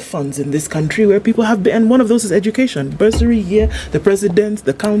about other funds in this country where people have been, and one of those is education. Bursary here, the president,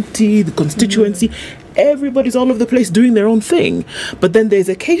 the county, the constituency, everybody's all over the place doing their own thing. But then there's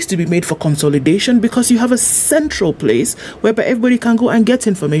a case to be made for consolidation because you have a central place whereby everybody can go and get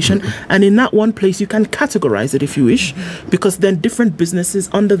information, and in that one place you can categorize it if you wish, because then different businesses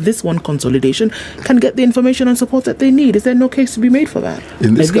under this one consolidation can get the information and support that they need. Is there no case to be made for that?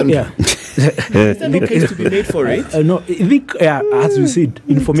 In this country? Is there no case to be made for it? No, I think, as we said,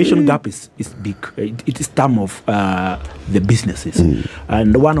 information gap is big. It is term of the businesses.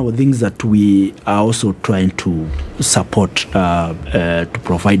 And one of the things that we are also trying to support, to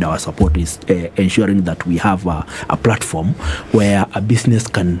provide our support, is ensuring that we have a platform where a business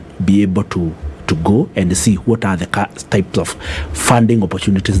can be able to go and see what are the types of funding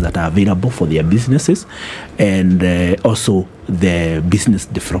opportunities that are available for their businesses, and also the business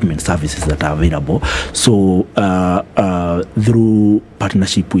development services that are available. So through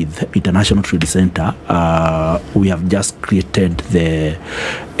partnership with International Trade Center, we have just created the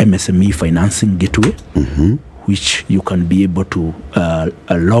MSME financing gateway, which you can be able to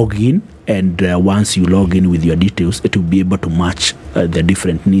log in, and once you log in with your details, it will be able to match the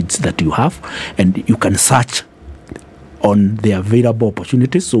different needs that you have, and you can search on the available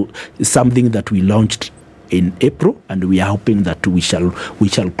opportunities. So it's something that we launched in April, and we are hoping that we shall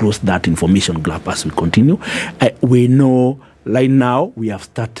close that information gap as we continue. We know right now we have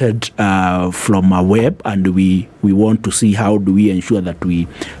started from our web, and we want to see how do we ensure that we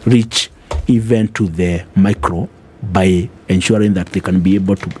reach even to the micro by ensuring that they can be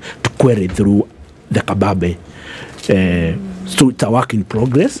able to query through the Kababe. So it's a work in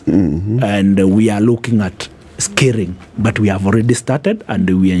progress, and we are looking at scaling, but we have already started,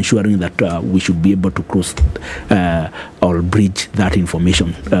 and we are ensuring that we should be able to close or bridge that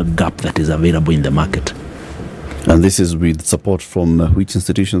information gap that is available in the market. And this is with support from which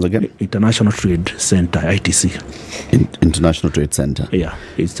institutions again? International Trade Center, ITC. International Trade Center. Yeah,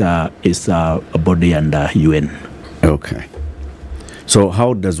 it's a body under UN. Okay. So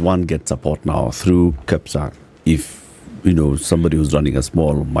how does one get support now through KEPSA? If somebody who's running a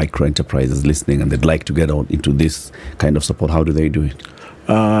small micro enterprise is listening and they'd like to get on into this kind of support, how do they do it?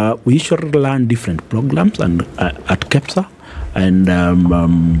 We usually run different programs and at KEPSA, and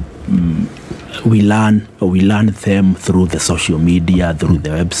we learn them through the social media, through the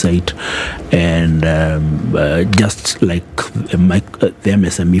website, and just like the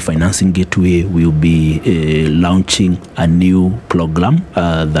MSME Financing Gateway will be launching a new program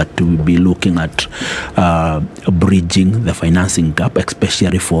that will be looking at bridging the financing gap,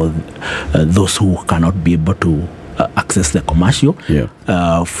 especially for those who cannot be able to access the commercial.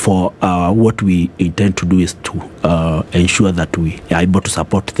 For what we intend to do is to ensure that we are able to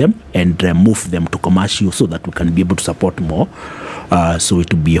support them and move them to commercial so that we can be able to support more. So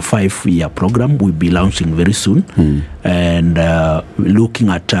it will be a 5-year program. We'll be launching very soon. And looking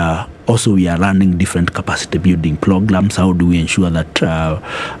at also we are running different capacity building programs. How do we ensure that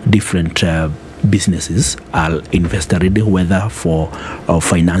different businesses are investor ready, whether for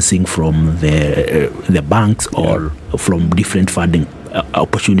financing from the banks or from different funding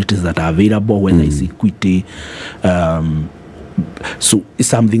opportunities that are available, whether it's equity. So it's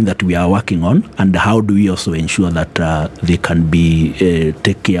something that we are working on, and how do we also ensure that they can be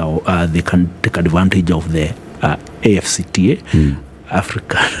take advantage of the AfCFTA.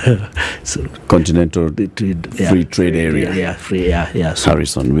 Africa, so Continental Free Trade Area. So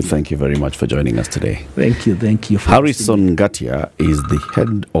Harrison, we thank you very much for joining us today. Thank you. Harrison Gatia is the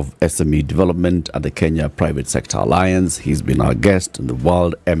head of SME development at the Kenya Private Sector Alliance. He's been our guest on the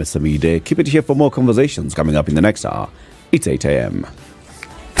World MSME Day. Keep it here for more conversations coming up in the next hour. It's 8 a.m.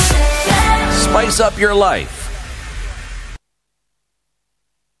 Spice up your life.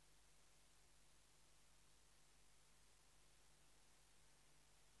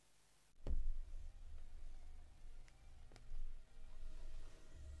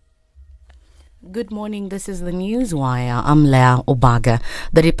 Good morning, this is the Newswire. I'm Leah Obaga.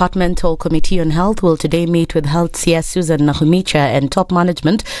 The Departmental Committee on Health will today meet with Health CS Susan Nakhumicha and top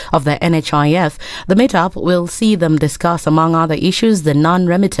management of the NHIF. The meetup will see them discuss, among other issues, the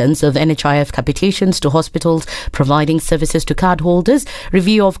non-remittance of NHIF capitations to hospitals providing services to cardholders,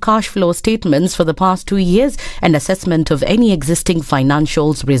 review of cash flow statements for the past 2 years, and assessment of any existing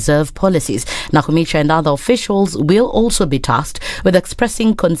financials reserve policies. Nakhumicha and other officials will also be tasked with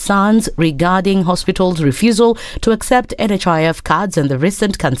expressing concerns regarding hospitals' refusal to accept NHIF cards and the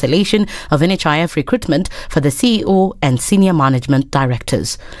recent cancellation of NHIF recruitment for the CEO and senior management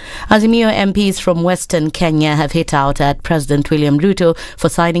directors. Azimio MPs from Western Kenya have hit out at President William Ruto for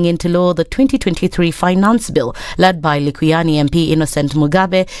signing into law the 2023 finance bill led by Likuyani MP Innocent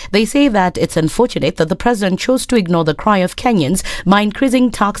Mugabe. They say that it's unfortunate that the president chose to ignore the cry of Kenyans by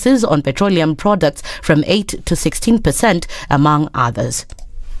increasing taxes on petroleum products from 8 to 16%, among others.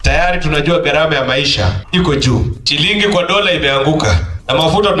 Tayari tunajua gharama ya maisha iko juu. Shilingi kwa dola imeanguka na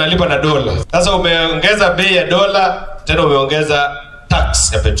mafuta tunalipa na dola. Sasa umeongeza bei ya dola, tena umeongeza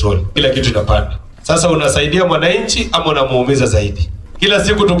tax ya petroli. Kila kitu inapanda. Sasa unasaidia mwananchi ama unamuumiza zaidi? Kila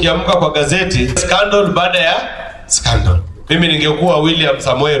siku tukiamka kwa gazeti scandal baada ya scandal. Mimi ningekuwa William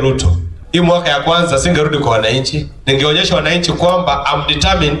Samoei Ruto, hii mwaka ya kwanza singerudi kwa wananchi. Ningeonyesha wananchi kwamba I'm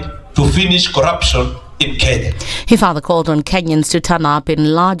determined to finish corruption in Kenya. He further called on Kenyans to turn up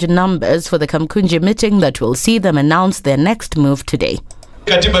in large numbers for the Kamkunji meeting that will see them announce their next move today.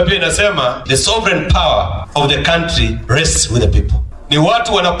 Katiba pia inasema the sovereign power of the country rests with the people. Ni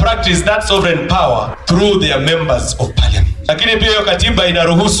watu wana practice that sovereign power through their members of parliament. Lakini pia hiyo katiba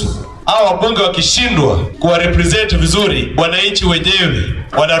inaruhusu hao wabunge wakishindwa kuwa represent vizuri wananchi wenyewe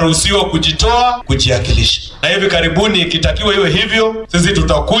wanaruhusiwa kujitoa kujiakilisha. Na hivi karibuni ikitakiwa iwe hivyo, sisi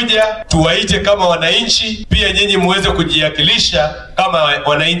tutakuja tuwaite kama wananchi, pia nyinyi muweze kujiakilisha kama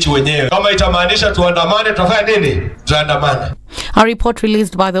wananchi wenyewe. Kama itamaanisha tuandamane, tutafanya nini? Tuandamane. A report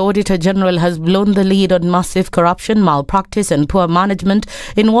released by the Auditor General has blown the lead on massive corruption, malpractice and poor management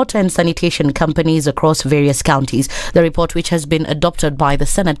in water and sanitation companies across various counties. The report, which has been adopted by the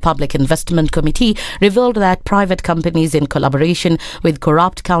Senate Public Investment Committee, revealed that private companies in collaboration with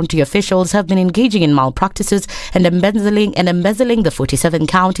corrupt county officials have been engaging in malpractices and embezzling the 47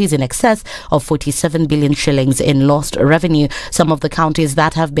 counties in excess of 47 billion shillings in lost revenue. Some of the counties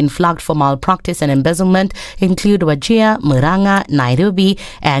that have been flagged for malpractice and embezzlement include Wajir, Murang'a, Nairobi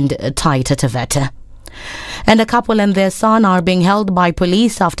and Taita Taveta. And a couple and their son are being held by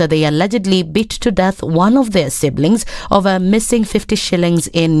police after they allegedly beat to death one of their siblings over missing 50 shillings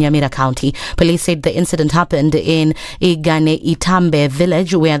in Nyamira County. Police said the incident happened in Igane Itambe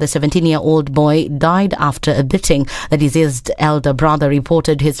village, where the 17-year-old boy died after a beating. The deceased elder brother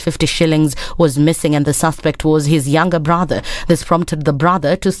reported his 50 shillings was missing and the suspect was his younger brother. This prompted the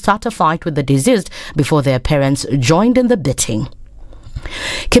brother to start a fight with the deceased before their parents joined in the beating.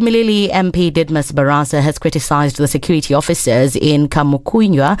 Kimilili MP Didmus Barasa has criticized the security officers in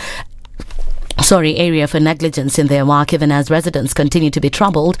Kamukunya area for negligence in their work, even as residents continue to be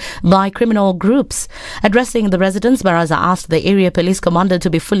troubled by criminal groups. Addressing the residents, Baraza asked the area police commander to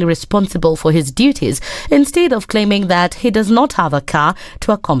be fully responsible for his duties instead of claiming that he does not have a car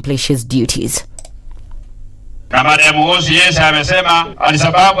to accomplish his duties. Na madam OCS amesema ni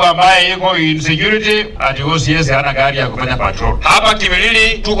sababu ambaye iko insecurity ati OCS hana gari ya kufanya patrol. Hapa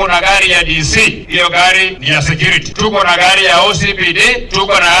Kimilili tuko na gari ya DC, hiyo gari ni ya security. Tuko na gari ya OCPD,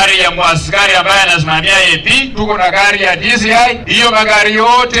 tuko na gari ya mwaskari ambaye anasimamia AP, tuko na gari ya DCI. Hiyo magari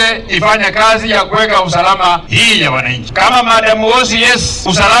yote ifanye kazi ya kuweka usalama hii ya wananchi. Kama madam OCS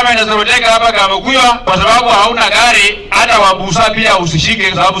usalama inazoroteka hapa Kamukuywa kwa sababu hauna gari, hata wabusa pia usishike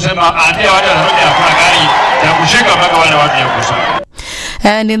kwa sababu sema atia watu wanarudi hakuna gari ya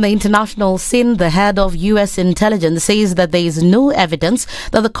And in the international scene, the head of U.S. intelligence says that there is no evidence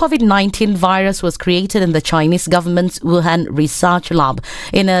that the COVID-19 virus was created in the Chinese government's Wuhan research lab.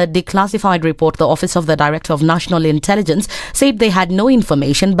 In a declassified report, the Office of the Director of National Intelligence said they had no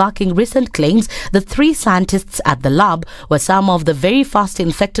information backing recent claims that 3 scientists at the lab were some of the very first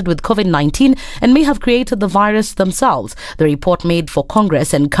infected with COVID-19 and may have created the virus themselves. The report made for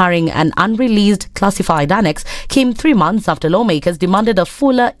Congress and carrying an unreleased classified annex came 3 months after lawmakers demanded a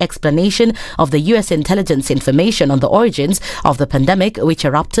fuller explanation of the U.S. intelligence information on the origins of the pandemic, which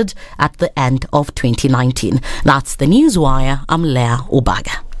erupted at the end of 2019. That's the Newswire. I'm Leah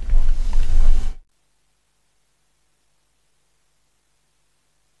Obaga.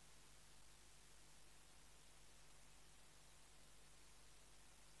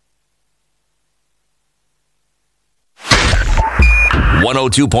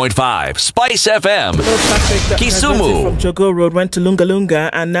 .5 Spice FM. Kisumu from Okoh Road went to Lunga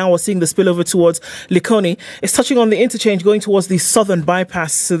and now we're seeing the spillover towards Likoni. It's touching on the interchange going towards the southern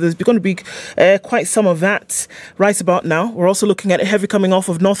bypass, so there's going to be quite some of that right about now. We're also looking at a heavy coming off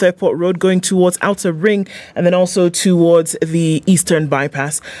of North Airport Road going towards Outer Ring and then also towards the eastern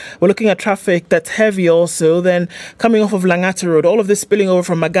bypass. We're looking at traffic that's heavy also then coming off of Langata Road. All of this spilling over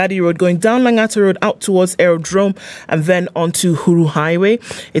from Magadi Road going down Langata Road out towards Aerodrome and then onto Huru Highway.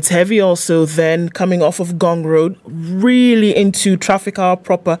 It's heavy also then coming off of Gong Road, really into traffic hour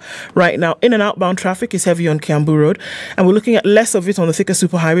proper right now. In and outbound traffic is heavy on Kiambu Road. And we're looking at less of it on the Thika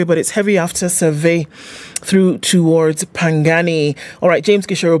Superhighway, but it's heavy after Survey through towards Pangani. All right, James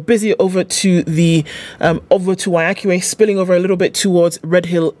Kishoro, busy over to the over to Waiaki, spilling over a little bit towards Red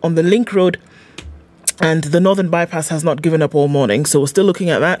Hill on the Link Road. And the northern bypass has not given up all morning, so we're still looking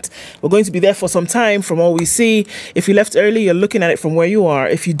at that. We're going to be there for some time from all we see. If you left early, you're looking at it from where you are.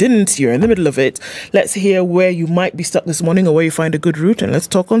 If you didn't, you're in the middle of it. Let's hear where you might be stuck this morning or where you find a good route. And let's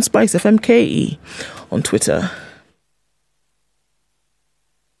talk on Spice FMKE on Twitter.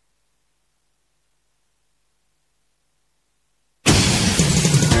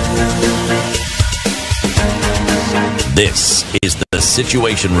 This is The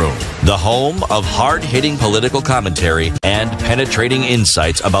Situation Room, the home of hard-hitting political commentary and penetrating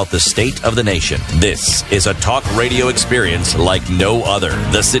insights about the state of the nation. This is a talk radio experience like no other.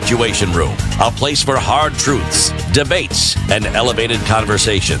 The Situation Room, a place for hard truths, debates, and elevated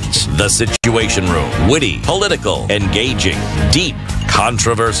conversations. The Situation Room, witty, political, engaging, deep,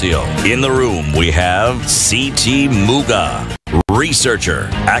 controversial. In the room, we have C.T. Muga, researcher,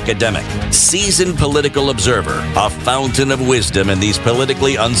 academic, seasoned political observer, a fountain of wisdom in these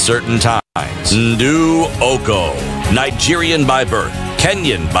politically uncertain times. Ndu Okoh, Nigerian by birth,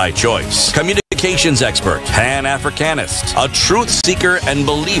 Kenyan by choice, communications expert, Pan-Africanist, a truth seeker and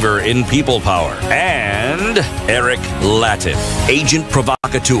believer in people power, and Eric Latiff, agent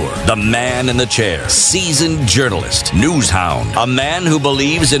provocateur, the man in the chair, seasoned journalist, news hound, a man who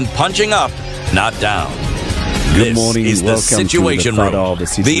believes in punching up, not down. Good morning. This is the Situation Room,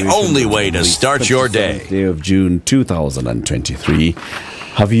 the only way to start your day. Day of June 2023.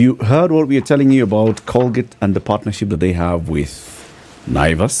 Have you heard what we are telling you about Colgate and the partnership that they have with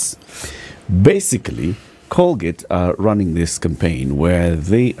Naivas? Basically, Colgate are running this campaign where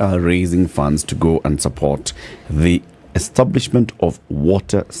they are raising funds to go and support the establishment of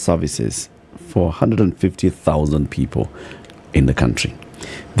water services for 150,000 people in the country.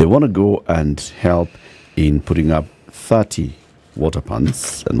 They want to go and help in putting up 30 water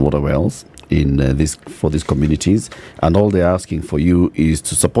pumps and water wells for these communities, and all they're asking for you is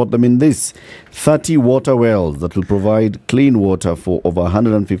to support them in this 30 water wells that will provide clean water for over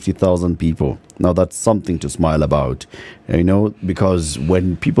 150,000 people. Now that's something to smile about, because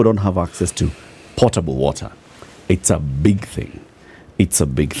when people don't have access to potable water, it's a big thing. It's a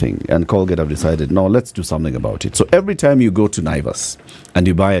big thing. And Colgate have decided, no, let's do something about it. So every time you go to Naivas and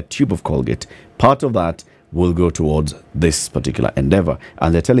you buy a tube of Colgate, part of that will go towards this particular endeavor.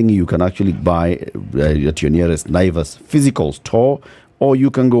 And they're telling you can actually buy at your nearest Naivas physical store, or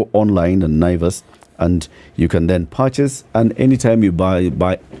you can go online on Naivas and you can then purchase. And anytime you buy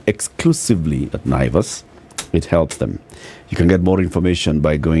exclusively at Naivas, it helps them. You can get more information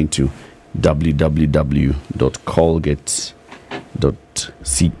by going to www.colgate.ke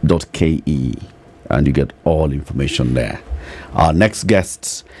and you get all information there. Our next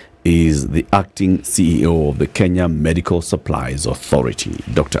guest is the acting CEO of the Kenya Medical Supplies Authority.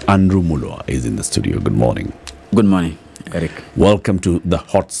 Dr. Andrew Mulwa is in the studio. Good morning. Good morning, Eric. Welcome to the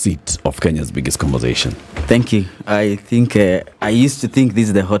hot seat of Kenya's biggest conversation. Thank you. I think I used to think this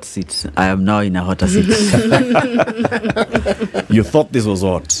is the hot seat. I am now in a hotter seat. You thought this was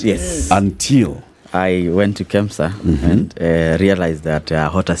hot? Yes. Until I went to KEMSA and realized that there are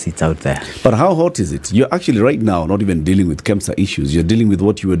hotter seats out there. But how hot is it? You're actually right now not even dealing with KEMSA issues. You're dealing with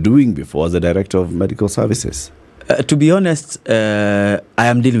what you were doing before as the Director of Medical Services. To be honest, I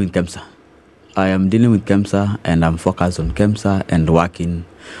am dealing with KEMSA. I am dealing with KEMSA and I'm focused on KEMSA and working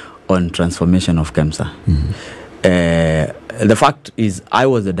on transformation of KEMSA. The fact is, I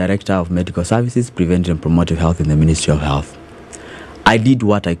was the Director of Medical Services, Preventive and Promotive Health in the Ministry of Health. I did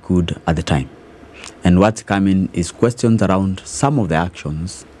what I could at the time. And what's coming is questions around some of the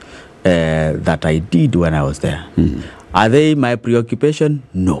actions that I did when I was there. Are they my preoccupation?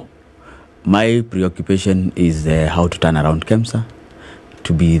 No. My preoccupation is how to turn around KEMSA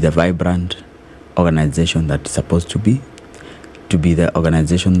to be the vibrant organization that it's supposed to be the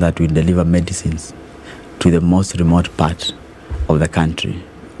organization that will deliver medicines to the most remote part of the country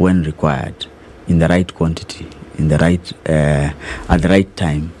when required, in the right quantity, in the right at the right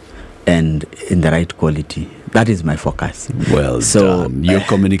time, and in the right quality. That is my focus. Well done. Your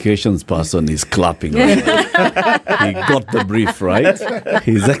communications person is clapping. Right? He got the brief right.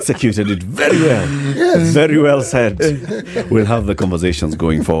 He's executed it very well. Yes. Very well said. We'll have the conversations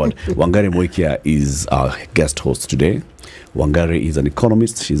going forward. Wangari Moikia is our guest host today. Wangari is an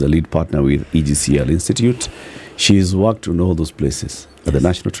economist. She's a lead partner with EGCL Institute. She's worked in all those places, at the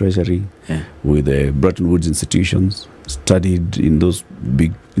National Treasury, with the Bretton Woods institutions, studied in those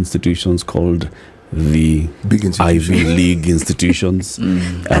big institutions called the Ivy League institutions.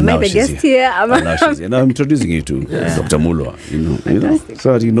 And now she's here. And I'm introducing you to Dr. Mulwa, you know,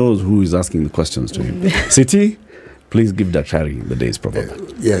 so that he knows who is asking the questions to him. Siti, please give Daktari the day's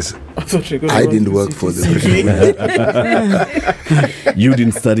proverb. Yes. I didn't work for the You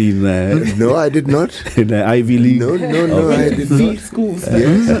didn't study in no, I did not. In the Ivy League? No, I did not. Schools.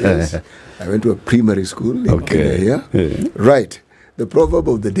 Yes. I went to a primary school in Kenya. Right. The proverb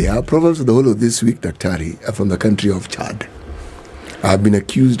of the day. Our proverbs of the whole of this week, Daktari, are from the country of Chad. I've been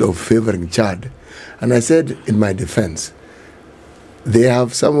accused of favoring Chad. And I said in my defense, they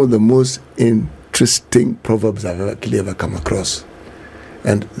have some of the most interesting proverbs I've ever come across.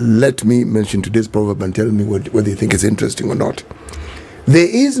 And let me mention today's proverb and tell me whether you think it's interesting or not. There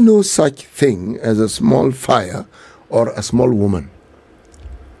is no such thing as a small fire or a small woman.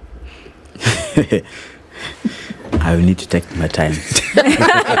 I will need to take my time.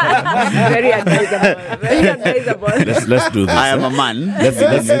 Very advisable. Very advisable. Let's do this. I am a man.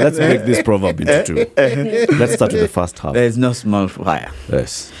 Let's break this proverb into two. Let's start with the first half. There is no small fire.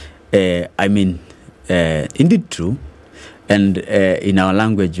 Yes. I mean, indeed true. And in our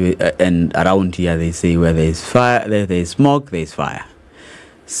language and around here, they say where there is fire, there is smoke, there is fire.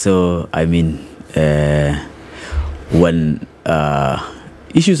 So, I mean, when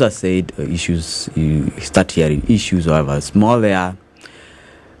issues are said, issues, you start hearing issues, however small they are,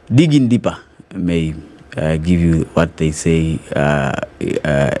 digging deeper may give you what they say,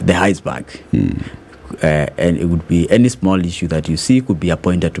 the iceberg. And it would be any small issue that you see could be a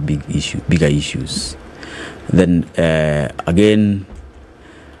pointer to bigger issues. Then again,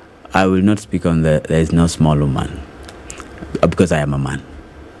 I will not speak on there is no small woman, because I am a man.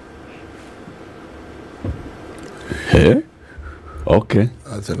 Hey? Okay.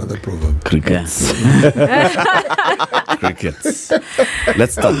 That's another proverb. Crickets. Crickets.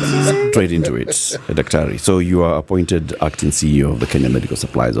 Let's start straight into it, Daktari. So you are appointed acting CEO of the Kenya Medical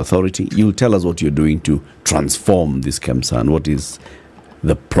Supplies Authority. You'll tell us what you're doing to transform this KEMSA and what is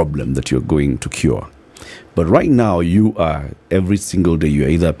the problem that you're going to cure. But right now, you are, every single day, you're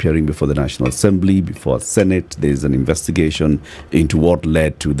either appearing before the National Assembly, before Senate. There's an investigation into what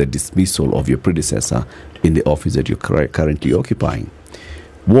led to the dismissal of your predecessor in the office that you're currently occupying.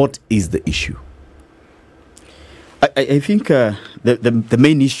 What is the issue? I think the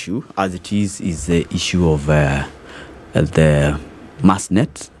main issue, as it is the issue of the mass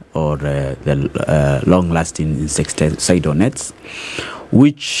net, or the long-lasting insecticidal nets,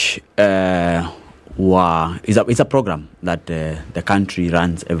 which it's a program that the country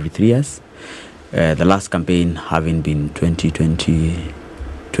runs every 3 years. The last campaign having been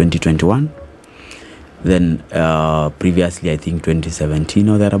 2021. Then previously, I think 2017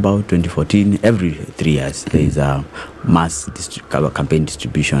 or thereabout, 2014. Every 3 years, there is a mass campaign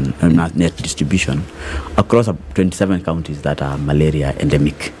distribution, mass net distribution across 27 counties that are malaria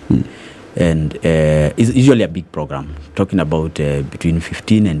endemic. And it's usually a big program, talking about between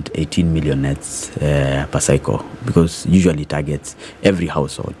 15 and 18 million nets per cycle, because usually targets every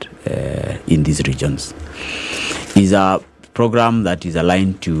household in these regions. It's a program that is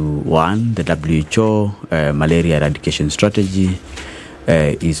aligned to, one, the WHO malaria eradication strategy.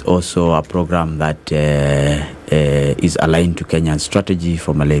 Is also a program that is aligned to Kenya's strategy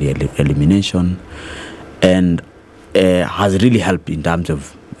for malaria elimination, and has really helped in terms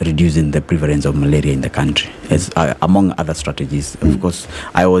of reducing the prevalence of malaria in the country, as among other strategies. Of course,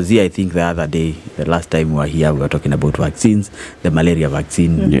 I was here, I think, the other day, the last time we were here, we were talking about vaccines, the malaria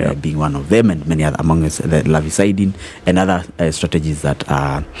vaccine being one of them, and many other, among us, the larvicidin, and other strategies that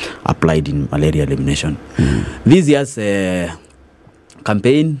are applied in malaria elimination. This year's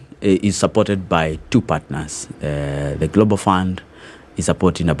campaign is supported by 2 partners. The Global Fund is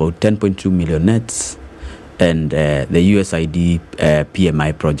supporting about 10.2 million nets, and the USAID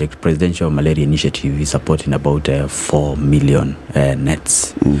PMI project, Presidential Malaria Initiative, is supporting about 4 million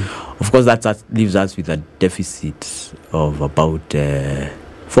nets. Of course, that leaves us with a deficit of about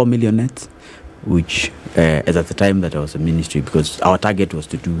 4 million nets, which as at the time that I was a ministry, because our target was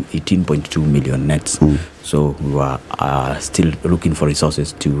to do 18.2 million nets. So we were still looking for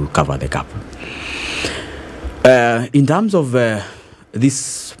resources to cover the gap. In terms of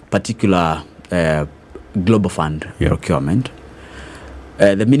this particular Global Fund procurement,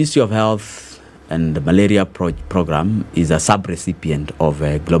 the Ministry of Health and the Malaria Program is a sub-recipient of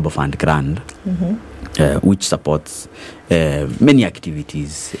a Global Fund grant, which supports many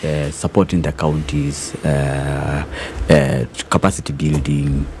activities, supporting the counties, capacity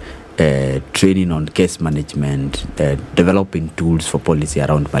building, training on case management, developing tools for policy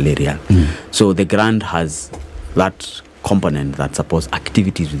around malaria. So the grant has that component that supports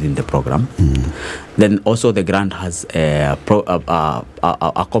activities within the program. Then also the grant has a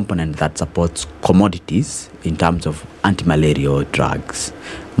component that supports commodities in terms of anti-malarial drugs,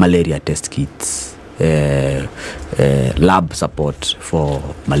 malaria test kits, lab support for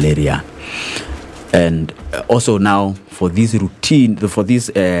malaria. And also now for these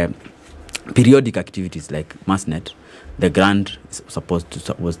periodic activities like MassNet, the grant was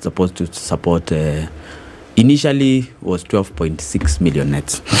supposed to support initially was 12.6 million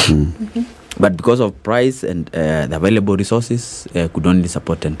nets. But because of price and the available resources, could only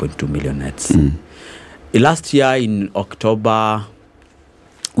support 10.2 million nets. Last year in October,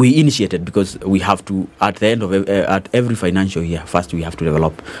 we initiated, because we have to, at the end of at every financial year, first we have to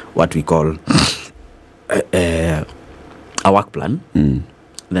develop what we call a work plan.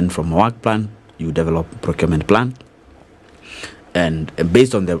 Then from a work plan, you develop a procurement plan. And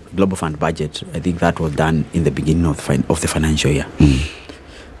based on the Global Fund budget, I think that was done in the beginning of the financial year.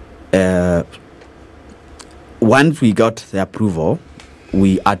 Once we got the approval,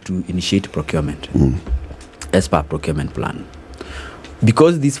 we had to initiate procurement as per procurement plan.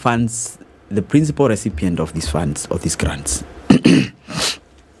 Because these funds, the principal recipient of these funds, of these grants,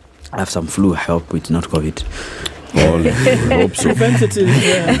 I have some flu, I hope it's not COVID. Hope so.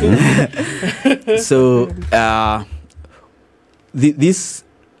 So, this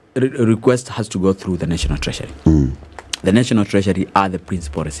request has to go through the National Treasury. The National Treasury are the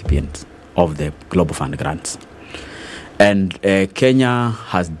principal recipients of the Global Fund grants. And Kenya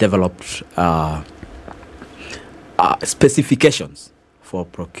has developed specifications for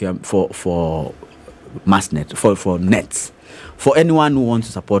procurement, for MassNet, for nets. For anyone who wants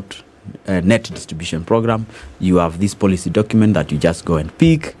to support a net distribution program, you have this policy document that you just go and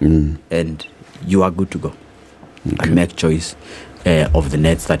pick, and you are good to go. And make choice of the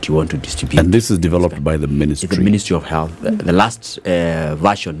nets that you want to distribute. And this is developed by the ministry? It's the Ministry of Health. The last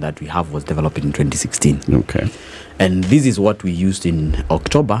version that we have was developed in 2016. Okay. And this is what we used in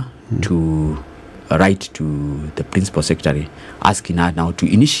October to write to the Principal Secretary, asking her now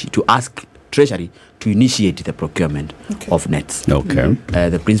to ask Treasury to initiate the procurement of nets. Okay.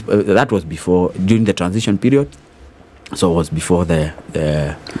 The principal, that was before, during the transition period, so it was before the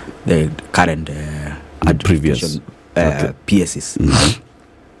current previous PSs.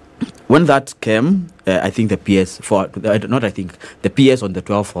 When that came, I think the PS the PS on the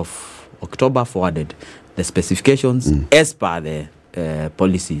 12th of October forwarded the specifications as per the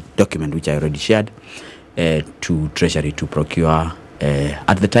policy document, which I already shared, to Treasury to procure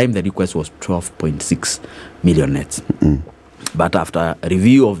At the time, the request was 12.6 million nets. But after a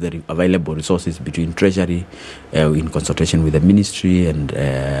review of the available resources between Treasury, in consultation with the Ministry and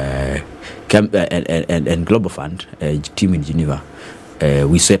Global Fund, team in Geneva,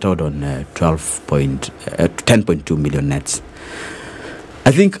 we settled on 10.2 million nets.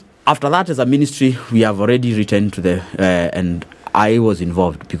 I think after that, as a ministry, we have already returned to the and I was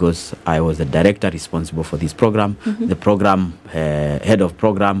involved because I was the director responsible for this program. The program head of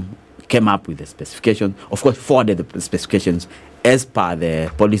program came up with the specifications, of course forwarded the specifications as per the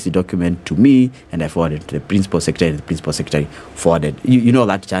policy document to me, and I forwarded to the principal secretary, and the principal secretary forwarded. You know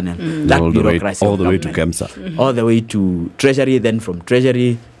that channel, that all bureaucracy. All the way to KEMSA. All the way to Treasury, then from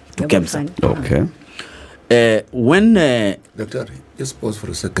Treasury to KEMSA. Okay. Doctor, just pause for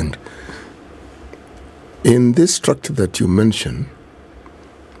a second. In this structure that you mentioned,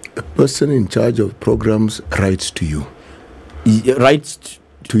 a person in charge of programs writes to you. Writes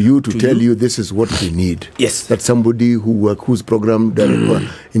to you to tell you this is what we need. Yes. That somebody whose program director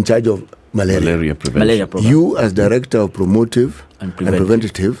in charge of malaria prevention. You as director of promotive and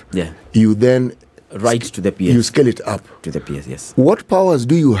preventative, you then write to the PS. You scale it up to the PS. Yes. What powers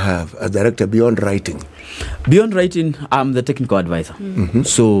do you have as director beyond writing? Beyond writing, I'm the technical advisor.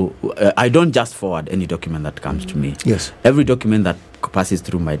 So I don't just forward any document that comes to me. Yes. Every document that passes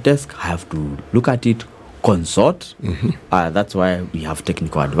through my desk, I have to look at it, consult. That's why we have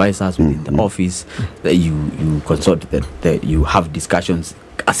technical advisors within the office. That you consult, that you have discussions,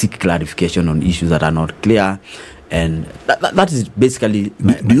 seek clarification on issues that are not clear, and that is basically.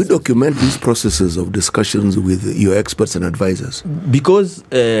 Do you document these processes of discussions with your experts and advisors? Because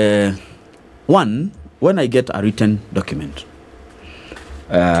one, when I get a written document,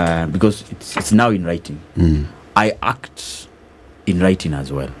 because it's now in writing, I act in writing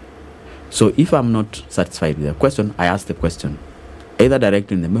as well. So if I'm not satisfied with the question, I ask the question, either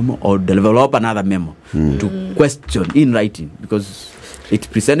directly in the memo or develop another memo to question in writing, because it's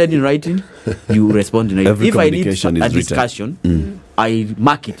presented in writing, you respond in writing. Every if I need communication a is discussion, written. I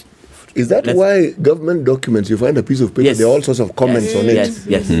mark it. Is that why government documents, you find a piece of paper, there are all sorts of comments on it?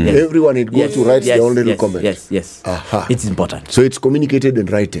 Yes. Everyone it goes to write their own little comment. Yes. It's important. So it's communicated in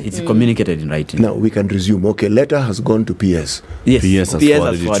writing. It's communicated in writing. Now we can resume. Okay, letter has gone to PS. Yes. PS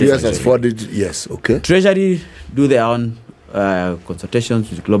has forwarded. Yes. Okay. Treasury do their own consultations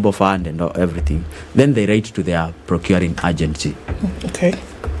with Global Fund and everything. Then they write to their procuring agency. Okay.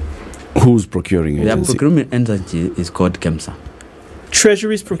 Who's procuring agency? Their procurement agency is called KEMSA.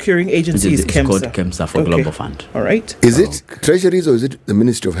 Treasury's procuring agency is KEMSA. It's called KEMSA for Global Fund. All right. Is it Treasuries or is it the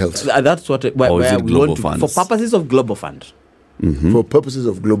Ministry of Health? That's what where we want to, for purposes of Global Fund. For purposes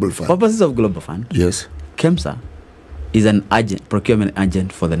of Global Fund. Purposes of Global Fund. Yes. KEMSA is an agent, procurement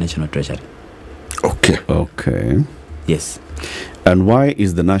agent for the National Treasury. Okay. Yes. And why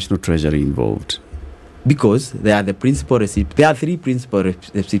is the National Treasury involved? Because they are the principal recipient. There are three principal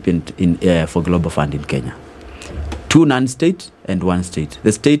recipients for Global Fund in Kenya. 2 non-state and 1 state.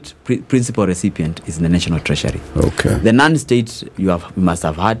 The state principal recipient is the National Treasury. Okay. The non-state you must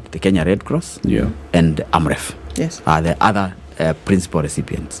have had the Kenya Red Cross. And AMREF. Yes. Are the other principal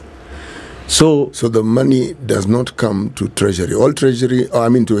recipients. So the money does not come to Treasury. All Treasury,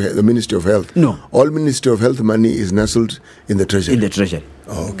 to the Ministry of Health. No. All Ministry of Health money is nestled in the Treasury. In the Treasury.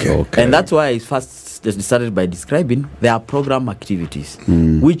 Okay. And that's why I first started by describing there are program activities,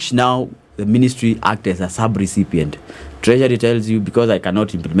 which now the ministry acts as a sub-recipient. Treasury tells you, because I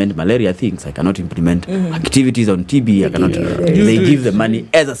cannot implement malaria things, I cannot implement activities on TB, I cannot. They give the money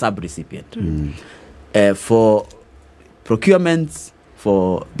as a sub-recipient. For procurements,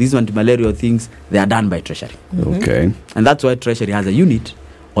 for these anti-malarial things, they are done by Treasury. Okay. And that's why Treasury has a unit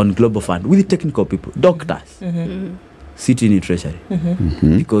on Global Fund with technical people, doctors, sitting in Treasury,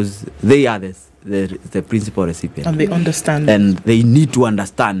 because they are the principal recipient. And they understand. And they need to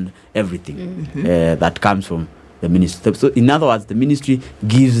understand everything that comes from the ministry. So in other words, the ministry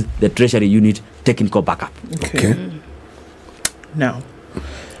gives the Treasury unit technical backup. Okay. Now,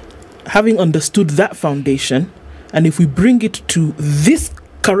 having understood that foundation, and if we bring it to this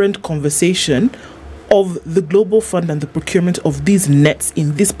current conversation of the Global Fund and the procurement of these nets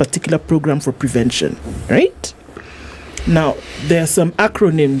in this particular program for prevention, right? Now, there are some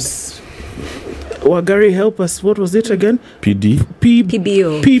acronyms. Wagari, help us. What was it again? PD?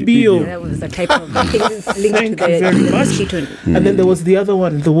 PBO. That was the type of things linked Thank to you very the much. mosquito. And then there was the other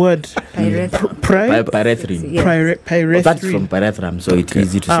one, the word Pyrethrin. Pyrethrin. That's from pyrethrum, so it's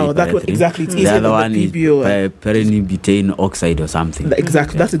easy to say. Oh, that one, exactly. It's easy. The other one PBO. is pyrenebutane oxide or something.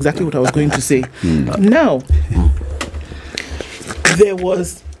 Exactly. That's exactly what I was going to say. Now, there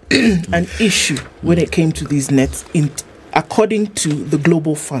was an issue when it came to these nets according to the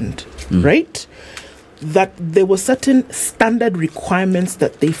Global Fund, right, that there were certain standard requirements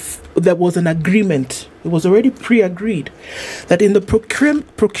that there was an agreement. It was already pre-agreed that in the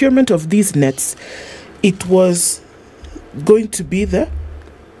procurement of these nets, it was going to be the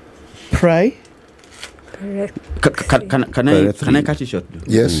Can I cut you short?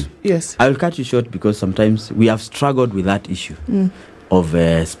 Yes. Yes. I will cut you short because sometimes we have struggled with that issue of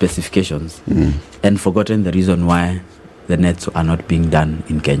specifications and forgotten the reason why the nets are not being done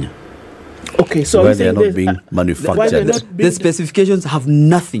in Kenya. Okay, so why they are not being manufactured. The specifications have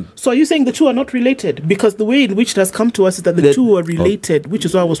nothing. So are you saying the two are not related? Because the way in which it has come to us is that the two are related, which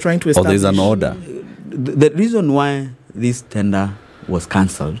is what I was trying to establish. Or there's an order. The reason why this tender was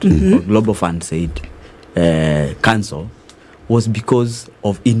cancelled, or Global Fund said cancel, was because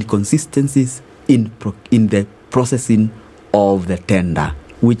of inconsistencies in the processing of the tender,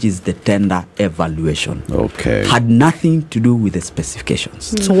 which is the tender evaluation. Okay. Had nothing to do with the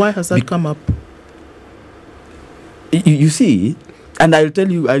specifications. So why has that come up? You see, and I'll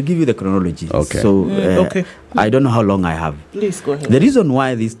give you the chronology. Okay. So okay. I don't know how long I have. Please go ahead. The reason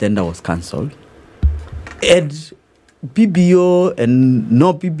why this tender was cancelled, PBO and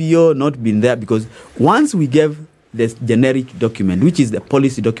no PBO not been there, because once we gave this generic document, which is the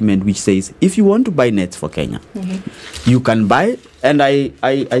policy document, which says if you want to buy nets for Kenya, you can buy. And I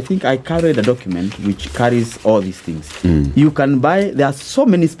think I carried a document which carries all these things. You can buy. There are so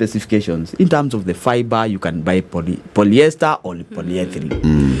many specifications in terms of the fiber. You can buy polyester or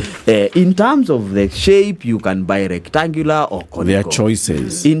polyethylene. In terms of the shape, you can buy rectangular or conical. There are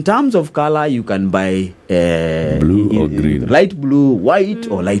choices. In terms of color, you can buy blue or green, light blue, white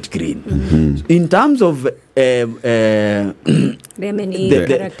or light green. In terms of there are many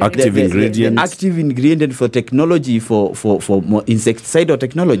active ingredients. Active ingredient for technology, for more insecticidal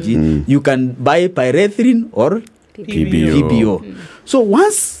technology, you can buy pyrethrin or PBO. So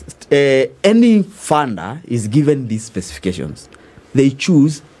once any funder is given these specifications, they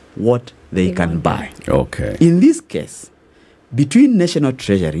choose what they can buy. Okay. In this case, between National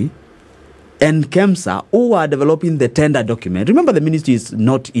Treasury and KEMSA, who are developing the tender document, remember the ministry is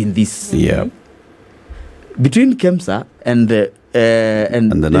not in this. Yeah. Between KEMSA and the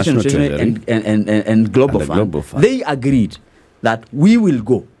National Treasury and Global Fund, they agreed that we will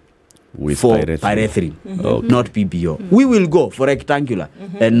go with for pyrethrin, not PBO. We will go for rectangular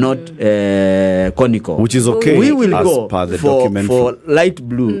and not conical, which is okay. We will as go per the for document light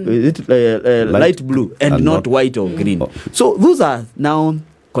blue, light blue and not white or green. So those are now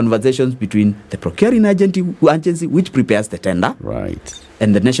conversations between the procuring agency which prepares the tender, right,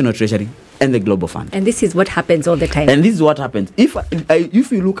 and the National Treasury and the Global Fund. And this is what happens all the time. And this is what happens. If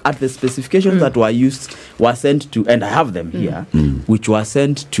you look at the specifications that were sent to, and I have them here, which were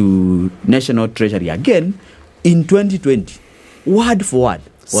sent to National Treasury again in 2020, word for word.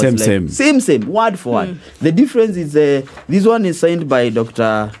 Same, word for word. The difference is this one is signed by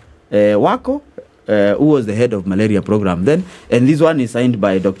Dr. Okoh, who was the head of malaria program then, and this one is signed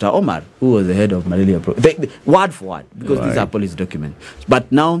by Dr. Omar, who was the head of malaria program. Word for word, because these are policy documents.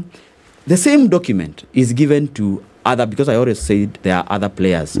 But now, the same document is given to other, because I always said there are other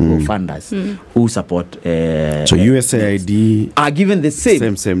players or funders who support. So USAID are given the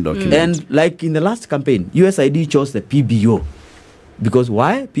same document. And like in the last campaign, USAID chose the PBO. Because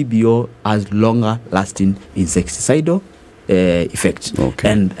why? PBO has longer lasting insecticidal effect,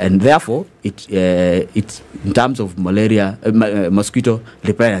 and therefore it in terms of malaria mosquito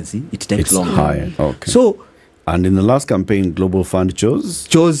repellency, it takes longer. Higher. Okay. So, and in the last campaign, Global Fund chose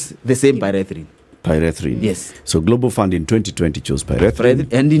the same pyrethrin. Yes. So Global Fund in 2020 chose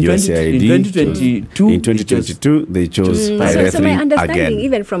pyrethrin, and in USAID 2022 they chose pyrethrin. So my understanding, again,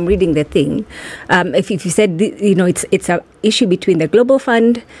 even from reading the thing, if you said it's a issue between the Global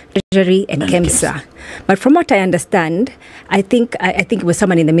Fund, Treasury, and KEMSA. But from what I understand, I think it was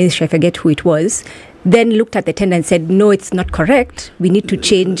someone in the ministry, I forget who it was, then looked at the tender and said, no, it's not correct. We need to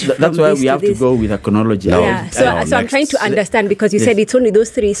change. That's why we have to go with a chronology. Yeah. So I'm trying to understand, because you said it's only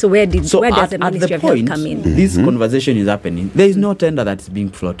those three. So where does the Ministry of Health come in? This conversation is happening. There is no tender that is being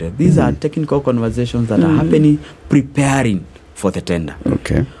floated. These are technical conversations that are happening, preparing for the tender.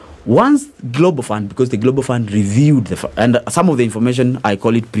 Okay. Once Global Fund, because the Global Fund reviewed and some of the information, I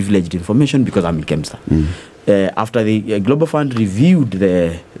call it privileged information because I'm in KEMSA. After the Global Fund reviewed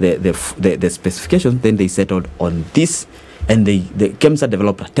the specifications, then they settled on this, And the KEMSA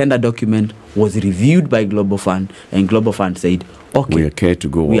developed a tender document, was reviewed by Global Fund, and Global Fund said, okay, we are okay to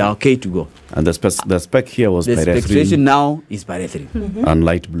go. We are okay to go. And the spec here was the pyrethrin. The specification now is pyrethrin. And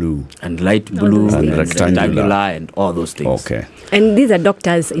light blue. And rectangular and all those things. Okay. And these are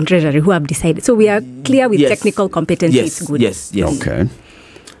doctors in Treasury who have decided. So we are clear with technical competency. Yes, it's good. Yes. Okay.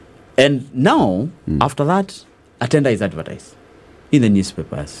 And now, after that, a tender is advertised in the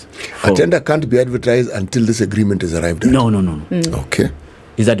newspapers. A tender can't be advertised until this agreement is arrived at. No. Okay.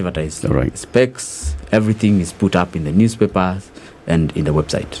 It's advertised. All right. Specs, everything is put up in the newspapers and in the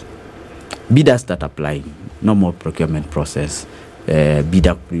website. Bidders start applying. No more procurement process.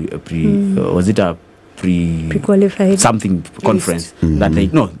 Bidder was it a pre-qualified something conference that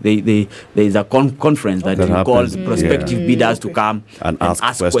there is a conference that you call prospective bidders to come and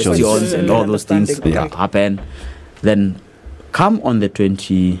ask questions and all those things happen. Then come on the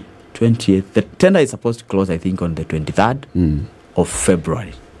 20th, the tender is supposed to close, I think, on the 23rd of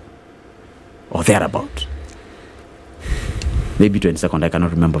February or thereabout. Maybe 22nd, I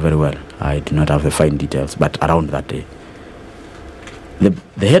cannot remember very well. I do not have the fine details, but around that day.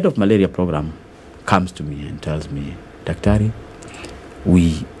 The head of malaria program comes to me and tells me, Daktari,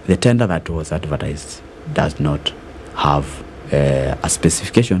 the tender that was advertised does not have a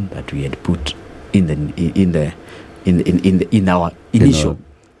specification that we had put in our initial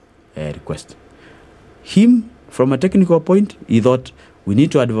request. Him, from a technical point, he thought we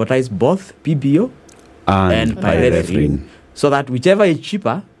need to advertise both PBO and pyrethrin, so that whichever is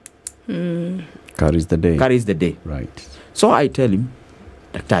cheaper carries the day. Right. So I tell him,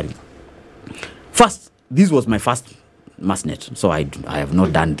 Daktari, first, this was my first massnet, so I have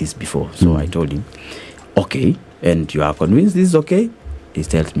not done this before. So I told him, okay, and you are convinced this is okay? He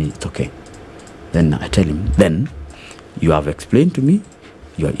tells me it's okay. Then I tell him, then you have explained to me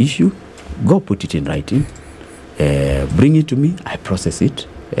your issue, go put it in writing, bring it to me, I process it,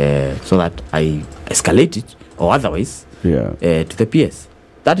 so that I escalate it, or otherwise, to the PS.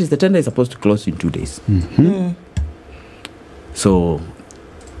 That is, the tender is supposed to close in 2 days. So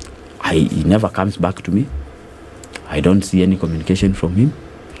he never comes back to me. I don't see any communication from him.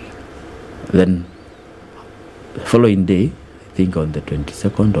 Then the following day, I think on the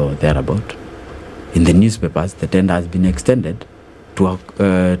 22nd or thereabout, in the newspapers, the tender has been extended to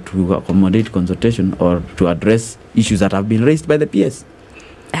accommodate consultation or to address issues that have been raised by the PS.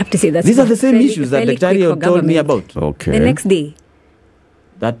 I have to say that these are the same issues that Daktari told me about. Okay. The next day.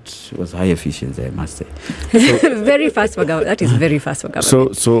 That was high efficiency, I must say. Very fast for government. That is very fast for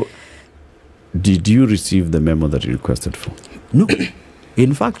government. So did you receive the memo that you requested for? No.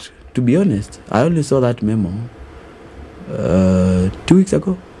 In fact, to be honest, I only saw that memo 2 weeks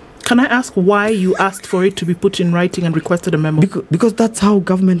ago. Can I ask why you asked for it to be put in writing and requested a memo? Because that's how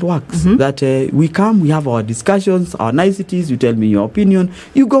government works. That we come, we have our discussions, our niceties, you tell me your opinion,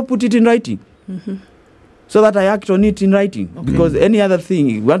 you go put it in writing. So that I act on it in writing. Because any other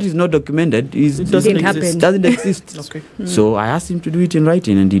thing, what is not documented doesn't exist. So I asked him to do it in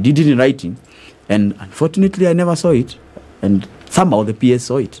writing, and he did it in writing. And unfortunately, I never saw it. And somehow the PS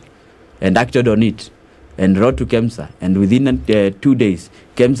saw it and acted on it and wrote to KEMSA. And within 2 days,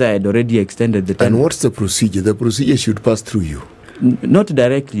 KEMSA had already extended the tender. And what's the procedure? The procedure should pass through you. Not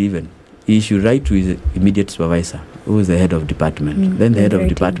directly even. He should write to his immediate supervisor, who is the head of department. Then the head of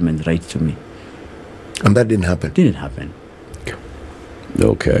department writes to me. And that didn't happen? Didn't happen.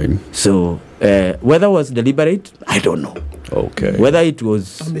 Okay. So, whether it was deliberate, I don't know. Okay. Whether it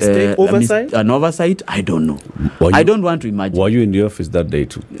was a mistake, oversight? An oversight, I don't know. I don't want to imagine. Were you in the office that day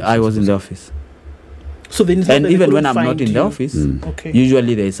too? I was in the office. So and even when I'm not in the office,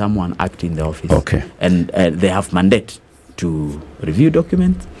 usually there is someone acting in the office. Okay. And they have mandate to review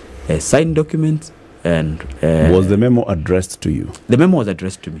documents, sign documents, and... was the memo addressed to you? The memo was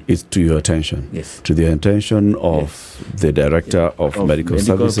addressed to me. It's to your attention? Yes. To the attention of the Director of Medical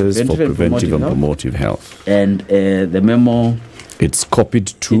Services for Preventive and Promotive Health. And the memo... It's copied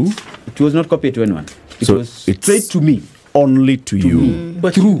to? It was not copied to anyone. It was straight to me. Only to you?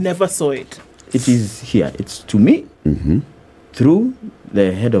 But you never saw it? It is here. It's to me through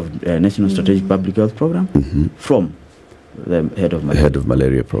the head of National Strategic Public Health Program from the head of malaria. The head of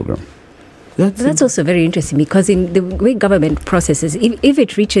malaria program. That's also very interesting, because in the way government processes, if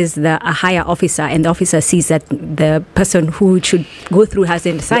it reaches a higher officer and the officer sees that the person who should go through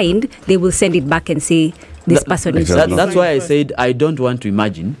hasn't signed, they will send it back and say this person is... That's why I said I don't want to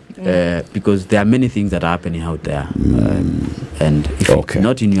imagine, because there are many things that are happening out there. And if it's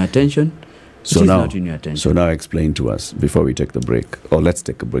not in your attention... So now explain to us, before we take the break, or let's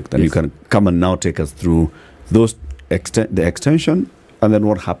take a break, then you can come and now take us through the extension, and then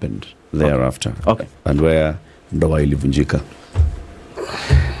what happened thereafter. Okay. And where ndoa ilivunjika.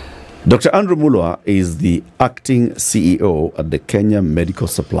 Dr. Andrew Mulwa is the acting CEO at the Kenya Medical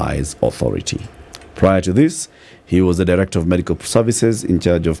Supplies Authority. Prior to this, he was the Director of Medical Services in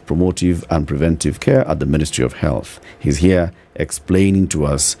charge of promotive and preventive care at the Ministry of Health. He's here explaining to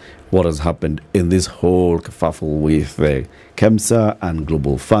us what has happened in this whole kerfuffle with the KEMSA and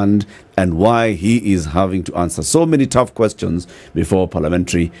Global Fund and why he is having to answer so many tough questions before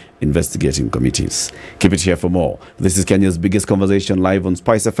parliamentary investigating committees. Keep it here for more. This is Kenya's biggest conversation, live on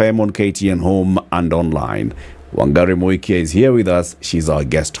Spice FM, on KTN Home and online. Wangari Moikia is here with us. She's our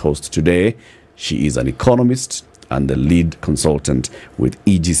guest host today. She is an economist and the lead consultant with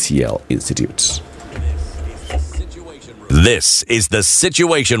EGCL Institute. This is the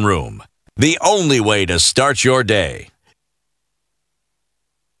Situation Room, the only way to start your day.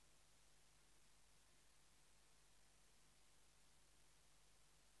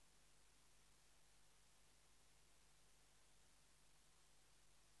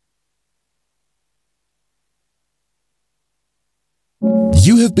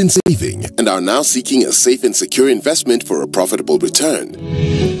 You have been saving and are now seeking a safe and secure investment for a profitable return.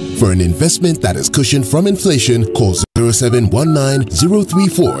 For an investment that is cushioned from inflation, call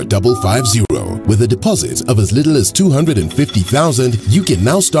 0719-034-550. With a deposit of as little as 250,000, you can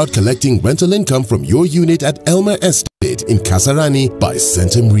now start collecting rental income from your unit at Elmer Estate in Kasarani by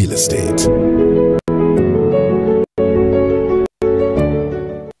Centum Real Estate.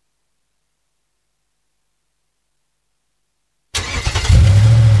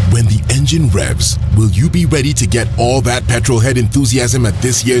 Engine revs, will you be ready to get all that petrol head enthusiasm at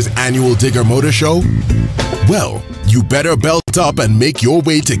this year's annual Digger Motor Show? Well, you better belt up and make your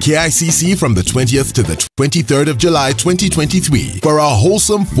way to KICC from the 20th to the 23rd of July 2023 for a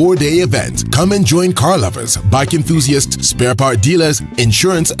wholesome 4-day event. Come and join car lovers, bike enthusiasts, spare part dealers,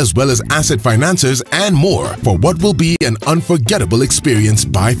 insurance as well as asset financiers and more for what will be an unforgettable experience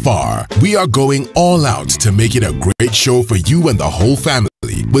by far. We are going all out to make it a great show for you and the whole family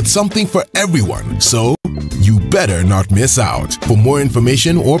with something for everyone, so you better not miss out. For more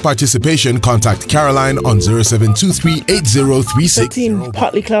information or participation, contact Caroline on 0723-8036. 13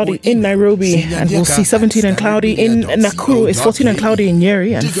 partly cloudy in Nairobi, and we'll see 17 and cloudy in Nakuru. It's 14 and cloudy in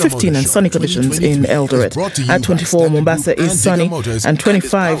Nyeri, and 15 and sunny conditions in Eldoret. At 24, Mombasa is sunny, and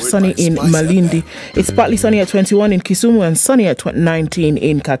 25 sunny in Malindi. It's partly sunny at 21 in Kisumu, and sunny at 19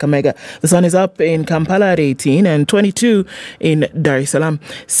 in Kakamega. The sun is up in Kampala at 18, and 22 in Dar es Salaam.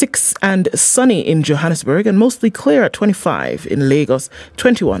 6 and sunny in Johannesburg, and mostly clear at 25 in Lagos.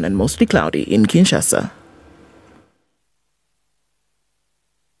 21 and mostly cloudy in Kinshasa.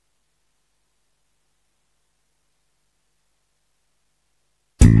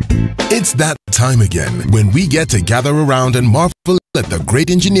 It's that time again when we get to gather around and marvel at the great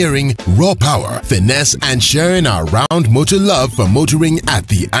engineering, raw power, finesse, and share in our round motor love for motoring at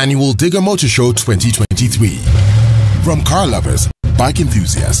the annual Digger Motor Show 2023. From car lovers, bike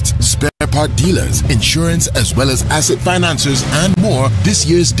enthusiasts, spare part dealers, insurance as well as asset financiers and more, this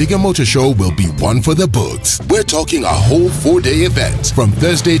year's Digger Motor Show will be one for the books. We're talking a whole 4-day event from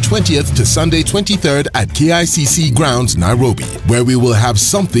Thursday 20th to Sunday 23rd at KICC Grounds, Nairobi, where we will have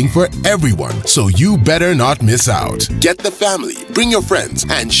something for everyone, so you better not miss out. Get the family, bring your friends,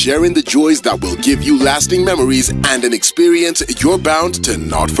 and share in the joys that will give you lasting memories and an experience you're bound to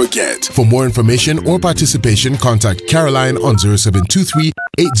not forget. For more information or participation, contact Caroline on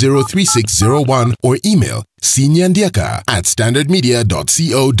 0723-803601 or email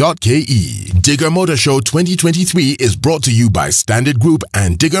sinyandiaka@standardmedia.co.ke. Digger Motor Show 2023 is brought to you by Standard Group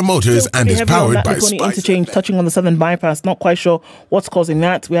and Digger Motors and is powered by Spice. Interchange touching on the southern bypass. Not quite sure what's causing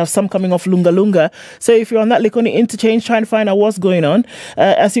that. We have some coming off Lunga Lunga. So if you're on that Likoni interchange, trying to find out what's going on.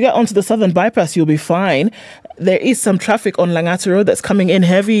 As you get onto the southern bypass, you'll be fine. There is some traffic on Langata Road that's coming in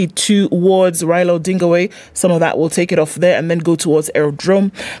heavy towards Raila Odinga Way. Some of that will take it off there and then go towards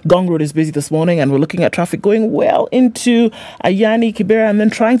Aerodrome. Gong Road is busy this morning, and we're looking at traffic going well into Ayani, Kibera, and then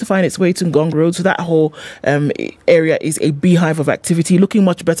trying to find its way to Gong Road. So that whole area is a beehive of activity. Looking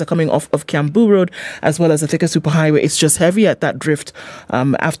much better coming off of Kiambu Road as well as the Thika Superhighway. It's just heavy at that drift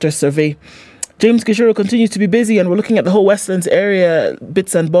after survey. James Gishiro continues to be busy, and we're looking at the whole Westlands area,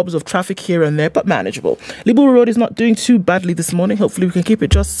 bits and bobs of traffic here and there, but manageable. Liburu Road is not doing too badly this morning. Hopefully we can keep it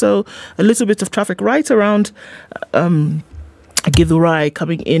just so. A little bit of traffic right around Githurai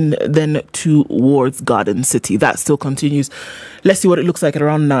coming in then towards Garden City. That still continues. Let's see what it looks like at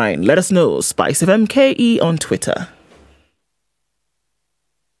around 9. Let us know. Spice FM KE on Twitter.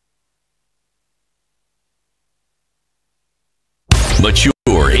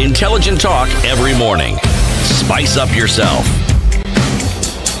 Mature, intelligent talk every morning. Spice up yourself.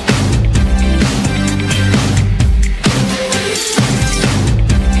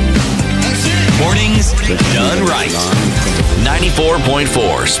 Mornings done right.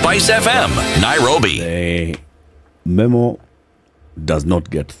 94.4 Spice FM, Nairobi. The memo does not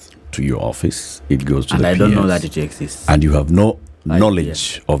get to your office. It goes to and the I PS. don't know that it exists. And you have no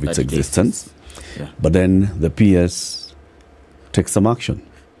knowledge of its existence. Yeah. But then the PS takes some action.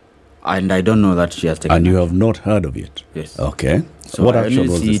 And I don't know that she has taken And you have not heard of it? Yes. Okay. So what I action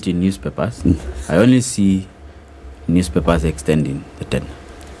only was see this? it in newspapers. I only see newspapers extending the tenure.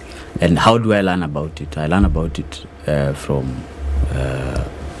 And how do I learn about it? I learn about it from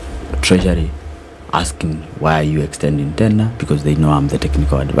Treasury asking, why are you extending tenure? Because they know I'm the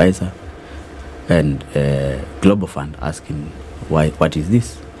technical advisor. And Global Fund asking, what is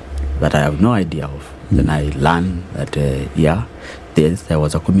this? That I have no idea of. Then I learn that, there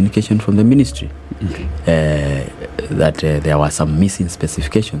was a communication from the ministry that there were some missing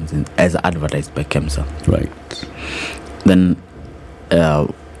specifications as advertised by KEMSA. Right.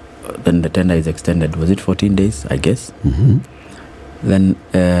 Then the tender is extended. Was it 14 days, I guess? Then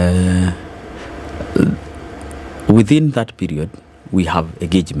within that period, we have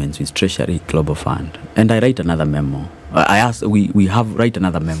engagements with Treasury, Global Fund, and I write another memo. We write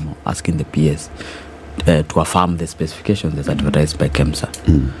another memo asking the PS to affirm the specifications as advertised by KEMSA,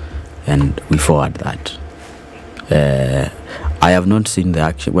 and we forward that. I have not seen the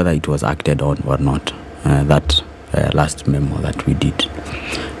action, whether it was acted on or not. That last memo that we did,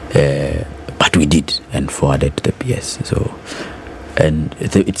 but we did and forwarded to the PS. So, and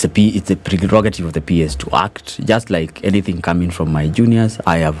it's a prerogative of the PS to act. Just like anything coming from my juniors,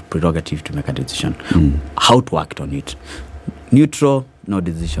 I have prerogative to make a decision how to act on it. Neutral, no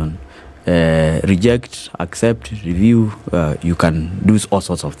decision. Reject, accept, review. You can do all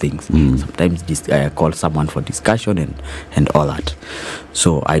sorts of things. Sometimes call someone for discussion and all that.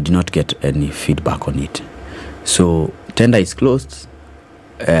 So I did not get any feedback on it. So tender is closed.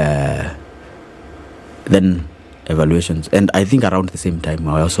 Then evaluations, and I think around the same time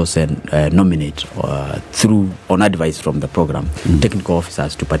I also nominate through on advice from the program technical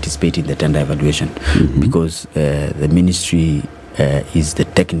officers to participate in the tender evaluation because the ministry is the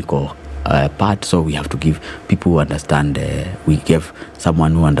technical part, so we have to give people who understand. We give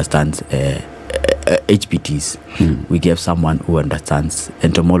someone who understands HPTs. We gave someone who understands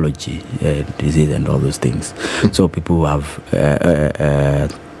entomology, disease, and all those things. So people who have a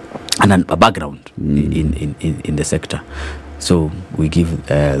background in the sector. So we give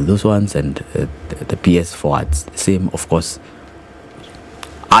those ones, and the PS forwards the same. Of course,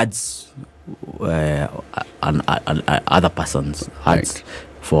 adds other persons. Adds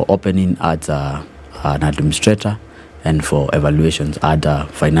for opening, adds an administrator, and for evaluations, add a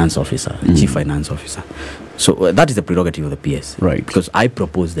finance officer, chief finance officer. So that is the prerogative of the PS, right? Because I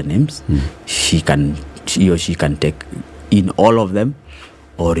propose the names, she or she can take in all of them,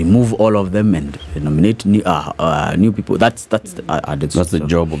 or remove all of them and nominate new people. That's the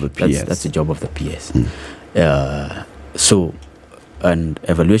job of the PS. That's the job of the PS. So, and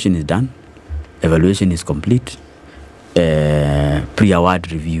evaluation is done. Evaluation is complete.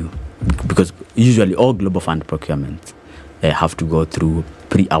 Pre-award review, because usually all Global Fund procurements have to go through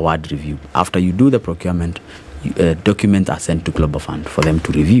pre-award review. After you do the procurement, documents are sent to Global Fund for them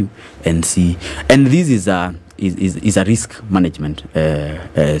to review and see. And this is a risk management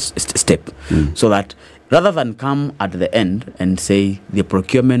step, so that rather than come at the end and say the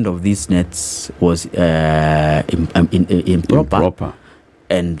procurement of these nets was improper,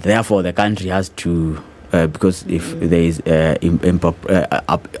 and therefore the country has to because if there is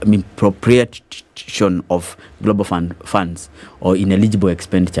appropriation of Global Fund funds or ineligible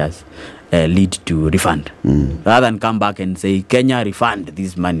expenditures lead to refund, rather than come back and say Kenya refund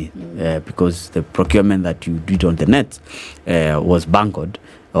this money because the procurement that you did on the net was bungled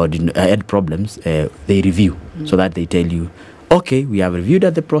or had problems. They review so that they tell you, okay, we have reviewed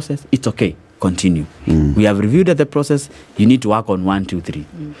at the process, it's okay, continue. We have reviewed at the process, you need to work on 1, 2, 3.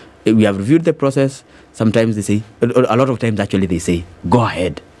 We have reviewed the process. Sometimes they say, a lot of times actually they say, go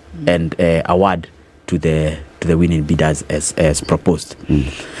ahead and award to the winning bidders as proposed.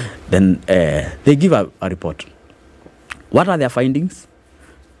 Then they give a report. What are their findings?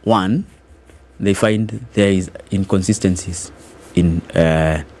 One, they find there is inconsistencies in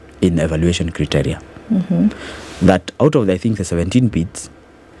evaluation criteria. That out of, I think, the 17 bids,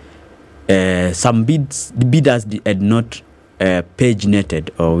 some bidders had not page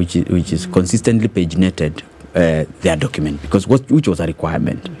netted, or which is consistently page netted their document, because which was a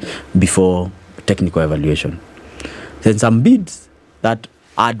requirement before technical evaluation. Then some bids that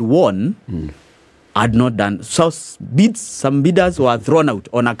had won had not done. So some bidders were thrown out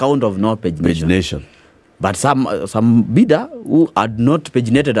on account of no pagination. But some bidder who had not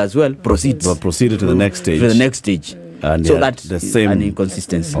paginated as well proceeded to the next stage. To the next stage. And so that's the same an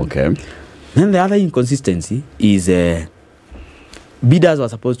inconsistency. Okay. Then the other inconsistency is bidders were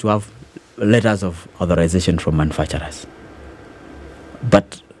supposed to have letters of authorization from manufacturers.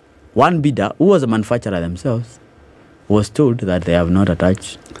 But one bidder, who was a manufacturer themselves, was told that they have not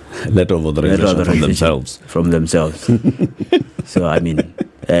attached letter of authorization from themselves. So, I mean,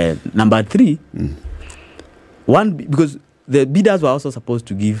 number 3, because the bidders were also supposed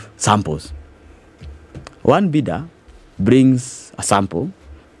to give samples. One bidder brings a sample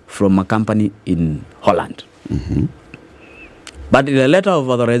from a company in Holland. But the letter of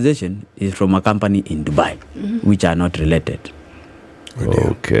authorization is from a company in Dubai, which are not related.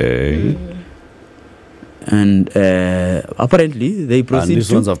 Okay. And apparently they proceed. And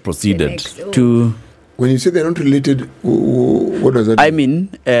these ones have proceeded to. When you say they're not related, what does that mean?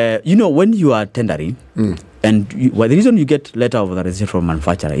 I mean, when you are tendering, and the reason you get letter of authorization from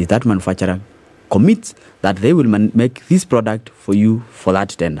manufacturer is that manufacturer commits that they will make this product for you for that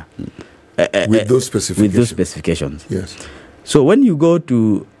tender. With those specifications. With those specifications. Yes. So when you go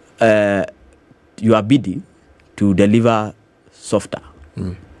to, you are bidding to deliver softer,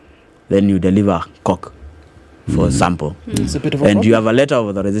 then you deliver Coke for sample. It's a bit of a and problem. you have a letter of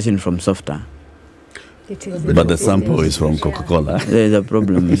authorization from softer. But the sample is from Coca-Cola. There's a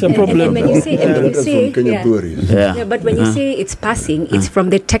problem. It's a problem. And when you say, but when you say it's passing, it's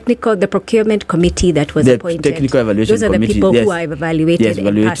from the procurement committee that was appointed. Technical evaluation Those are committee. the people who are evaluated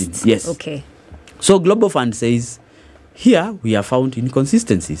and passed. Yes. Okay. So Global Fund says, here we have found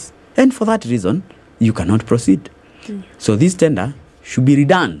inconsistencies, and for that reason, you cannot proceed. So this tender should be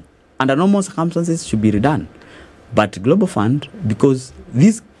redone. Under normal circumstances, should be redone. But Global Fund, because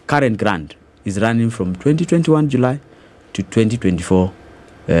this current grant is running from 2021 July to 2024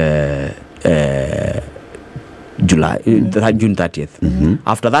 June 30th.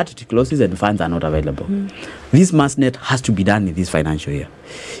 After that, it closes and funds are not available. This mass net has to be done in this financial year.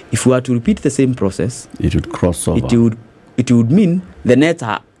 If we were to repeat the same process, it would cross over. It would mean the nets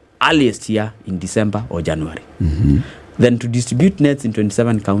are earliest here in December or January. Then to distribute nets in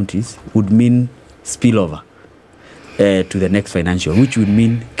 27 counties would mean spillover to the next financial, which would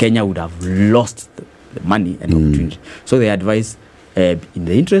mean Kenya would have lost the money and opportunity. So they advise, in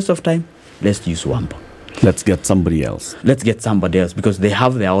the interest of time, let's use WAMPO. Let's get somebody else. Because they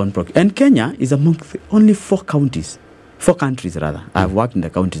have their own and Kenya is among the only 4 countries. 4 countries rather. I've worked in the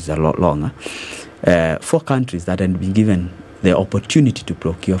counties a lot longer. 4 countries that have been given the opportunity to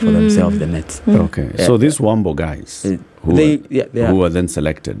procure for themselves the nets. Okay. So these WAMPO guys who are then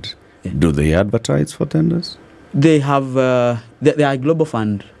selected, do they advertise for tenders? They have they are Global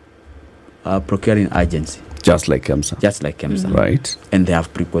Fund procuring agency. Just like KEMSA. Right. And they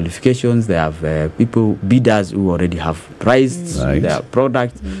have pre-qualifications, they have bidders who already have priced their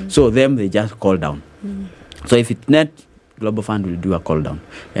product. So them, they just call down. So if it's net, Global Fund will do a call down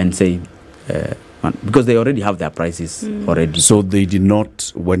and say, because they already have their prices already. So they did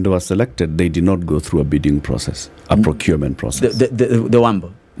not, when they were selected, they did not go through a bidding process, a procurement process. The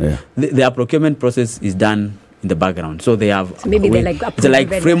WAMPO. Yeah. Their procurement process is done in the background. So they have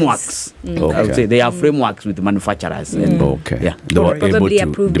frameworks. I would say they have frameworks with manufacturers. They were probably able to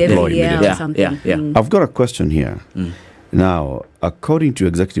approved deploy every year or something. I've got a question here. Now, according to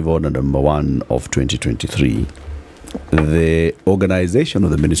Executive Order number 1 of 2023, the organization of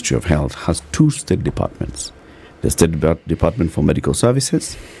the Ministry of Health has 2 state departments. The State Department for Medical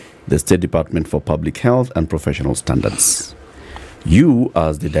Services, the State Department for Public Health and Professional Standards. You,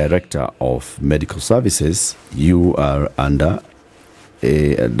 as the Director of Medical Services, you are under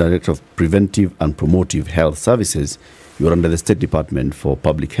a Director of Preventive and Promotive Health Services. You are under the State Department for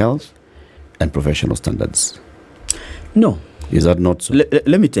Public Health and Professional Standards. No. Is that not so?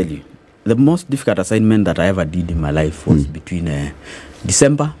 Let me tell you. The most difficult assignment that I ever did in my life was between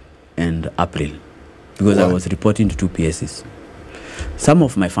December and April, because I was reporting to 2 PSCs. Some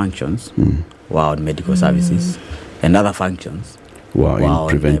of my functions were on medical services, and other functions were on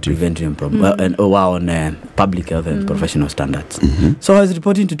preventive and were on public health and professional standards. So I was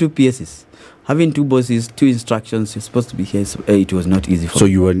reporting to 2 PSCs. Having 2 bosses, 2 instructions, you're supposed to be here. It was not easy for me. So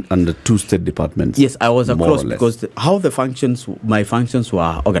you were under 2 state departments? Yes, I was across because how my functions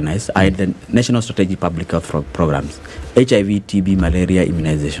were organized, I had the National Strategic Public Health Programs, HIV, TB, malaria,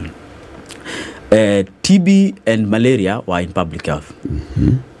 immunization. TB and malaria were in public health.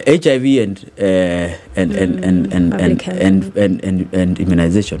 HIV and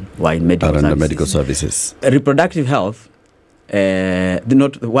immunization were in medical services. Medical services. Reproductive health,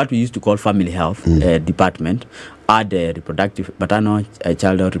 not what we used to call family health department, add maternal,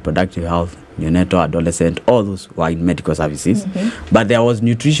 childhood, reproductive health, neonatal, adolescent, all those were in medical services. But there was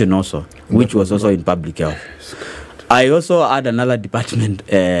nutrition also, which was also in public health. I also had another department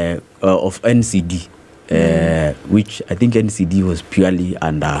of NCD, which I think NCD was purely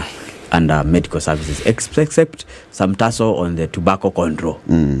under medical services, except some tussle on the tobacco control,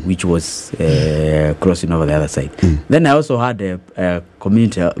 which was crossing over the other side. Then I also had a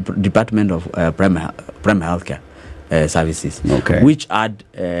community department of primary healthcare services, which had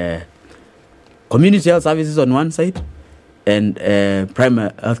community health services on one side and primary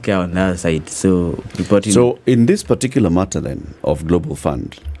healthcare on the other side. So reporting. So in this particular matter then of Global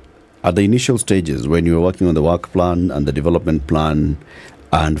Fund, at the initial stages when you were working on the work plan and the development plan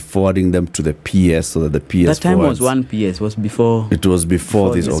and forwarding them to the PS so that the PS... That time was one PS, was before... It was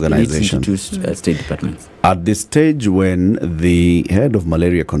before this organization. Two state departments. At the stage when the head of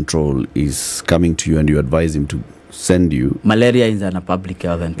malaria control is coming to you and you advise him to send you... Malaria is under public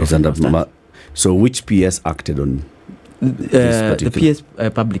health and so which PS acted on the PS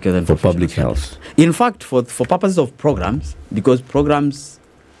public health and for public health? In fact, for purposes of programs, because programs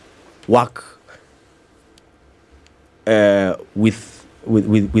work with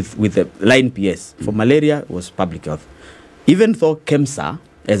the line PS. For malaria was public health. Even though KEMSA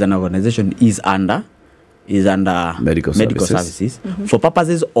as an organization is under medical services. For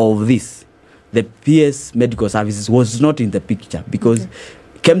purposes of this, the PS medical services was not in the picture because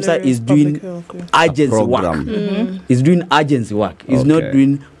KEMSA is doing agency work. It's doing agency work. It's not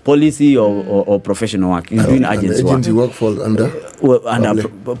doing policy or professional work. It's doing agency work. Agency work falls under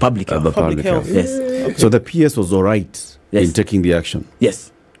public health. Public health. Yes. Okay. So the PS was all right in taking the action.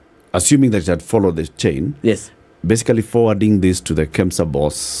 Yes. Assuming that it had followed the chain. Yes. Basically forwarding this to the KEMSA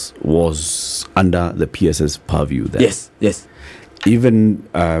boss was under the PS's purview then. Yes. Yes. Even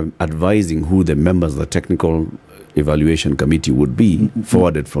advising who the members of the technical evaluation committee would be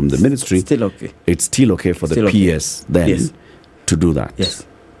forwarded from the ministry. Still okay. It's still okay for the PS then to do that. Yes.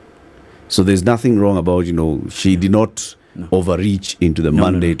 So there's nothing wrong about, she did not overreach into the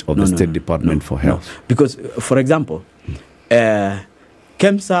mandate of the State Department for Health. No. Because, for example,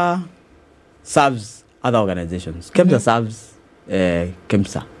 KEMSA serves other organizations. KEMSA serves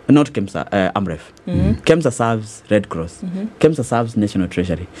KEMSA, not KEMSA, AMREF. KEMSA serves Red Cross. KEMSA serves National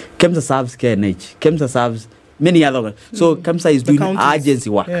Treasury. KEMSA serves KNH. KEMSA serves many other. So KEMSA is doing agency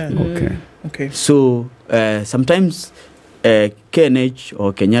work. Okay. So sometimes KNH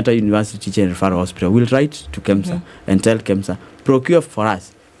or Kenyatta University Teaching and Referral Hospital will write to KEMSA and tell KEMSA, procure for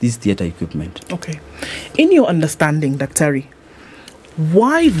us this theatre equipment. Okay. In your understanding, Daktari,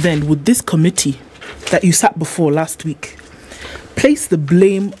 why then would this committee that you sat before last week place the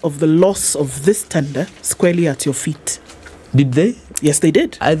blame of the loss of this tender squarely at your feet? Did they? Yes, they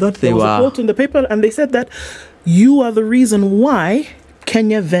did. I thought there was a quote in the paper and they said that you are the reason why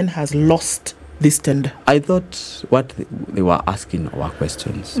Kenya then has lost this tender. I thought what they were asking were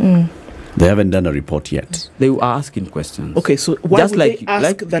questions. They haven't done a report yet. They were asking questions. Okay, so why would they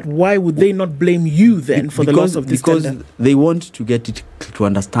ask that? Why would they not blame you then for the loss of this tender? Because they want to get it to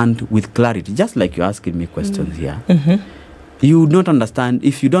understand with clarity. Just like you're asking me questions here. You would not understand.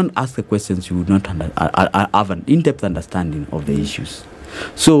 If you don't ask the questions, you would not have an in-depth understanding of the issues.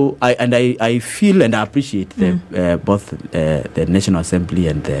 So I feel and I appreciate both the National Assembly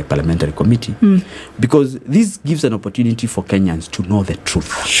and the Parliamentary Committee because this gives an opportunity for Kenyans to know the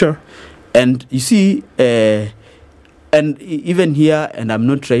truth. Sure. And you see, and even here, and I'm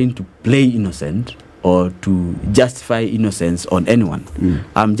not trying to play innocent or to justify innocence on anyone.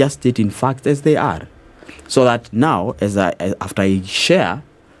 I'm just stating facts as they are. So that now, after I share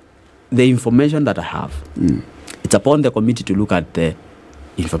the information that I have, it's upon the committee to look at the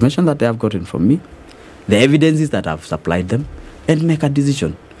information that they have gotten from me, the evidences that I've supplied them, and make a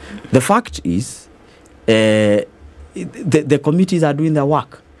decision. The fact is, the committees are doing their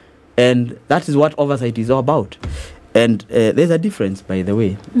work, and that is what oversight is all about. And there's a difference, by the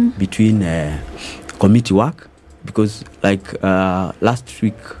way, between committee work, because like last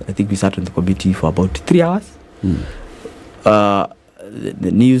week, I think we sat on the committee for about 3 hours.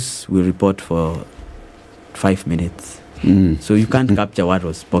 The news will report for 5 minutes. So you can't capture what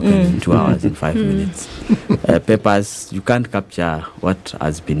was spoken in 2 hours in 5 minutes. Papers, you can't capture what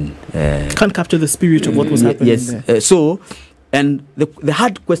has been... can't capture the spirit of what was happening. Yes. There. And the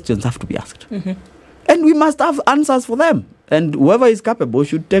hard questions have to be asked. And we must have answers for them. And whoever is capable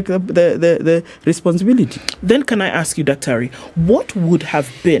should take the responsibility. Then can I ask you, Daktari, what would have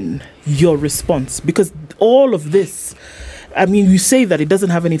been your response? Because all of this I mean, you say that it doesn't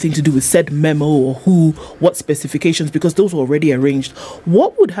have anything to do with said memo or what specifications, because those were already arranged.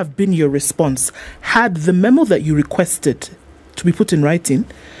 What would have been your response had the memo that you requested to be put in writing,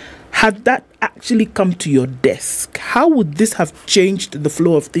 had that actually come to your desk? How would this have changed the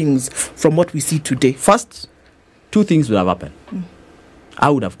flow of things from what we see today? First, two things would have happened. I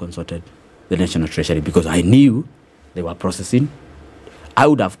would have consulted the National Treasury because I knew they were processing. I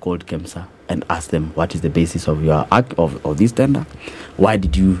would have called KEMSA and asked them, what is the basis of your act of this tender? Why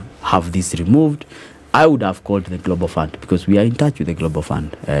did you have this removed? I would have called the Global Fund because we are in touch with the Global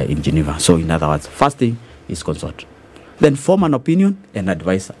Fund in Geneva. So in other words, first thing is consult. Then form an opinion and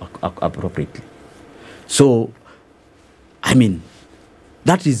advise appropriately. So, I mean,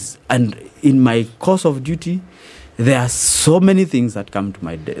 that is, and in my course of duty, there are so many things that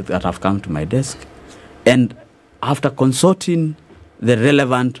have come to my desk, and after consulting the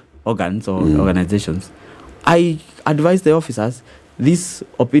relevant organs or organizations, I advise the officers, this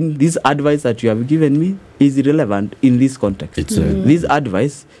advice that you have given me is irrelevant in this context. This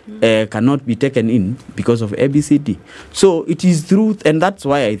advice cannot be taken in because of ABCD. So it is truth, and that's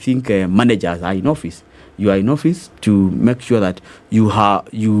why I think managers are in office. You are in office to make sure that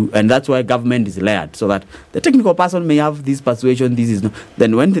and that's why government is layered, so that the technical person may have this persuasion, this is not.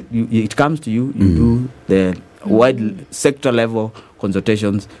 Then when it comes to you, you do the wide sector level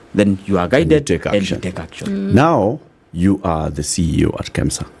consultations, then you are guided and you take action. Now, you are the CEO at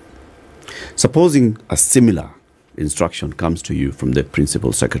KEMSA. Supposing a similar instruction comes to you from the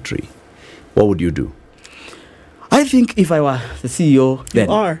principal secretary, what would you do? I think if I were the CEO, then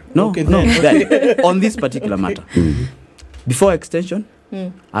then, on this particular matter, before extension,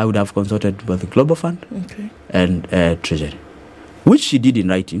 I would have consulted with the Global Fund and Treasury, which she did in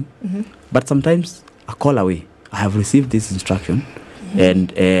writing. But sometimes a call away, I have received this instruction,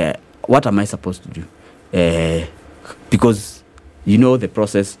 and what am I supposed to do? Because you know the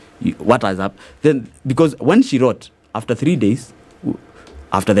process, what has happened. Then, because when she wrote, after 3 days,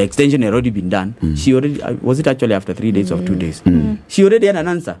 after the extension had already been done, she already, was it actually after 3 days or 2 days? She already had an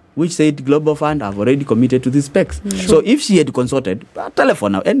answer, which said Global Fund have already committed to the specs. So if she had consulted,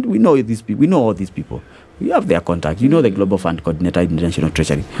 telephone now, and we know these people, we know all these people. We have their contact. You know the Global Fund coordinator in the National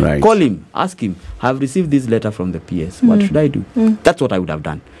Treasury. Right. Call him, ask him, I have received this letter from the PS. What should I do? That's what I would have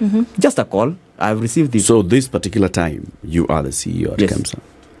done. Just a call. I've received this. So this particular time, you are the CEO at KEMSA.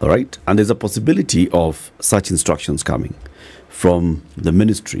 All right? And there's a possibility of such instructions coming from the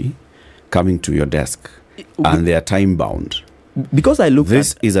ministry, coming to your desk, and they are time bound. Because I look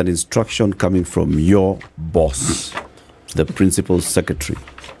This is an instruction coming from your boss, the principal secretary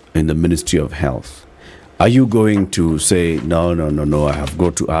in the Ministry of Health. Are you going to say, no, I have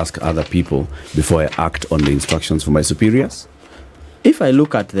got to ask other people before I act on the instructions from my superiors? If I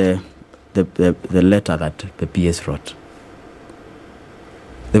look at the letter that the PS wrote,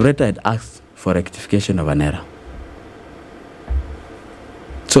 the writer had asked for rectification of an error.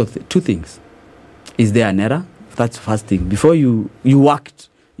 So two things. Is there an error? That's the first thing. Before you act,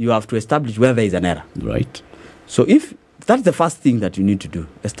 you have to establish whether there is an error. Right. So if that's the first thing that you need to do,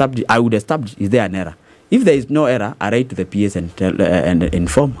 I would establish, is there an error? If there is no error, I write to the PS and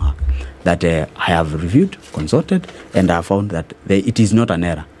inform her that I have reviewed, consulted, and I found that it is not an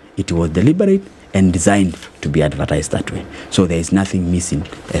error. It was deliberate and designed to be advertised that way. So there is nothing missing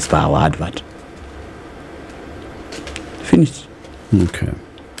as per our advert. Finished. Okay.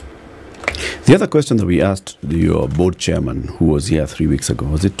 The other question that we asked your board chairman, who was here 3 weeks ago,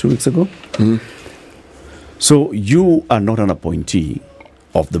 was it 2 weeks ago? So you are not an appointee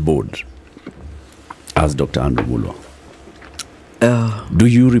of the board, as Dr. Andrew Mulwa. Do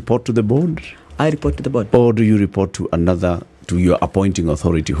you report to the board? I report to the board. Or do you report to your appointing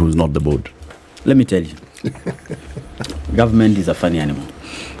authority who's not the board? Let me tell you, government is a funny animal.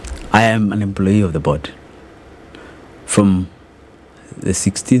 I am an employee of the board from the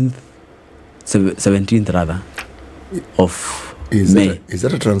 17th rather, of May. Is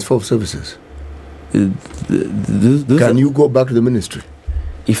that a transfer of services? Can you go back to the ministry?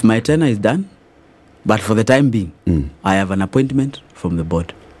 If my tenure is done, but for the time being, I have an appointment from the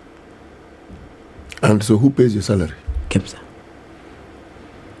board. And so who pays your salary? KEMSA.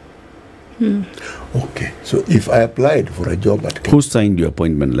 Okay, so if I applied for a job at KEMSA... Who signed your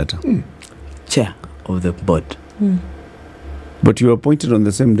appointment letter? Chair of the board. But you were appointed on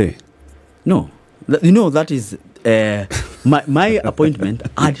the same day? No. You know, that is... my appointment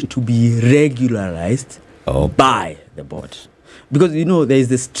had to be regularized by the board. Because, you know, there is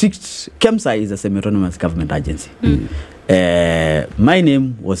the strict... KEMSA is a semi-autonomous government agency. My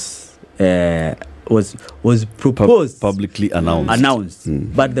name was proposed... Publicly announced.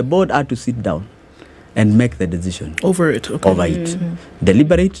 But the board had to sit down and make the decision over it.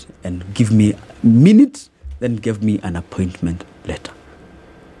 Deliberate and give me minutes, then give me an appointment letter.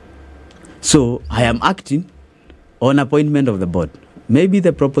 So I am acting on appointment of the board. Maybe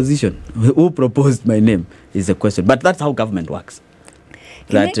the proposition, who proposed my name, is a question. But that's how government works.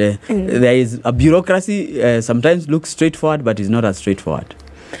 That there is a bureaucracy, sometimes looks straightforward, but is not as straightforward.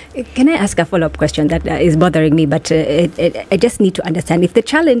 Can I ask a follow-up question that is bothering me, but I just need to understand. If the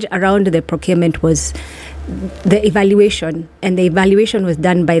challenge around the procurement was the evaluation, and the evaluation was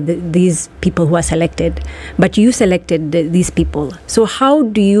done by these people who are selected, but you selected these people, so how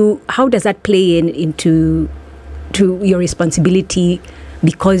does that play into your responsibility,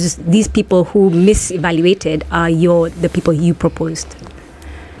 because these people who misevaluated are the people you proposed?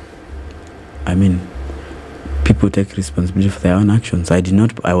 I mean, people take responsibility for their own actions. I did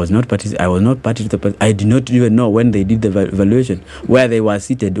not party to the. I did not even know when they did the evaluation, where they were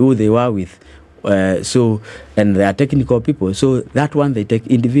seated, who they were with. And they are technical people. So that one, they take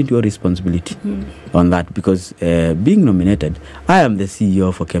individual responsibility on that, because being nominated, I am the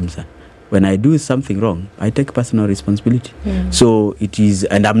CEO for KEMSA. When I do something wrong, I take personal responsibility. So it is,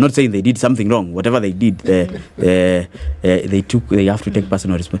 and I'm not saying they did something wrong. Whatever they did, they have to take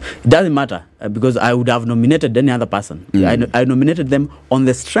personal responsibility. It doesn't matter, because I would have nominated any other person. I nominated them on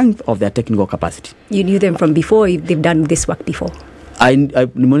the strength of their technical capacity. You knew them from before, if they've done this work before? I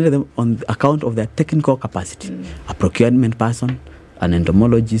nominated them on account of their technical capacity. A procurement person, an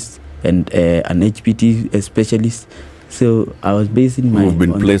entomologist, and an HPT specialist. So I was basing my... Who've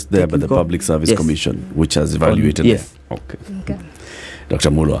been placed there by the Public Service Commission, which has evaluated them. Okay. Dr.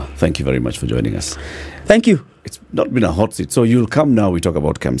 Mulwa, thank you very much for joining us. Thank you. It's not been a hot seat, so you'll come now, we talk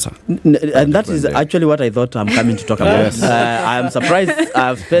about KEMSA. And that is actually what I thought I'm coming to talk about. I am surprised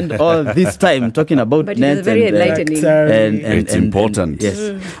I've spent all this time talking about net. But very enlightening. It's important. Yes.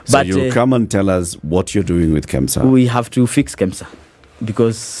 So but you'll come and tell us what you're doing with KEMSA. We have to fix KEMSA,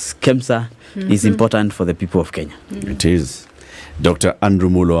 because KEMSA is important for the people of Kenya. It is. Dr. Andrew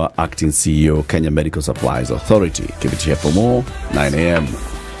Mulwa, Acting CEO, Kenya Medical Supplies Authority. Keep it here for more, 9 a.m.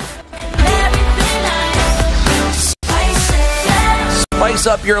 Spice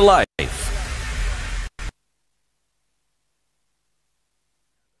up your life.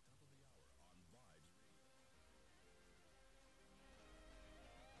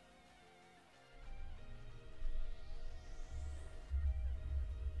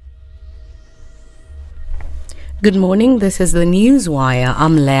 Good morning, this is the Newswire.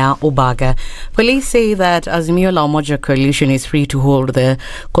 I'm Leah Obaga. Police say that Azimio La Umoja coalition is free to hold the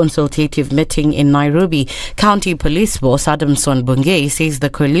consultative meeting in Nairobi. County Police Boss Adamson Bungei says the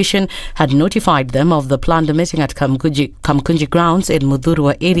coalition had notified them of the planned meeting at Kamkunji grounds in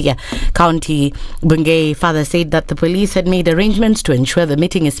Mudhurwa area. County Bungei further said that the police had made arrangements to ensure the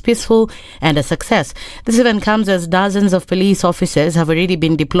meeting is peaceful and a success. This event comes as dozens of police officers have already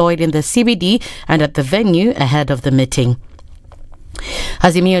been deployed in the CBD and at the venue ahead of the meeting.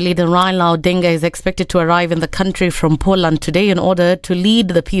 Azimio leader Raila Odinga is expected to arrive in the country from Poland today in order to lead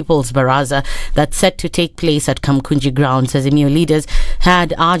the People's Baraza that's set to take place at Kamkunji grounds. Azimio leaders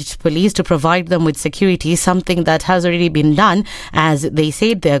had urged police to provide them with security, something that has already been done, as they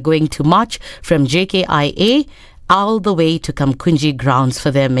said they are going to march from JKIA all the way to Kamkunji grounds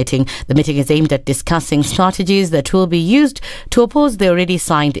for their meeting. The meeting is aimed at discussing strategies that will be used to oppose the already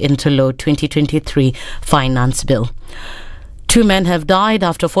signed into law 2023 finance bill. 2 men have died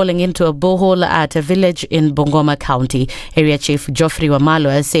after falling into a borehole at a village in Bungoma County. Area Chief Geoffrey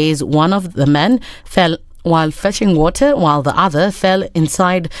Wamalwa says one of the men fell while fetching water, while the other fell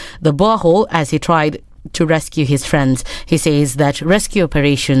inside the borehole as he tried to rescue his friends. He says that rescue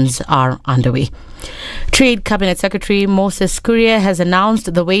operations are underway. Trade Cabinet Secretary Moses Kuria has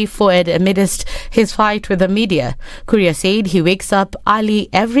announced the way forward amidst his fight with the media. Kuria said he wakes up early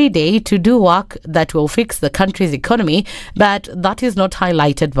every day to do work that will fix the country's economy, but that is not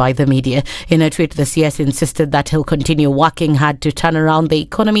highlighted by the media. In a tweet, the CS insisted that he'll continue working hard to turn around the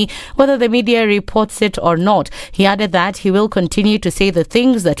economy, whether the media reports it or not. He added that he will continue to say the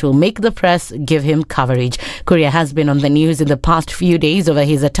things that will make the press give him coverage. Kuria has been on the news in the past few days over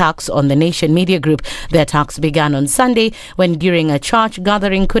his attacks on the Nation Media Group. The attacks began on Sunday when, during a church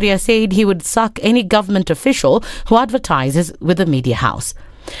gathering, Kuria said he would sack any government official who advertises with the media house.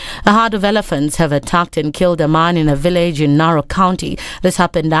 A herd of elephants have attacked and killed a man in a village in Narok County. This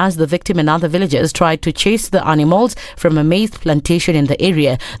happened as the victim and other villagers tried to chase the animals from a maize plantation in the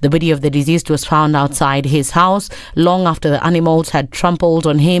area. The body of the deceased was found outside his house long after the animals had trampled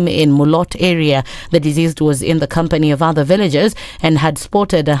on him in Mulot area. The deceased was in the company of other villagers and had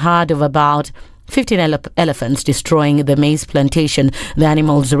spotted a herd of about 15 elephants destroying the maize plantation. The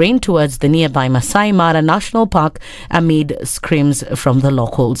animals ran towards the nearby Masai Mara National Park amid screams from the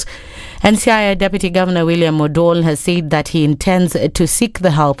locals. And Siaya Deputy Governor William Odol has said that he intends to seek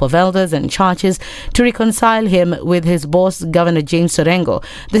the help of elders and churches to reconcile him with his boss, Governor James Orengo.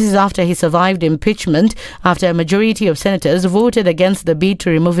 This is after he survived impeachment after a majority of senators voted against the bid to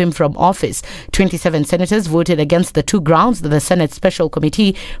remove him from office. 27 senators voted against the 2 grounds that the Senate Special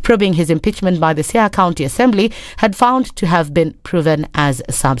Committee probing his impeachment by the Siaya County Assembly had found to have been proven as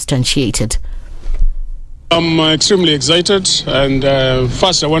substantiated. I'm extremely excited, and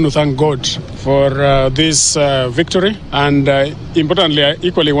first I want to thank God for this victory, and importantly I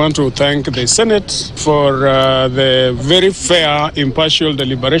equally want to thank the Senate for the very fair, impartial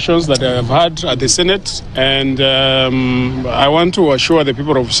deliberations that I have had at the Senate, and I want to assure the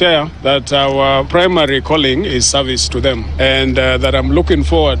people of Siaya that our primary calling is service to them, and that I'm looking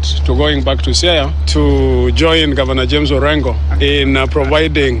forward to going back to Siaya to join Governor James Orengo in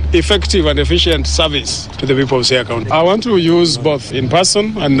providing effective and efficient service to the people of Siaya County. I want to use both in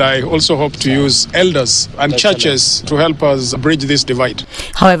person, and I also hope to use elders and churches to help us bridge this divide.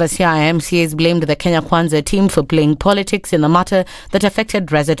 However, Siaya MCAs blamed the Kenya Kwanza team for playing politics in the matter that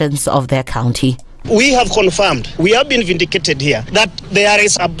affected residents of their county. We have confirmed, we have been vindicated here, that there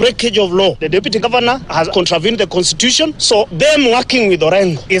is a breakage of law. The Deputy Governor has contravened the Constitution, so them working with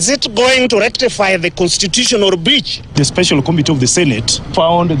Orengo, is it going to rectify the constitutional breach? The Special Committee of the Senate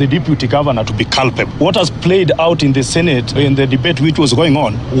found the Deputy Governor to be culpable. What has played out in the Senate, in the debate which was going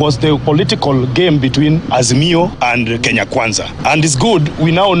on, was the political game between Azimio and Kenya Kwanza. And it's good, we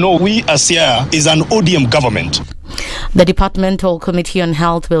now know we as Siaya is an ODM government. The Departmental Committee on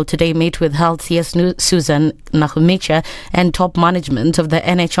Health will today meet with Health CS Susan Nakhumicha and top management of the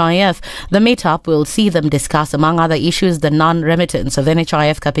NHIF. The meetup will see them discuss, among other issues, the non-remittance of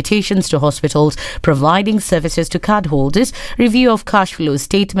NHIF capitations to hospitals providing services to cardholders, review of cash flow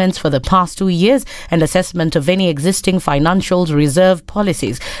statements for the past 2 years, and assessment of any existing financial reserve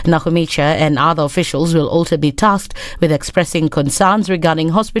policies. Nakhumicha and other officials will also be tasked with expressing concerns regarding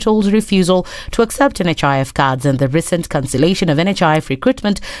hospitals' refusal to accept NHIF cards and the recent cancellation of NHIF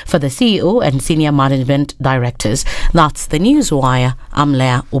recruitment for the CEO and senior management directors. That's the Newswire. I'm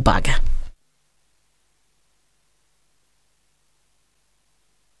Leah Ubaga.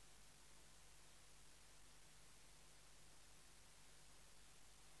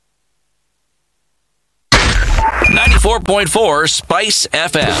 .4 Spice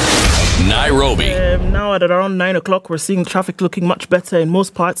FM, Nairobi. Now at around 9 o'clock, we're seeing traffic looking much better in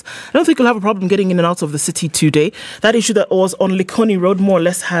most parts. I don't think we'll have a problem getting in and out of the city today. That issue that was on Likoni Road more or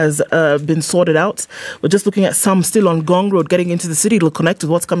less has been sorted out. We're just looking at some still on Gong Road getting into the city. It'll connect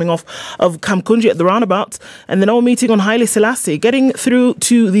with what's coming off of Kamkunji at the roundabout. And then our meeting on Haile Selassie. Getting through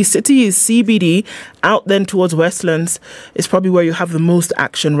to the city is CBD. Out then towards Westlands is probably where you have the most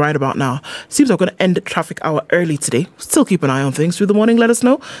action right about now. Seems like we're going to end the traffic hour early today. Still keep an eye on things through the morning. Let us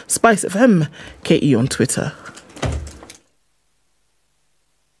know. Spice FM KE on Twitter.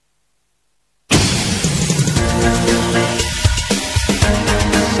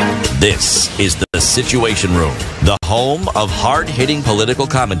 This is the Situation Room, the home of hard-hitting political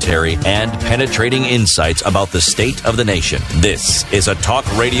commentary and penetrating insights about the state of the nation. This is a talk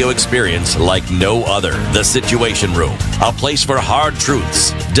radio experience like no other. The Situation Room, a place for hard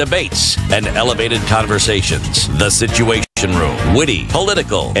truths, debates, and elevated conversations. The Situation Room, witty,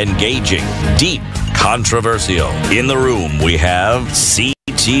 political, engaging, deep, controversial. In the room, we have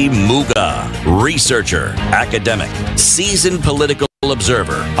C.T. Muga, researcher, academic, seasoned political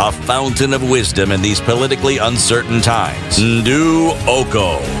observer, a fountain of wisdom in these politically uncertain times. Ndu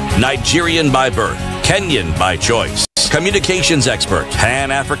Okoh, Nigerian by birth, Kenyan by choice, communications expert,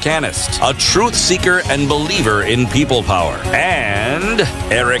 Pan-Africanist, a truth seeker and believer in people power, and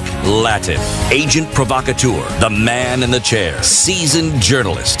Eric Latiff, agent provocateur, the man in the chair, seasoned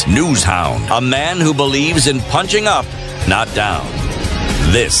journalist, news hound, a man who believes in punching up, not down.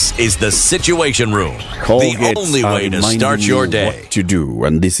 This is the Situation Room, the only way to start your day. What to do,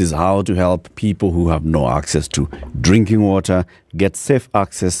 and this is how to help people who have no access to drinking water get safe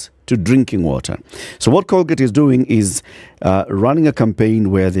access to drinking water. So what Colgate is doing is running a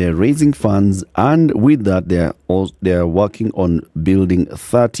campaign where they're raising funds, and with that they're working on building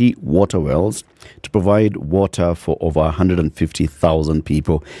 30 water wells to provide water for over 150,000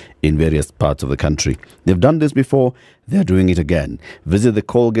 people in various parts of the country. They've done this before, they're doing it again. Visit the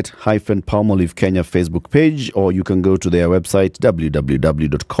Colgate-Palmolive Kenya Facebook page, or you can go to their website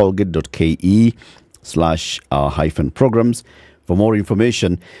www.colgate.ke/programs for more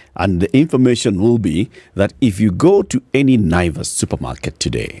information. And the information will be that if you go to any Naivas supermarket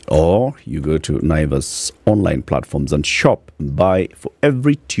today, or you go to Naivas online platforms and shop and buy for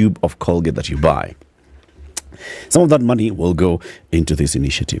every tube of Colgate that you buy, some of that money will go into this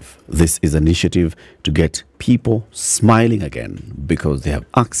initiative. This is an initiative to get people smiling again because they have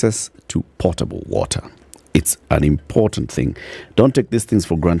access to potable water. It's an important thing. Don't take these things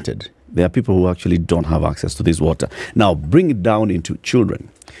for granted. There are people who actually don't have access to this water. Now, bring it down into children.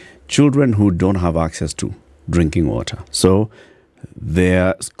 Children who don't have access to drinking water. So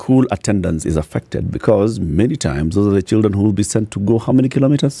their school attendance is affected because many times those are the children who will be sent to go how many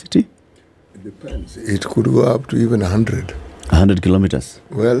kilometers, City? It depends. It could go up to even 100. 100 kilometers?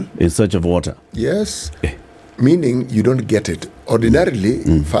 Well, in search of water? Yes. Meaning you don't get it.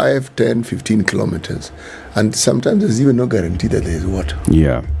 Ordinarily, 5, 10, 15 kilometers. And sometimes there's even no guarantee that there's water.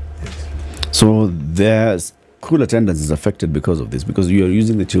 Yeah. So their school attendance is affected because of this, because you are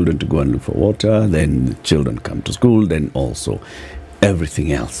using the children to go and look for water, then the children come to school, then also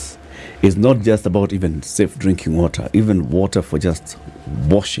everything else. It's not just about even safe drinking water, even water for just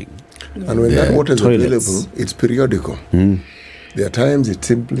washing. And when that water is available, it's periodical. There are times it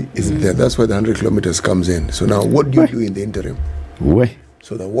simply isn't there. That's why the 100 kilometers comes in. So now what do you do in the interim?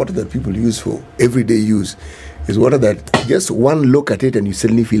 So the water that people use for everyday use is water that just one look at it and you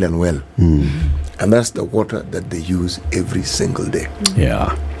suddenly feel unwell. And that's the water that they use every single day.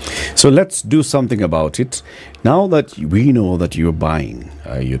 Yeah. So let's do something about it. Now that we know that you're buying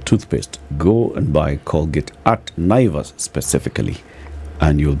your toothpaste, go and buy Colgate at Naivas specifically,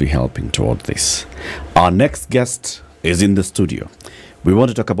 and you'll be helping toward this. Our next guest is in the studio. We want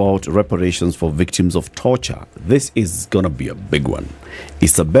to talk about reparations for victims of torture. This is going to be a big one.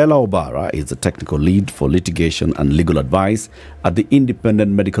 Isabella Obara is the technical lead for litigation and legal advice at the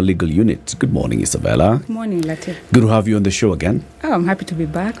Independent Medical Legal Unit. Good morning, Isabella. Good morning, Latiff. Good to have you on the show again. Oh, I'm happy to be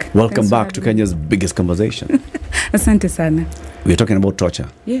back. Welcome back to Kenya's biggest conversation. Asante sana. We're talking about torture.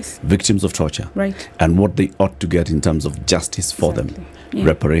 Yes. Victims of torture. Right. And what they ought to get in terms of justice for them. Yeah.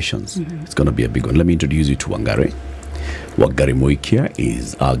 Reparations. It's going to be a big one. Let me introduce you to Wangari. Wangari Moikia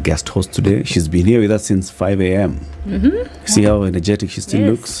is our guest host today. She's been here with us since 5 a.m. See how energetic she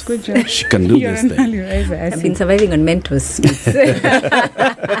still looks? Good job. She can do You're this an thing. early riser, I've been surviving on Mentos.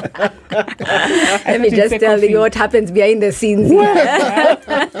 Let me just tell you what happens behind the scenes.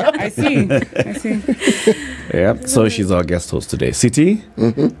 I see. Yeah, so she's our guest host today. City,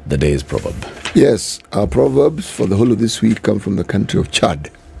 the day's proverb. Yes, our proverbs for the whole of this week come from the country of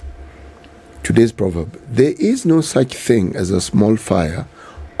Chad. Today's proverb: there is no such thing as a small fire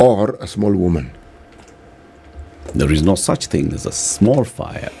or a small woman. There is no such thing as a small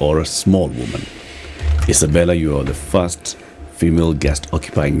fire or a small woman. Isabella, you are the first female guest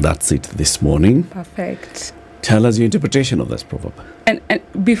occupying that seat this morning. Perfect. Tell us your interpretation of this proverb. And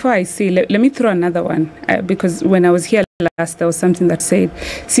before I say, let me throw another one, because when I was here last, there was something that said,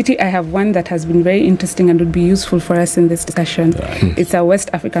 City, I have one that has been very interesting and would be useful for us in this discussion. Right. It's a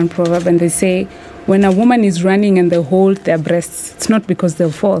West African proverb, and they say, when a woman is running and they hold their breasts, it's not because they'll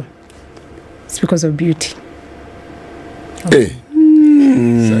fall. It's because of beauty. Hey.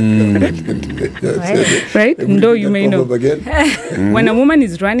 Right? No, you may know. When a woman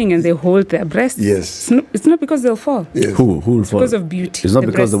is running and they hold their breasts, it's not because they'll fall. Yes. Who will fall? Because of beauty. It's not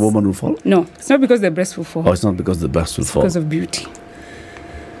because the woman will fall? No, it's not because the breast will fall. Oh, it's not because the breast will fall. It's because of beauty.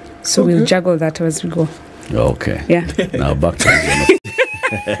 So we'll juggle that as we go. Okay. Yeah. Now back to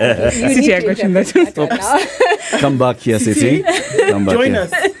City, I got you that. Come back here, City. Come back Join here.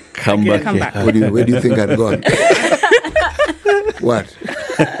 us. Come back here. Where do you think I'd gone? What?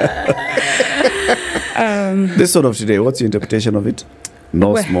 This sort of today, what's your interpretation of it?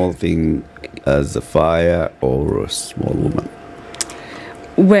 No small thing as a fire or a small woman.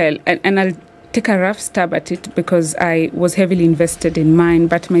 Well, and I'll take a rough stab at it because I was heavily invested in mine,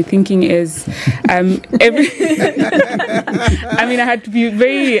 but my thinking is I had to be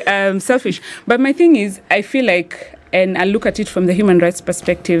very selfish, but my thing is I feel like, and I look at it from the human rights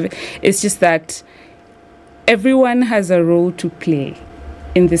perspective, it's just that everyone has a role to play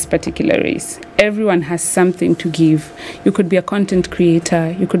in this particular race. Everyone has something to give. You could be a content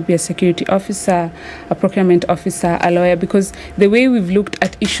creator, you could be a security officer, a procurement officer, a lawyer, because the way we've looked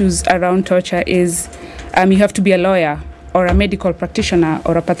at issues around torture is you have to be a lawyer or a medical practitioner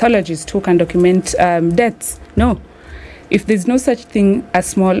or a pathologist who can document deaths. No. If there's no such thing as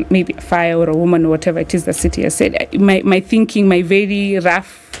small, maybe a fire or a woman or whatever it is the city has said, my thinking, my very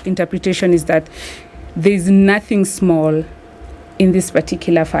rough interpretation is that there's nothing small in this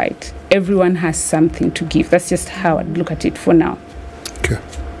particular fight. Everyone has something to give. That's just how I'd look at it for now. Okay.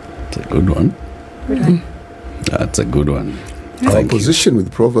 That's a good one. That's a good one. Our position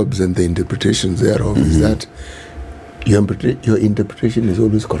with Proverbs and the interpretations thereof is that your interpretation is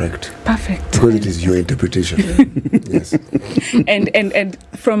always correct. Perfect. Because it is your interpretation. Yes. And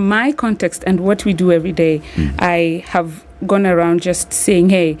from my context and what we do every day, I have gone around just saying,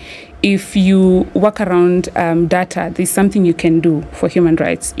 hey, if you work around data, there's something you can do for human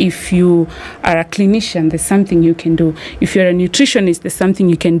rights. If you are a clinician, there's something you can do. If you're a nutritionist, there's something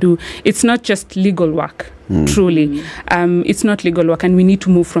you can do. It's not just legal work, truly. It's not legal work, and we need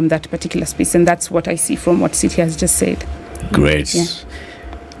to move from that particular space. And that's what I see from what City has just said. Great. Yeah.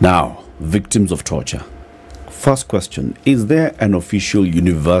 Now, victims of torture. First question, is there an official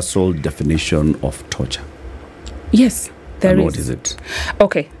universal definition of torture? Yes, there is. What is it?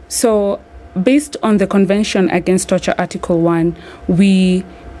 Okay, so based on the Convention Against Torture, Article 1, we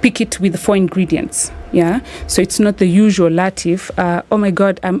pick it with 4 ingredients. Yeah, so it's not the usual Latiff. Oh my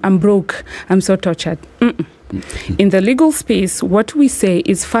God, I'm broke. I'm so tortured. In the legal space, what we say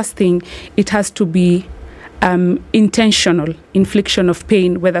is, first thing, it has to be intentional infliction of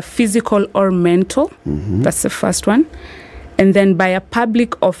pain, whether physical or mental. That's the first one. And then by a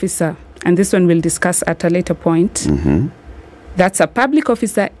public officer, and this one we'll discuss at a later point. That's a public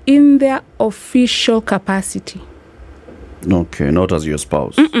officer in their official capacity. Okay, not as your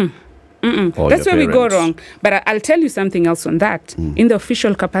spouse. That's where we go wrong. But I'll tell you something else on that. In the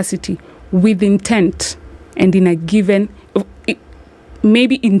official capacity, with intent, and in a given,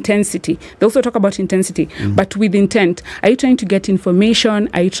 maybe intensity. They also talk about intensity, but with intent. Are you trying to get information?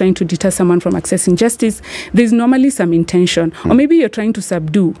 Are you trying to deter someone from accessing justice? There's normally some intention. Or maybe you're trying to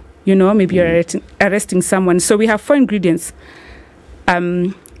subdue. You know, maybe you're arresting someone. So we have 4 ingredients.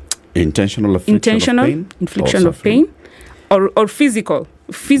 Intentional infliction of pain, or physical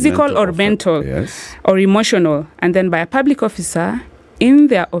or mental, yes, or emotional, and then by a public officer in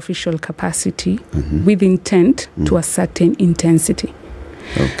their official capacity with intent to a certain intensity.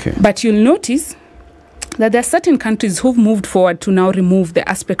 Okay. But you'll notice that there are certain countries who've moved forward to now remove the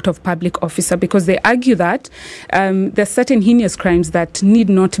aspect of public officer, because they argue that there are certain heinous crimes that need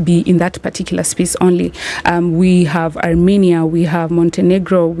not be in that particular space only. We have Armenia, we have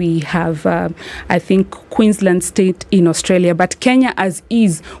Montenegro, we have, I think, Queensland state in Australia. But Kenya as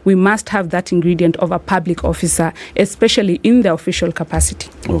is, we must have that ingredient of a public officer, especially in the official capacity.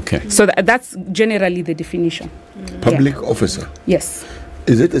 Okay. So that's generally the definition. Public officer? Yes.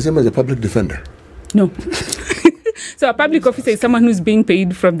 Is it the same as a public defender? No. So a public officer is someone who's being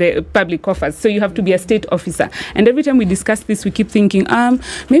paid from the public coffers. So you have to be a state officer. And every time we discuss this, we keep thinking,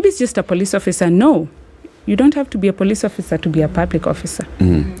 maybe it's just a police officer. No. You don't have to be a police officer to be a public officer.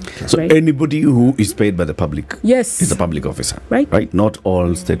 So anybody who is paid by the public is a public officer. Right. Not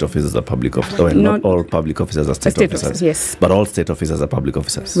all state officers are public officers. Well, not all public officers are state officers. Yes. But all state officers are public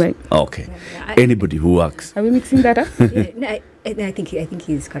officers. Right. Okay. Anybody who works. Are we mixing that up? I think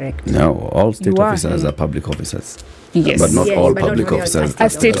he's correct. No, all state officers are public officers. Yes. But not all public officers are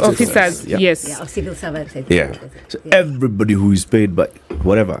state officers. Yes. Yeah, or civil servants. So everybody who is paid by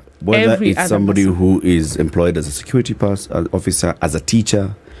whatever, whether it's somebody who is employed as a security officer, as a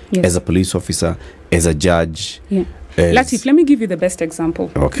teacher, as a police officer, as a judge. Yeah. Latiff, let me give you the best example.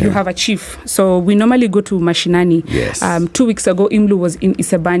 Okay. You have a chief. So we normally go to Mashinani. Yes. 2 weeks ago, Imlu was in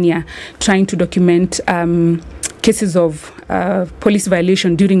Isebania trying to document cases of police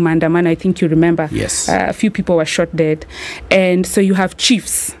violation during Maandamano. I think you remember. Yes. A few people were shot dead. And so you have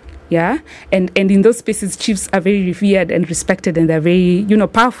chiefs. Yeah, and in those spaces, chiefs are very revered and respected, and they're very,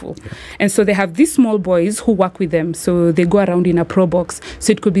 powerful. Yeah. And so they have these small boys who work with them. So they go around in a pro box.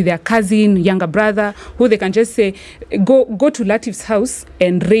 So it could be their cousin, younger brother, who they can just say, go to Latiff's house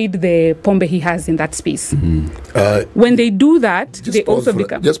and raid the pombe he has in that space. When they do that, they also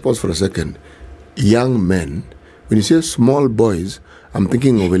become... Just pause for a second. Young men, when you say small boys, I'm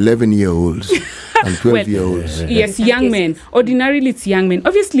thinking of 11-year-olds and 12-year-olds. Yes, young men. Ordinarily, it's young men.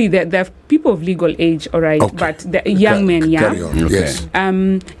 Obviously, they're people of legal age, all right, but they're young men, Carry on. Okay. Yes.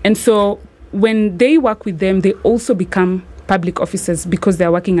 And so when they work with them, they also become public officers because they're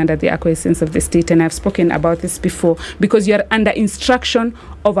working under the acquiescence of the state. And I've spoken about this before, because you're under instruction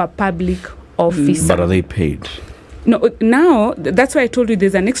of a public officer. But are they paid? No, now, that's why I told you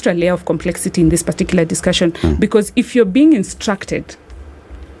there's an extra layer of complexity in this particular discussion, because if you're being instructed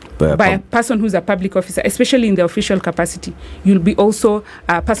by a person who's a public officer, especially in the official capacity, you'll be also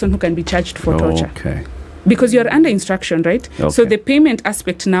a person who can be charged for torture. Okay. Because you're under instruction, right? Okay. So the payment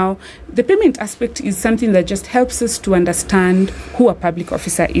aspect is something that just helps us to understand who a public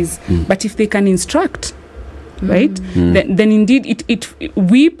officer is. But if they can instruct, right, then indeed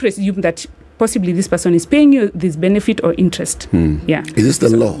we presume that possibly this person is paying you this benefit or interest. Is this the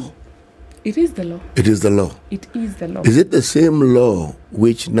law? It is the law. It is the law. It is the law. Is it the same law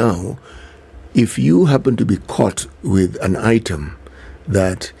which now, if you happen to be caught with an item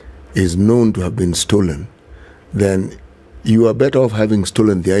that is known to have been stolen, then you are better off having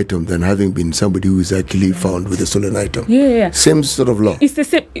stolen the item than having been somebody who is actually found with a stolen item? Yeah. Same sort of law. It's the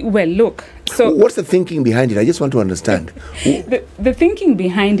same. Well, look. So what's the thinking behind it? I just want to understand. The thinking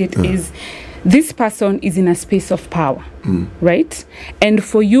behind it is this person is in a space of power, right? And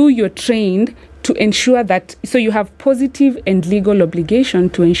for you, you're trained to ensure that, so you have positive and legal obligation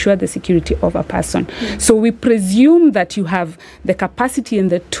to ensure the security of a person. So we presume that you have the capacity and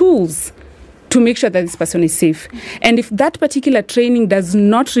the tools to make sure that this person is safe. And if that particular training does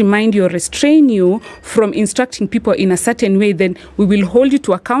not remind you or restrain you from instructing people in a certain way, then we will hold you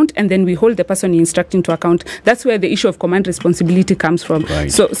to account, and then we hold the person you're instructing to account. That's where the issue of command responsibility comes from.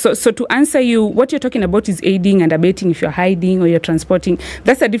 Right. So to answer you, what you're talking about is aiding and abetting. If you're hiding or you're transporting,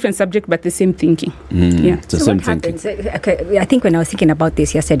 that's a different subject, but the same thinking. Yeah. It's the So same what thinking. happens? Okay, I think when I was thinking about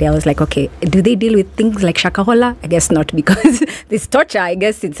this yesterday, I was like, okay, do they deal with things like shakahola? I guess not, because this torture, I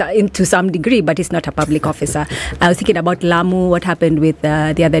guess it's to some degree, but it's not a public officer. I was thinking about Lamu, what happened with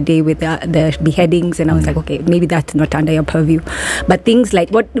the other day with the beheadings, and I was like, okay, maybe that's not under your purview. But things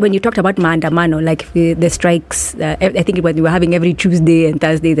like when you talked about maandamano, like the strikes, I think when we were having every Tuesday and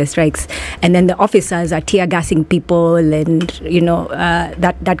Thursday the strikes, and then the officers are tear gassing people, and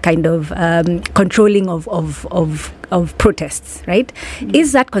that kind of controlling of protests, right?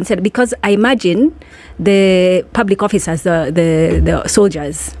 Is that considered? Because I imagine the public officers, the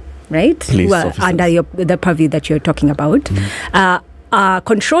soldiers, right, Police who are officers. under the purview that you're talking about, are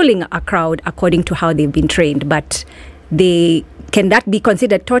controlling a crowd according to how they've been trained. But can that be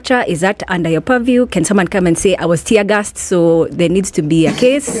considered torture? Is that under your purview? Can someone come and say, I was tear gassed, so there needs to be a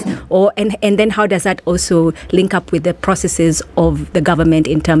case? And then how does that also link up with the processes of the government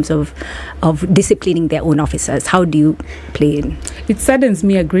in terms of disciplining their own officers? How do you play in? It saddens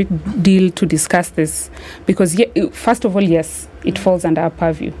me a great deal to discuss this, because first of all, yes, it falls under our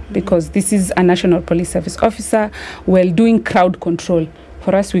purview, because this is a National Police Service officer while doing crowd control.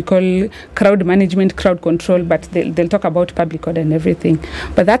 For us, we call crowd management, crowd control, but they'll talk about public order and everything.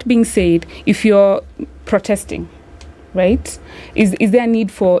 But that being said, if you're protesting, right, is there a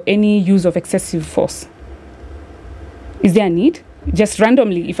need for any use of excessive force? Is there a need? Just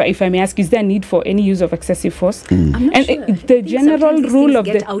randomly, if I may ask, is there a need for any use of excessive force? I'm not sure. The general rule of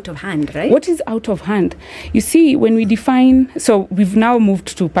get out of hand, right? What is out of hand? You see, when we define, so we've now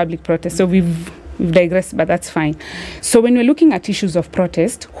moved to public protest, so we've digressed, but that's fine. So when we're looking at issues of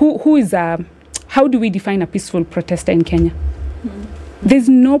protest, how do we define a peaceful protester in Kenya? There's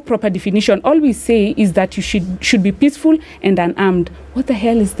no proper definition. All we say is that you should be peaceful and unarmed. What the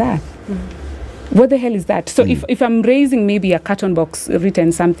hell is that? What the hell is that? So if I'm raising maybe a carton box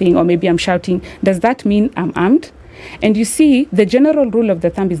written something, or maybe I'm shouting, does that mean I'm armed? And you see, the general rule of the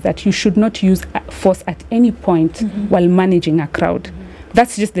thumb is that you should not use force at any point while managing a crowd.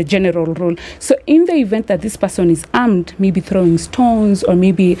 That's just the general rule. So in the event that this person is armed, maybe throwing stones, or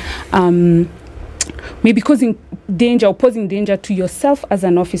maybe causing danger or posing danger to yourself as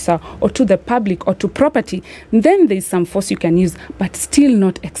an officer, or to the public, or to property, then there's some force you can use, but still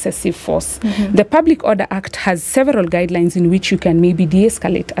not excessive force. The Public Order Act has several guidelines in which you can maybe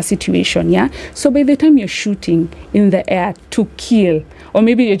de-escalate a situation, yeah? So by the time you're shooting in the air to kill, or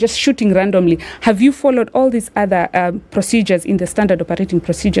maybe you're just shooting randomly, have you followed all these other procedures in the standard operating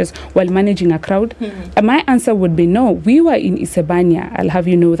procedures while managing a crowd? My answer would be no. We were in Isebania, I'll have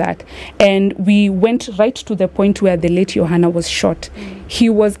you know that, and we went right to the point where the late Johanna was shot. He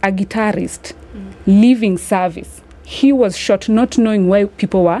was a guitarist, leaving service. He was shot not knowing why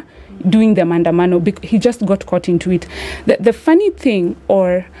people were doing the maandamano. He just got caught into it. The funny thing,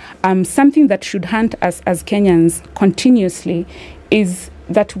 or something that should haunt us as Kenyans continuously, is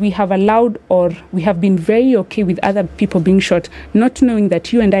that we have allowed, or we have been very okay with other people being shot, not knowing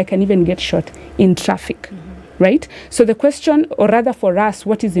that you and I can even get shot in traffic. Right? So the question, or rather for us,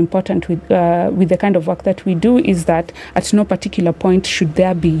 what is important with the kind of work that we do, is that at no particular point should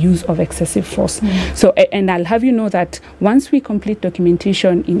there be use of excessive force. So, and I'll have you know that once we complete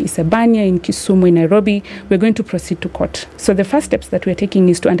documentation in Isebania, in Kisumu, in Nairobi, we're going to proceed to court. So the first steps that we're taking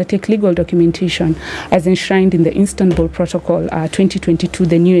is to undertake legal documentation as enshrined in the Istanbul Protocol 2022,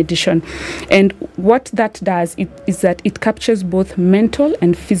 the new edition. And what that does is that it captures both mental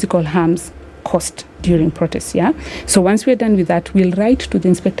and physical harms caused during protests, yeah? So once we're done with that, we'll write to the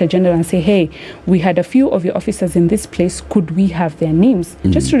Inspector General and say, hey, we had a few of your officers in this place, could we have their names?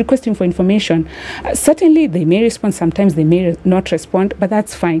 Just to request him for information. Certainly, they may respond, sometimes they may not respond, but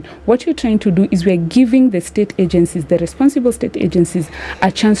that's fine. What you're trying to do is we're giving the state agencies, the responsible state agencies,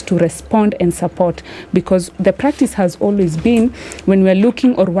 a chance to respond and support, because the practice has always been, when we're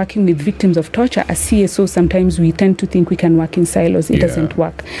looking or working with victims of torture, as CSO, sometimes we tend to think we can work in silos. It doesn't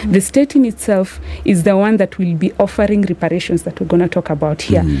work. The state in itself is the one that will be offering reparations that we're going to talk about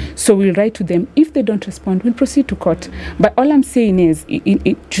here. So we'll write to them. If they don't respond, we'll proceed to court. But all I'm saying is,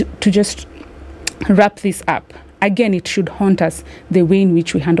 to just wrap this up, again, it should haunt us the way in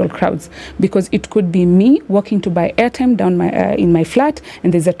which we handle crowds, because it could be me walking to buy airtime down in my flat,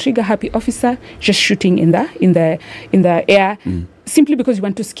 and there's a trigger-happy officer just shooting in the air, simply because you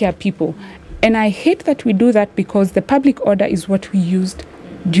want to scare people. And I hate that we do that, because the public order is what we used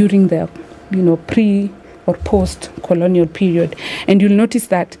during the pre or post-colonial period. And you'll notice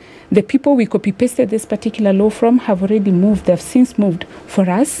that the people we copy-pasted this particular law from have already moved. They've since moved. For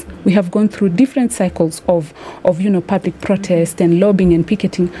us, we have gone through different cycles of public protest and lobbying and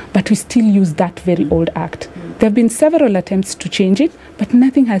picketing, but we still use that very old act. There have been several attempts to change it, but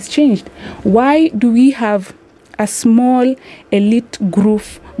nothing has changed. Why do we have a small elite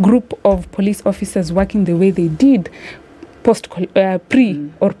group of police officers working the way they did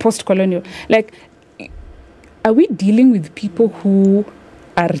pre or post-colonial? Like, are we dealing with people who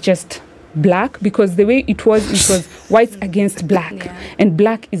are just black? Because the way it was whites against black, and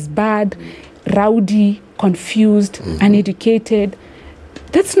black is bad, rowdy, confused, uneducated.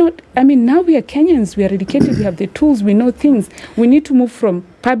 That's not, now we are Kenyans, we are educated, we have the tools, we know things. We need to move from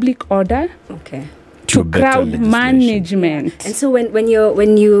public order to crowd management. And so when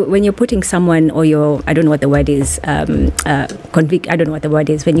you're putting someone, or I don't know what the word is, convict, I don't know what the word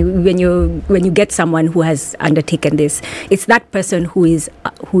is, when you get someone who has undertaken this, it's that person who's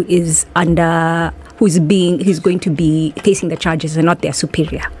going to be facing the charges and not their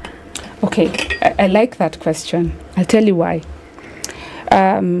superior. Okay, I like that question. I'll tell you why.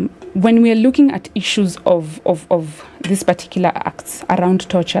 When we are looking at issues of these particular acts around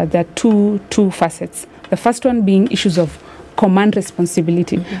torture, there are two facets. The first one being issues of command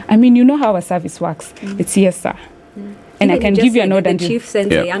responsibility. You know how a service works. It's yes, sir. And even I can give you an order. The chief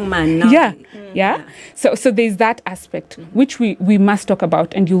sends a young man now. Yeah. So there's that aspect, which we must talk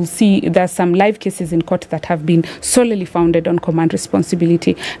about, and you'll see there's some live cases in court that have been solely founded on command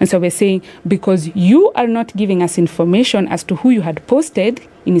responsibility. And so we're saying, because you are not giving us information as to who you had posted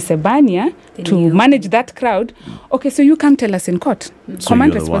in Isebania to manage that crowd, okay, so you come tell us in court. So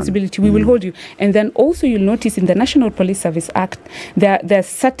command responsibility, we will hold you. And then also you'll notice in the National Police Service Act, there are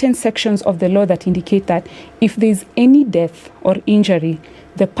certain sections of the law that indicate that if there's any death or injury,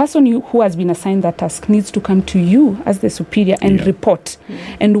 the person who has been assigned that task needs to come to you as the superior and report.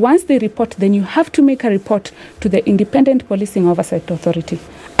 And once they report, then you have to make a report to the Independent Policing Oversight Authority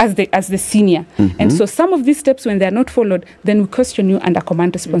as the senior. And so some of these steps, when they're not followed, then we question you under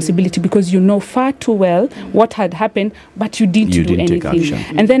command responsibility, because you know far too well what had happened, but you didn't do anything.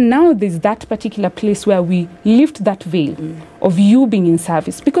 And then now there's that particular place where we lift that veil of you being in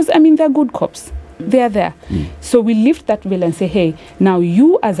service, because they're good cops. They are there. So we lift that veil and say, hey, now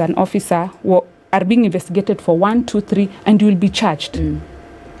you as an officer are being investigated for 1, 2, 3, and you will be charged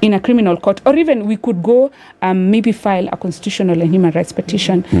in a criminal court. Or even we could go maybe file a constitutional and human rights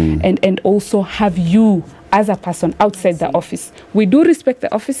petition and also have you as a person outside the office. We do respect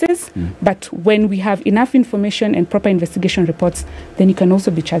the offices, but when we have enough information and proper investigation reports, then you can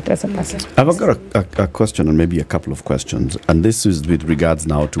also be charged as a person. I've got a question, and maybe a couple of questions, and this is with regards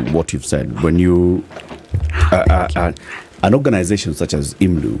now to what you've said. When you an organization such as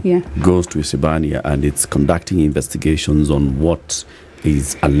IMLU goes to Isebania and it's conducting investigations on what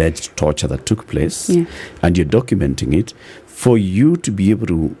is alleged torture that took place, and you're documenting it, for you to be able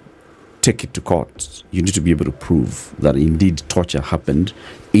to take it to court, you need to be able to prove that indeed torture happened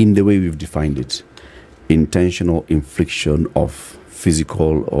in the way we've defined it: intentional infliction of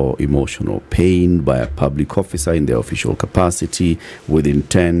physical or emotional pain by a public officer in their official capacity with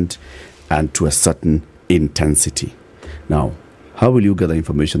intent and to a certain intensity. Now, how will you gather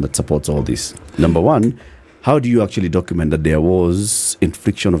information that supports all this? Number one, how do you actually document that there was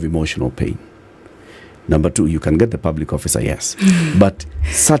infliction of emotional pain? Number two, you can get the public officer, yes. But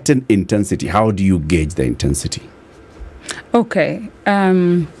certain intensity, how do you gauge the intensity? Okay.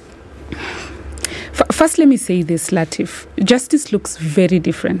 First, let me say this, Latiff. Justice looks very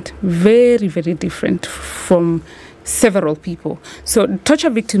different, very, very different from several people. So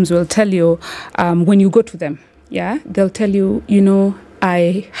torture victims will tell you when you go to them, they'll tell you,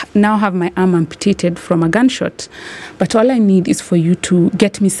 I now have my arm amputated from a gunshot, but all I need is for you to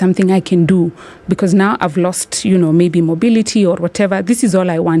get me something I can do, because now I've lost, maybe mobility or whatever. This is all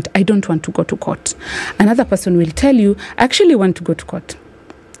I want. I don't want to go to court. Another person will tell you, I actually want to go to court.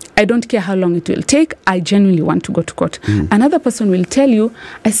 I don't care how long it will take. I genuinely want to go to court. Another person will tell you,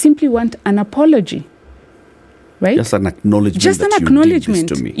 I simply want an apology. Right? Just an acknowledgement. Just an acknowledgement.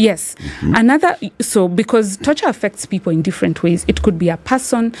 To me. Yes. Because torture affects people in different ways. It could be a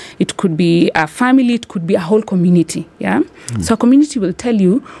person, it could be a family, it could be a whole community. Yeah. So a community will tell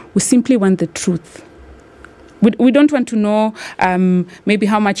you, we simply want the truth. We don't want to know maybe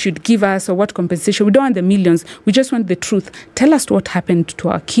how much you'd give us or what compensation. We don't want the millions. We just want the truth. Tell us what happened to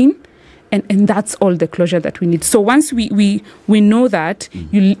our kin. And that's all the closure that we need. So once we know that,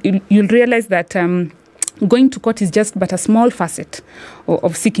 you'll realize that going to court is just but a small facet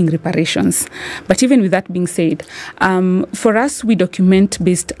of seeking reparations. But even with that being said, for us, we document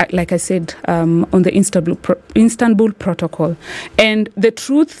based, like I said, on the Istanbul Protocol. And the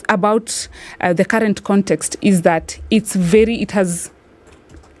truth about the current context is that it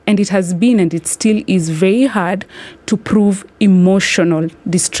has been and it still is very hard to prove emotional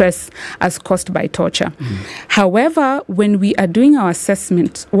distress as caused by torture. However, when we are doing our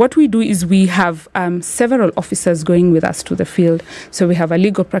assessment, what we do is we have several officers going with us to the field. So we have a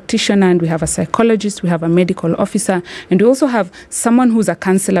legal practitioner, and we have a psychologist, we have a medical officer, and we also have someone who's a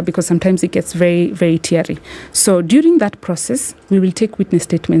counselor, because sometimes it gets very, very teary. So during that process, we will take witness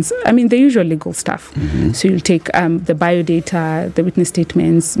statements. I mean, the usual legal stuff. So you'll take the biodata, the witness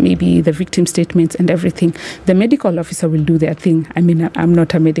statements, maybe the victim statements and everything. The medical officer will do their thing. I mean, I'm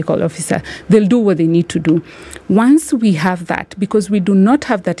not a medical officer. They'll do what they need to do. Once we have that, because we do not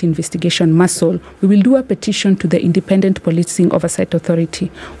have that investigation muscle, we will do a petition to the Independent Policing Oversight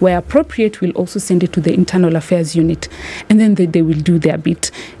Authority. Where appropriate, we'll also send it to the Internal Affairs Unit. And then they will do their bit.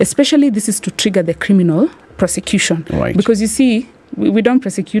 Especially this is to trigger the criminal prosecution. Right. Because you see, we don't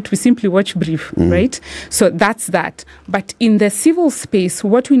prosecute, we simply watch brief, right? So that's that. But in the civil space,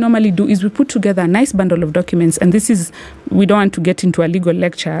 what we normally do is we put together a nice bundle of documents, and this is, we don't want to get into a legal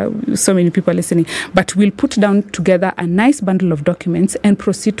lecture, so many people are listening, but we'll put down together a nice bundle of documents and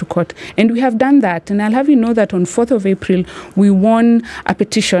proceed to court. And we have done that, and I'll have you know that on 4th of April, we won a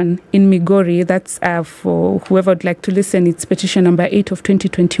petition in Migori, that's for whoever would like to listen, it's petition number 8 of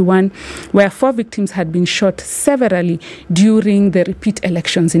 2021, where 4 victims had been shot severally during the repeat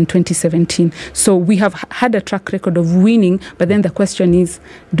elections in 2017. So we have had a track record of winning, but then the question is,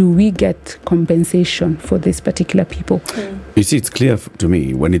 do we get compensation for these particular people? You see, it's clear to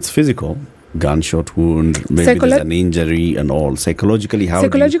me, when it's physical, gunshot wound, maybe there's an injury and all, psychologically,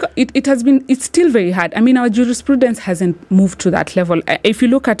 it's still very hard. I mean, our jurisprudence hasn't moved to that level. If you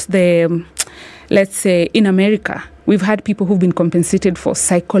look at the, let's say, in America, we've had people who've been compensated for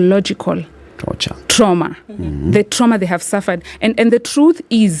psychological trauma, the trauma they have suffered. And the truth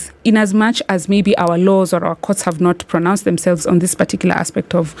is, in as much as maybe our laws or our courts have not pronounced themselves on this particular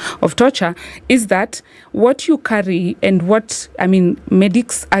aspect of torture, is that what you carry and what, I mean,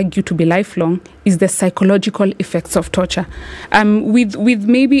 medics argue to be lifelong is the psychological effects of torture. With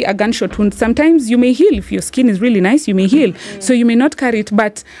maybe a gunshot wound, sometimes you may heal. If your skin is really nice, you may heal. So you may not carry it,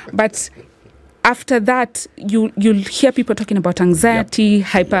 but after that, you'll hear people talking about anxiety,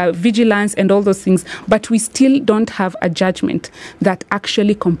 hypervigilance, and all those things. But we still don't have a judgment that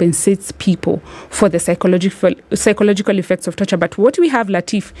actually compensates people for the psychological effects of torture. But what we have,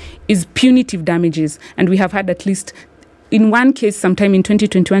 Latiff, is punitive damages. And we have had at least, in one case, sometime in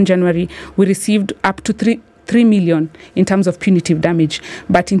 2021 January, we received up to 3 million in terms of punitive damage.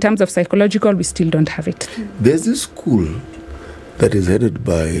 But in terms of psychological, we still don't have it. There's this school that is headed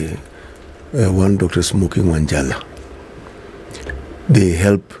by one Dr. Smoking Wanjala. They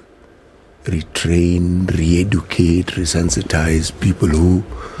help retrain, re-educate, resensitize people who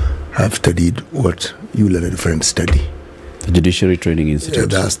have studied what you learned friends study. The Judiciary Training Institute.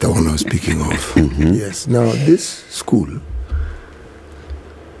 That's the one I was speaking of. Yes. Now, this school,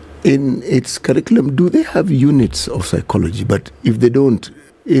 in its curriculum, do they have units of psychology? But if they don't,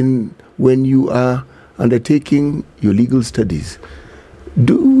 when you are undertaking your legal studies,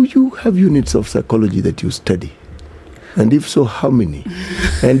 do you have units of psychology that you study? And if so, how many?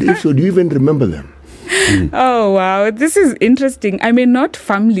 And if so, do you even remember them? Oh, wow. This is interesting. I may not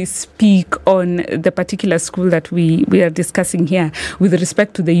firmly speak on the particular school that we are discussing here with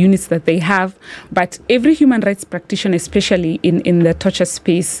respect to the units that they have, but every human rights practitioner, especially in the torture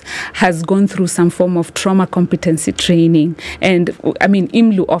space, has gone through some form of trauma competency training. And I mean,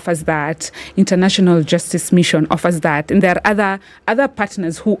 IMLU offers that, International Justice Mission offers that, and there are other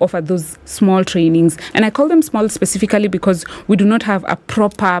partners who offer those small trainings. And I call them small specifically because we do not have a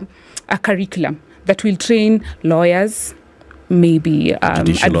proper curriculum that will train lawyers, maybe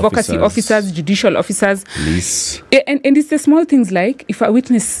advocacy officers, judicial officers. Police. And it's the small things like if a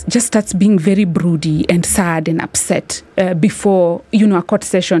witness just starts being very broody and sad and upset before, a court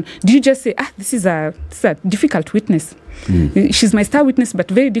session, do you just say, this is a difficult witness? She's my star witness,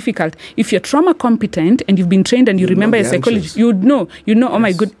 but very difficult. If you're trauma competent and you've been trained and you remember your psychology, you'd know, oh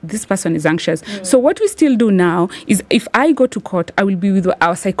my God, this person is anxious. So what we still do now is if I go to court, I will be with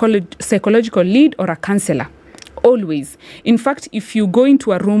our psychological lead or a counselor. Always. In fact, if you go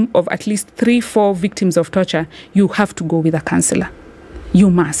into a room of at least 3-4 victims of torture, you have to go with a counselor. You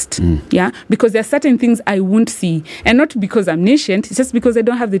must, because there are certain things I won't see, and not because I'm nascent, it's just because I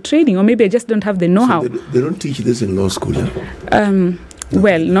don't have the training, or maybe I just don't have the know-how. So they don't teach this in law school,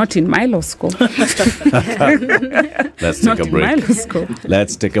 Well, not in my law school. Let's take a break.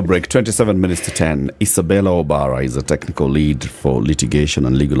 Let's take a break. 27 minutes to 10. Isabella Obara is a technical lead for litigation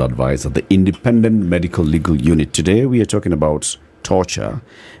and legal advice at the Independent Medical Legal Unit. Today we are talking about torture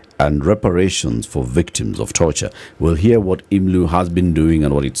and reparations for victims of torture. We'll hear what IMLU has been doing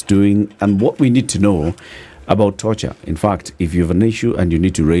and what it's doing and what we need to know about torture. In fact, if you have an issue and you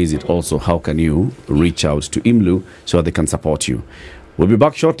need to raise it also, how can you reach out to IMLU so that they can support you? We'll be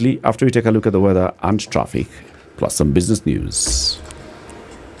back shortly after we take a look at the weather and traffic, plus some business news.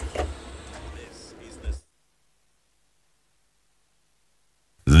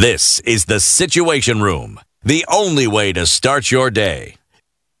 This is the Situation Room, the only way to start your day.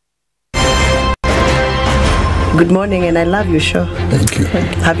 Good morning, and I love your show. Thank you.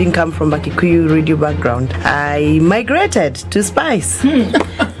 Having come from a Kikuyu radio background, I migrated to Spice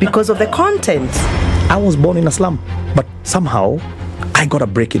because of the content. I was born in a slum, but somehow I got a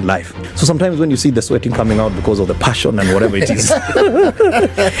break in life. So sometimes when you see the sweating coming out because of the passion and whatever it is,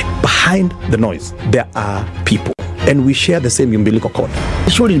 behind the noise, there are people. And we share the same umbilical cord.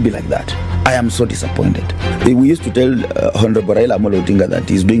 It shouldn't be like that. I am so disappointed. We used to tell Honorable Raila Amolo Odinga that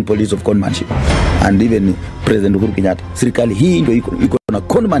he's doing politics of conmanship. And even President Uhuru Kenyatta, serikali hii ndio iko na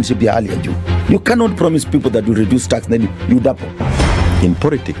conmanship ya hali ya juu. You cannot promise people that you reduce tax, then you double. In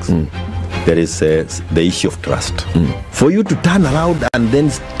politics, there is the issue of trust. For you to turn around and then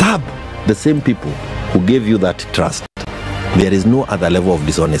stab the same people who gave you that trust, there is no other level of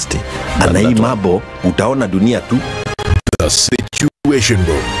dishonesty. And hii mambo utaona dunia tu. The Situation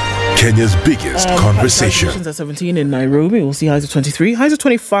Room, Kenya's biggest conversation. At 17 in Nairobi, we'll see highs of 23, highs of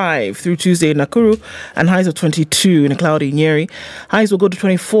 25 through Tuesday in Nakuru, and highs of 22 in a cloudy Nyeri. Highs will go to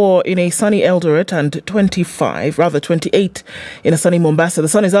 24 in a sunny Eldoret and 28 in a sunny Mombasa. The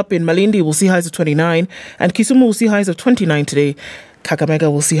sun is up in Malindi, we'll see highs of 29, and Kisumu will see highs of 29 today.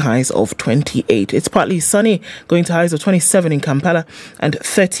 Kakamega will see highs of 28. It's partly sunny, going to highs of 27 in Kampala and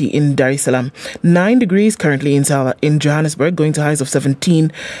 30 in Dar es Salaam. 9 degrees currently in Johannesburg, going to highs of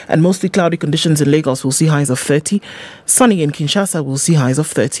 17, and mostly cloudy conditions in Lagos will see highs of 30. Sunny in Kinshasa will see highs of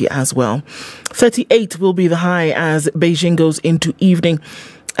 30 as well. 38 will be the high as Beijing goes into evening.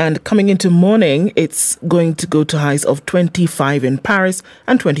 And coming into morning, it's going to go to highs of 25 in Paris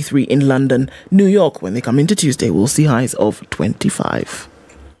and 23 in London. New York, when they come into Tuesday, we'll see highs of 25.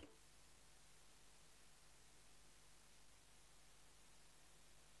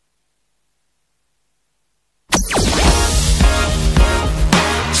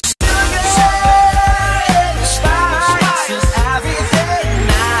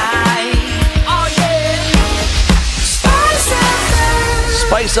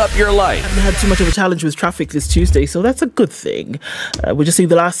 Spice up your life. I haven't had too much of a challenge with traffic this Tuesday, so that's a good thing. We're just seeing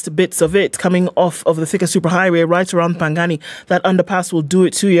the last bits of it coming off of the Thika Superhighway right around Pangani. That underpass will do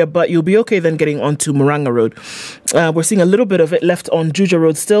it to you, but you'll be okay then getting onto Murang'a Road. We're seeing a little bit of it left on Juja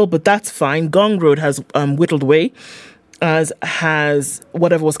Road still, but that's fine. Gong Road has whittled away, as has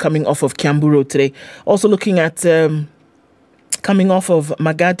whatever was coming off of Kiambu Road today. Also looking at coming off of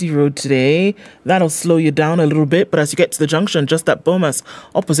Magadi Road today, that'll slow you down a little bit, but as you get to the junction, just at Bomas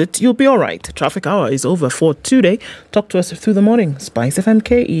opposite, you'll be all right. Traffic hour is over for today. Talk to us through the morning. Spice FM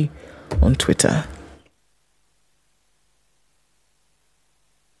KE on Twitter.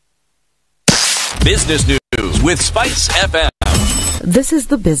 Business news with Spice FM. This is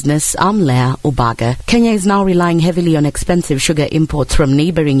The Business. I'm Leah Obaga. Kenya is now relying heavily on expensive sugar imports from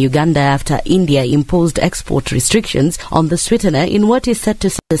neighboring Uganda after India imposed export restrictions on the sweetener in what is set to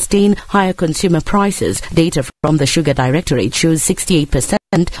sustain higher consumer prices. Data from the Sugar Directorate shows 68%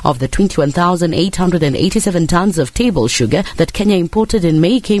 of the 21,887 tons of table sugar that Kenya imported in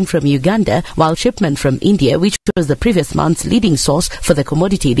May came from Uganda, while shipment from India, which was the previous month's leading source for the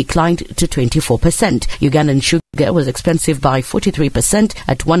commodity, declined to 24%. Ugandan sugar was expensive by 43%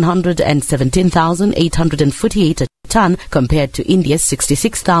 at 117,848 a ton compared to India's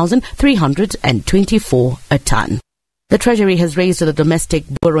 66,324 a ton. The Treasury has raised the domestic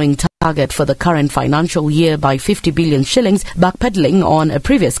borrowing target for the current financial year by 50 billion shillings, backpedaling on a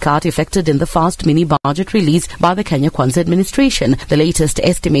previous cut effected in the first mini-budget release by the Kenya Kwanza administration. The latest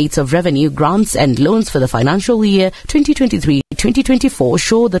estimates of revenue, grants and loans for the financial year 2023-2024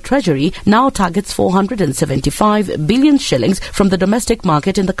 show the Treasury now targets 475 billion shillings from the domestic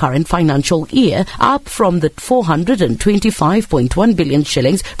market in the current financial year, up from the 425.1 billion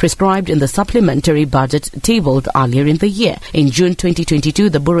shillings prescribed in the supplementary budget tabled earlier in the year. In June 2022,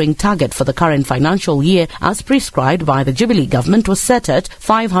 the borrowing target for the current financial year, as prescribed by the Jubilee government, was set at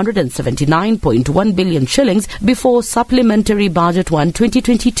 579.1 billion shillings before Supplementary Budget 1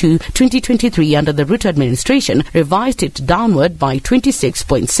 2022-2023 under the Ruto administration revised it downward by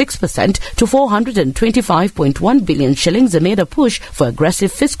 26.6% to 425.1 billion shillings amid a push for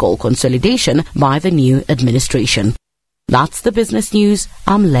aggressive fiscal consolidation by the new administration. That's the business news.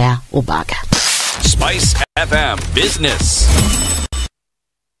 I'm Leah Obaga. Spice FM Business.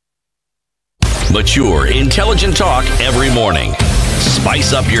 Mature, intelligent talk every morning.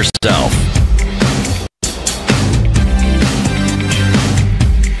 Spice up yourself.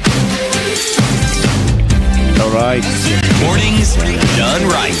 All right. Mornings done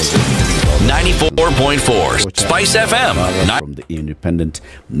right. 94.4 Spice FM. From the Independent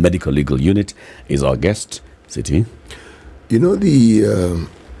Medical Legal Unit is our guest, City. You know, the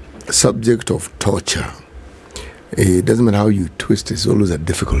subject of torture, it doesn't matter how you twist it, it's always a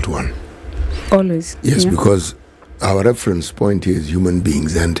difficult one. Always. Yes, because our reference point here is human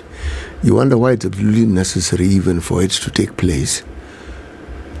beings, and you wonder why it's absolutely necessary even for it to take place.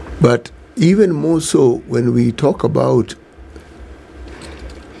 But even more so when we talk about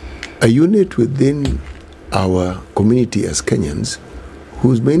a unit within our community as Kenyans,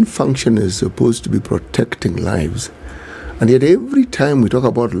 whose main function is supposed to be protecting lives, and yet every time we talk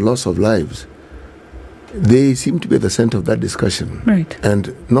about loss of lives, they seem to be at the center of that discussion. Right.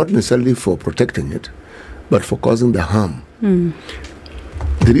 And not necessarily for protecting it, but for causing the harm. Mm.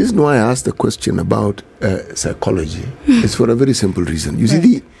 The reason why I asked the question about psychology is for a very simple reason. You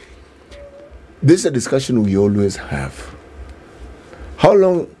see, this is a discussion we always have. How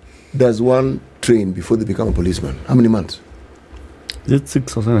long does one train before they become a policeman? How many months? Is it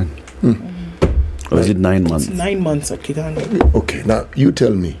 6 or 7? Or is it 9 months? It's 9 months at Kiganda. Okay, now you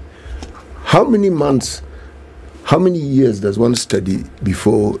tell me. How many months, how many years does one study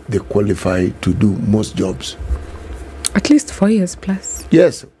before they qualify to do most jobs? At least 4 years plus.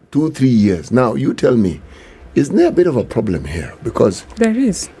 Yes, 2-3 years. Now, you tell me, isn't there a bit of a problem here? Because there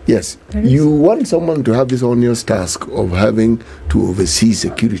is. Yes, there is. You want someone to have this onerous task of having to oversee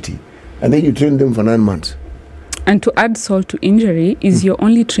security, and then you train them for 9 months. And to add salt to injury is you're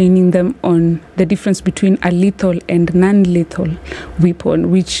only training them on the difference between a lethal and non-lethal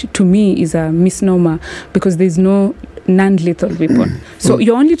weapon, which to me is a misnomer because there's no non-lethal weapon. So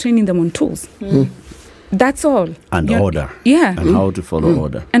you're only training them on tools. That's all. And order. Yeah. And how to follow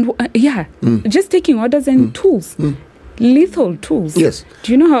order. And just taking orders and tools. Lethal tools. Yes.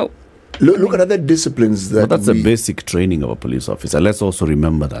 Do you know how... Look at other disciplines that. But that's the basic training of a police officer. Let's also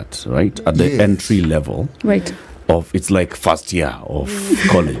remember that, right? At the entry level. Right. It's like first year of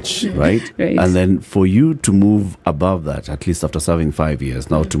college, right? Right. And then for you to move above that, at least after serving 5 years,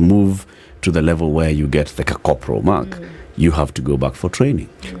 now to move to the level where you get like a corporal mark, you have to go back for training.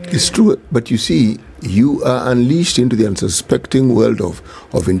 It's true, but you see, you are unleashed into the unsuspecting world of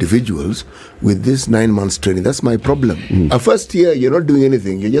individuals with this 9 months training. That's my problem. A first year, you're not doing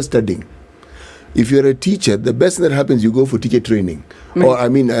anything, you're just studying. If you're a teacher, the best thing that happens, you go for teacher training. Or,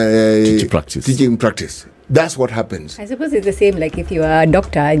 teaching practice. Teaching practice. That's what happens. I suppose it's the same like if you are a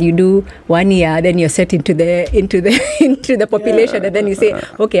doctor and you do 1 year, then you're set into the population, and then you say,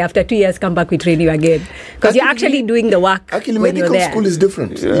 okay, after 2 years, come back, we train you again. Because you're actually doing the work. Actually, when medical you're there. school is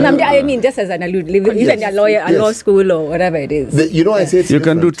different. I mean, just as an allude, even a lawyer, a law school or whatever it is. I say it's you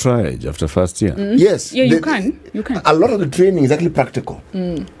can do triage after first year. Yes. Yeah, you can. A lot of the training is actually practical.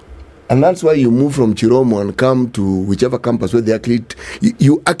 And that's why you move from Chiromo and come to whichever campus where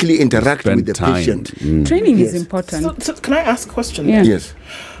you actually interact with the patient. Training is important. So can I ask a question? Yeah. Yes.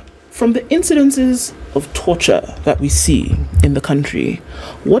 From the incidences of torture that we see in the country,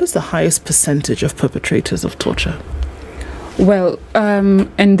 what is the highest percentage of perpetrators of torture? Well,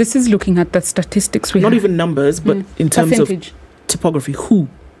 and this is looking at the statistics we Not have. even numbers, but in terms Percentage. of typography, who?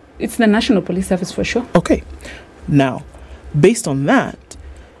 It's the National Police Service for sure. Okay. Now, based on that,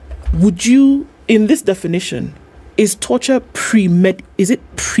 would you, in this definition, is torture premeditated?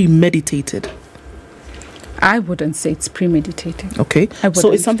 I wouldn't say it's premeditated. Okay.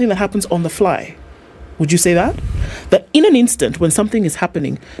 So it's something that happens on the fly. Would you say that? That in an instant when something is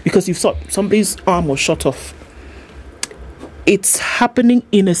happening, because you've saw somebody's arm was shot off, it's happening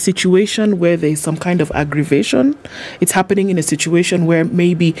in a situation where there's some kind of aggravation. It's happening in a situation where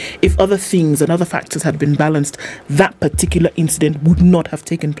maybe if other things and other factors had been balanced, that particular incident would not have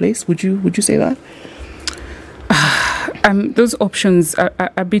taken place. Would you say that? Those options are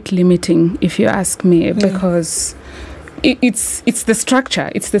a bit limiting, if you ask me, because it's the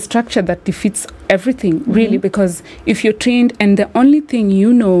structure. It's the structure that defeats everything, really, because if you're trained and the only thing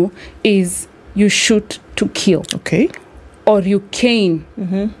you know is you shoot to kill. Okay. Or you cane.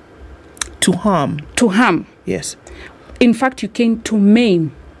 To harm. To harm. Yes. In fact, you cane to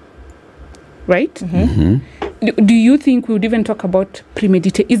maim. Right? Do you think we would even talk about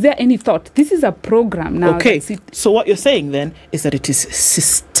premeditation? Is there any thought? This is a program now. Okay. So what you're saying then is that it is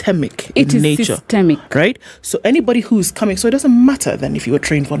systemic in nature. It is systemic. Right? So anybody who's coming, so it doesn't matter then if you were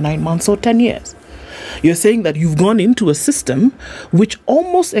trained for 9 months or 10 years. You're saying that you've gone into a system which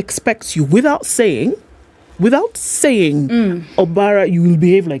almost expects you without saying, Obara, you will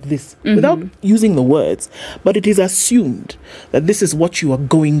behave like this, without using the words, but it is assumed that this is what you are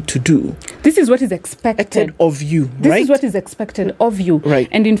going to do. This is what is expected of you, This right? is what is expected of you. Right.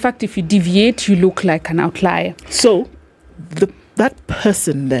 And in fact, if you deviate, you look like an outlier. So, that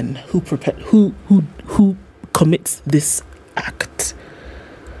person then who commits this act,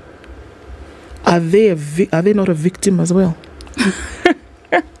 are they not a victim as well?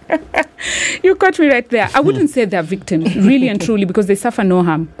 You caught me right there. I wouldn't say they're victims, really and truly, because they suffer no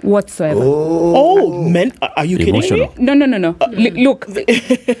harm whatsoever. Oh, men, are you kidding me? No. Look,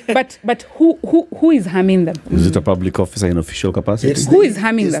 but who is harming them? Is it a public officer in official capacity? Who is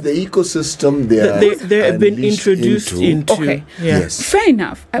harming them? The ecosystem they have been introduced into. Okay. Yes. Fair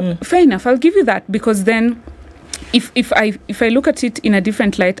enough. Fair enough. I'll give you that, because then if I look at it in a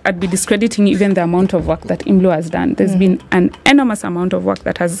different light, I'd be discrediting even the amount of work that IMLO has done. There's been an enormous amount of work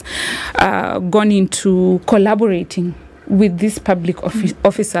that has gone into collaborating with these public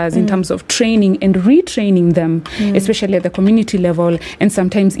officers in terms of training and retraining them, especially at the community level, and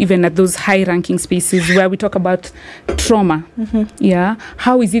sometimes even at those high-ranking spaces where we talk about trauma. Yeah,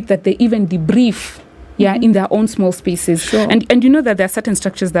 how is it that they even debrief? Yeah, in their own small spaces. Sure. And you know that there are certain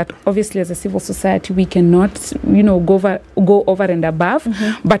structures that obviously as a civil society we cannot, go over and above,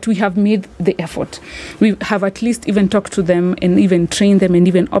 but we have made the effort. We have at least even talked to them and even trained them and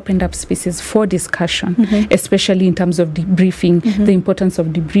even opened up spaces for discussion, especially in terms of debriefing, the importance of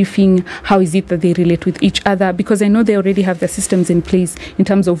debriefing, how is it that they relate with each other, because I know they already have the systems in place in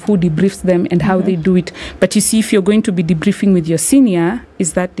terms of who debriefs them and how they do it. But you see, if you're going to be debriefing with your senior,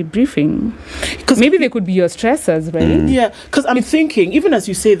 is that debriefing? Because maybe they could be your stressors, right? Yeah, because I'm thinking, even as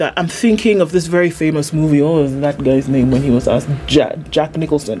you say that, I'm thinking of this very famous movie. What was that guy's name when he was asked? Jack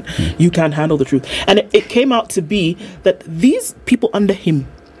Nicholson. You Can't Handle the Truth. And it came out to be that these people under him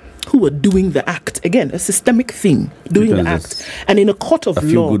who were doing the act, again, a systemic thing, doing the act. And in a court of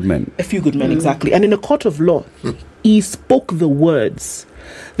law... A few good men, exactly. And in a court of law, he spoke the words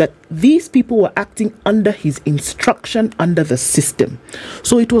that these people were acting under his instruction, under the system.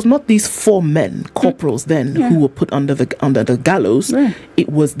 So it was not these 4 men, corporals then, who were put under the gallows. It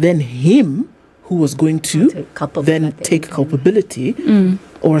was then him who was going to then take culpability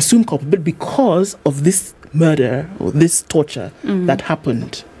or assume culpability because of this murder or this torture that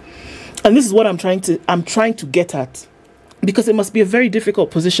happened. And this is what I'm trying to get at. Because it must be a very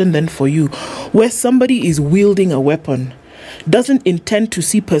difficult position then for you, where somebody is wielding a weapon, doesn't intend to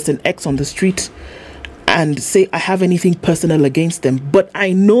see person X on the street and say, I have anything personal against them. But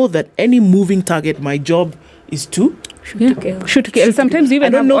I know that any moving target, my job is to shoot to kill. Sometimes you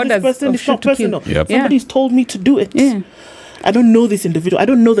even have orders this person is not personal. Yep. Somebody's told me to do it. I don't know this individual. I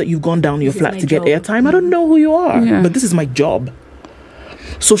don't know that you've gone down your flat to get airtime. I don't know who you are. But this is my job.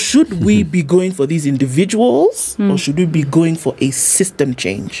 So should we be going for these individuals or should we be going for a system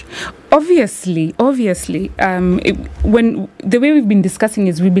change? Obviously, when the way we've been discussing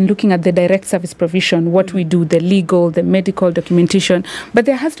is we've been looking at the direct service provision, what we do, the legal, the medical documentation, but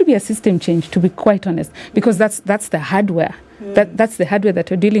there has to be a system change, to be quite honest, because that's the hardware. That's the hardware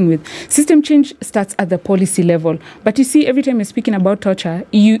that we're dealing with. System change starts at the policy level. But you see, every time you're speaking about torture,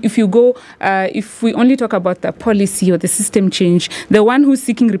 if we only talk about the policy or the system change, the one who's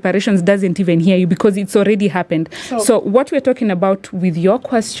seeking reparations doesn't even hear you because it's already happened. So what we're talking about with your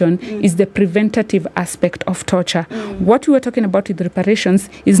question is the preventative aspect of torture. What we were talking about with reparations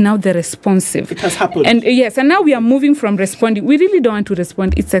is now the responsive. It has happened. And yes, and now we are moving from responding. We really don't want to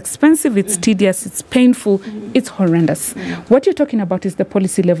respond. It's expensive, it's tedious, it's painful, it's horrendous. What you're talking about is the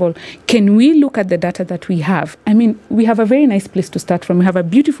policy level. Can we look at the data that we have? I mean, we have a very nice place to start from. We have a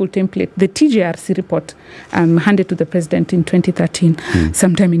beautiful template, the TJRC report handed to the president in 2013,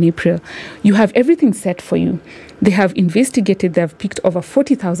 sometime in April. You have everything set for you. They have investigated, they have picked over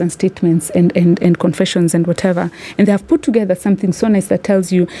 40,000 statements and confessions and whatever, and they have put together something so nice that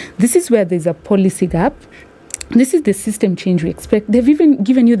tells you this is where there's a policy gap. This is the system change we expect. They've even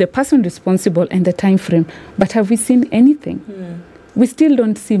given you the person responsible and the time frame. But have we seen anything? We still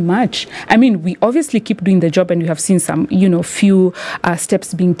don't see much. I mean, we obviously keep doing the job and we have seen some, few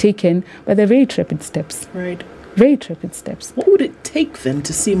steps being taken, but they're very trepid steps. Right. Very trepid steps. What would it take then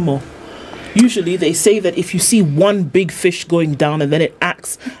to see more? Usually they say that if you see one big fish going down and then it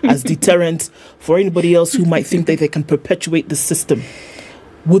acts as deterrent for anybody else who might think that they can perpetuate the system.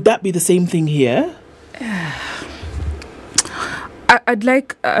 Would that be the same thing here? I'd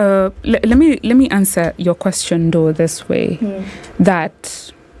like let me answer your question though this way,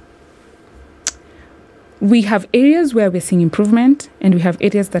 that we have areas where we're seeing improvement and we have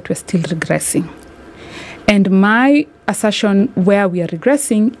areas that we're still regressing. And my assertion where we are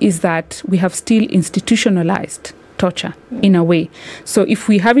regressing is that we have still institutionalized torture in a way. So if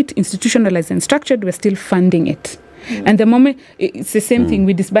we have it institutionalized and structured, we're still funding it. And the moment, it's the same thing,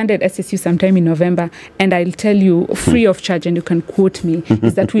 we disbanded SSU sometime in November, and I'll tell you free of charge, and you can quote me,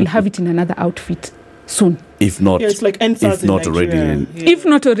 is that we'll have it in another outfit soon. If not, it's like if not already, if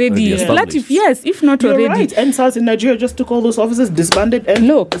not already, Latiff, yes, if not You're already. Right. NSAS in Nigeria just took all those officers, disbanded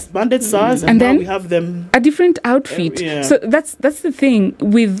SARS, and then now we have them a different outfit. So that's the thing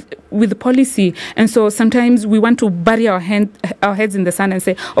with the policy, and so sometimes we want to bury our heads in the sand and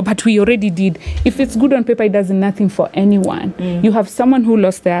say, oh, but we already did. If it's good on paper, it does nothing for anyone. You have someone who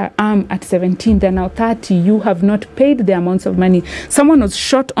lost their arm at 17, they're now 30. You have not paid the amounts of money. Someone was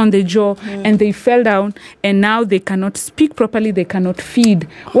shot on the jaw and they fell down, and now they cannot speak properly, they cannot feed.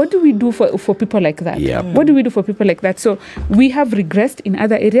 What do we do for people like that? What do we do for people like that? So we have regressed in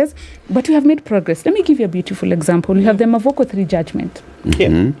other areas, but we have made progress. Let me give you a beautiful example. We have the Mavoko 3 judgment.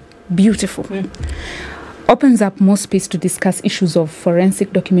 Beautiful. Opens up more space to discuss issues of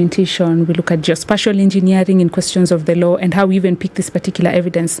forensic documentation. We look at geospatial engineering in questions of the law and how we even pick this particular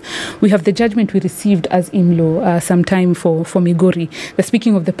evidence. We have the judgment we received as IMLO sometime for Migori. They're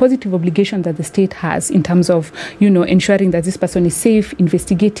speaking of the positive obligation that the state has in terms of, ensuring that this person is safe,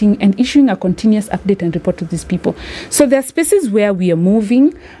 investigating, and issuing a continuous update and report to these people. So there are spaces where we are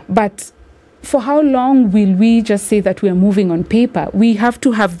moving, but for how long will we just say that we are moving on paper? We have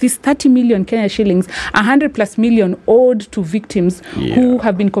to have this 30 million Kenya shillings, 100+ million owed to victims who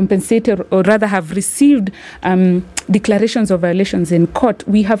have been compensated or rather have received declarations of violations in court.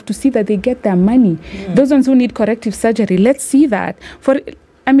 We have to see that they get their money. Those ones who need corrective surgery, let's see that. For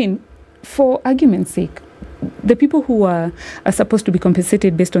argument's sake, the people who are supposed to be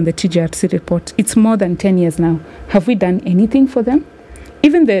compensated based on the TJRC report, it's more than 10 years now. Have we done anything for them?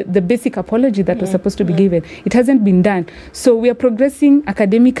 Even the basic apology that was supposed to be given, it hasn't been done. So we are progressing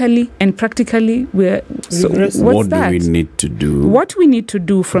academically and practically. What do we need to do? What we need to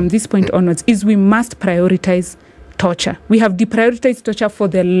do from this point onwards is we must prioritize torture. We have deprioritized torture for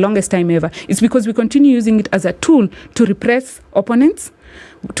the longest time ever. It's because we continue using it as a tool to repress opponents,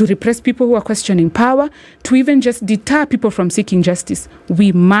 to repress people who are questioning power, to even just deter people from seeking justice.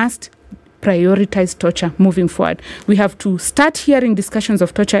 We must prioritize torture moving forward. We have to start hearing discussions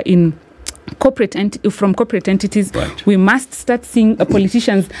of torture in from corporate entities. We must start seeing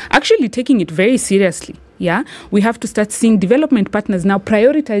politicians actually taking it very seriously. Yeah, we have to start seeing development partners now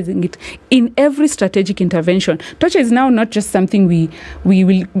prioritizing it in every strategic intervention. Torture is now not just something we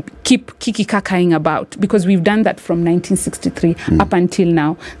will keep kiki-kakaing about, because we've done that from 1963 up until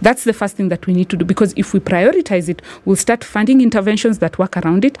now. That's the first thing that we need to do, because if we prioritize it, we'll start funding interventions that work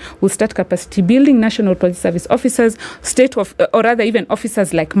around it. We'll start capacity building National Police Service officers, or rather even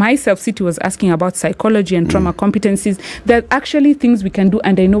officers like myself. City was asking about psychology and trauma competencies. There are actually things we can do,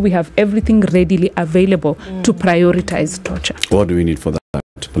 and I know we have everything readily available to prioritize torture. What do we need for that?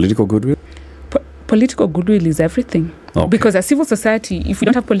 Political goodwill? Political goodwill is everything. Okay. Because as civil society, if we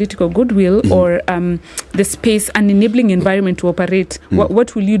don't have political goodwill or the space and enabling environment to operate,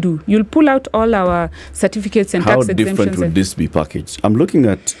 what will you do? You'll pull out all our certificates and tax exemptions. How different would this be packaged? I'm looking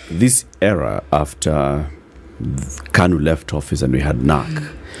at this era after Kanu left office and we had NAC.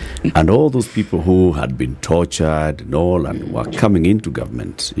 And all those people who had been tortured and all and were coming into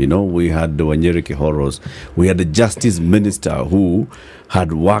government. You know, we had the Nyeri horrors. We had the justice minister who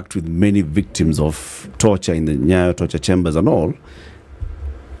had worked with many victims of torture in the Nyayo torture chambers and all.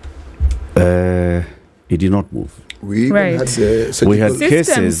 It did not move. We even had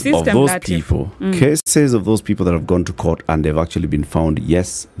cases of those people, cases of those people that have gone to court and they've actually been found,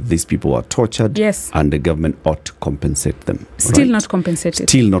 yes, these people were tortured, and the government ought to compensate them. Still not compensated.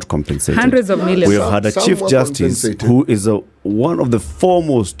 Still not compensated. Hundreds of millions. We have had a Chief Justice who is one of the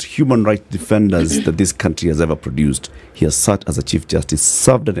foremost human rights defenders that this country has ever produced. He has sat as a Chief Justice,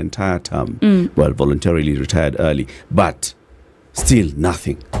 served an entire term, well, voluntarily retired early, but still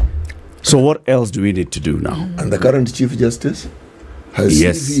nothing. So what else do we need to do now? And the current Chief Justice has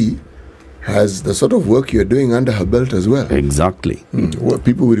CV, has the sort of work you're doing under her belt as well. Exactly. What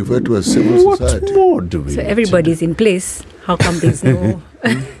people will refer to as civil society. What more do we So everybody's in place. How come there's no...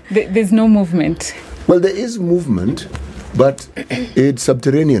 There's no movement. Well, there is movement, but it's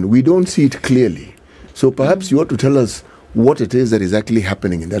subterranean. We don't see it clearly. So perhaps you ought to tell us what it is that is actually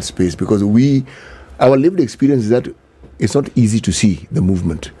happening in that space, because our lived experience is that it's not easy to see the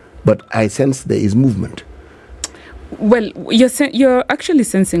movement. But I sense there is movement. Well, you're actually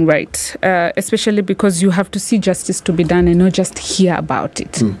sensing right, especially because you have to see justice to be done and not just hear about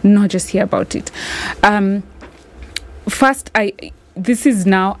it. Not just hear about it. First, this is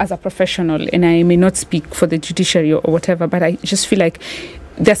now as a professional, and I may not speak for the judiciary or whatever, but I just feel like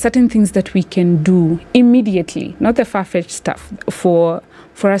there are certain things that we can do immediately, not the far-fetched stuff, for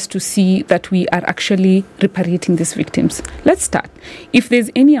us to see that we are actually reparating these victims. Let's start. If there's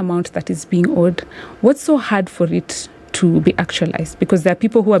any amount that is being owed, what's so hard for it to be actualized? Because there are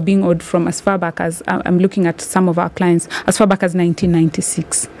people who are being owed from as far back as, I'm looking at some of our clients, as far back as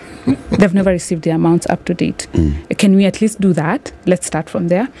 1996. They've never received the amounts up to date. Can we at least do that? Let's start from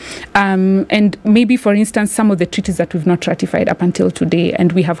there. And maybe, for instance, some of the treaties that we've not ratified up until today,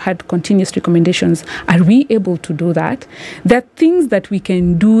 and we have had continuous recommendations, are we able to do that? There are things that we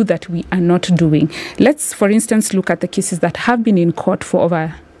can do that we are not doing. Let's, for instance, look at the cases that have been in court for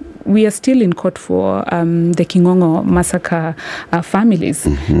over... We are still in court for the Kingongo massacre families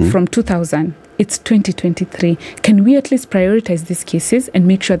from 2000. It's 2023. Can we at least prioritize these cases and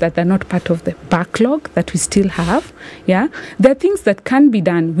make sure that they're not part of the backlog that we still have? Yeah, there are things that can be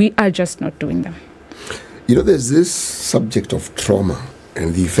done. We are just not doing them. You know, there's this subject of trauma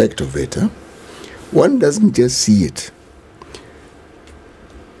and the effect of it. One doesn't just see it.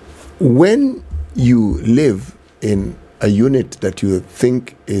 When you live in a unit that you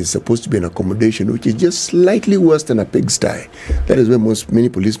think is supposed to be an accommodation, which is just slightly worse than a pigsty, that is where many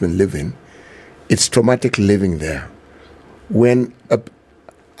policemen live in. It's traumatic living there. When a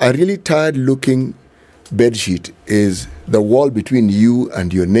really tired-looking bedsheet is the wall between you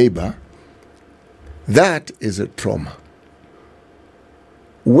and your neighbor, that is a trauma.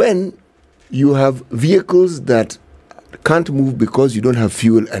 When you have vehicles that can't move because you don't have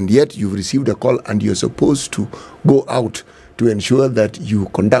fuel, and yet you've received a call and you're supposed to go out to ensure that you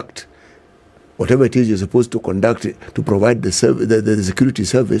conduct whatever it is you're supposed to conduct to provide the security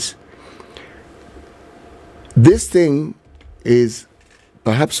service. This thing is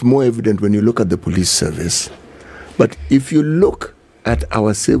perhaps more evident when you look at the police service. But if you look at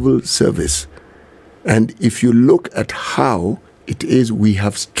our civil service, and if you look at how it is we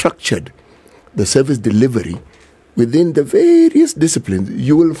have structured the service delivery within the various disciplines,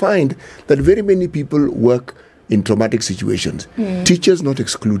 you will find that very many people work in traumatic situations. Teachers not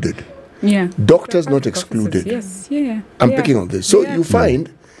excluded. Doctors not excluded. I'm picking on this. So you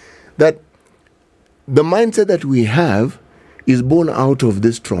find that the mindset that we have is born out of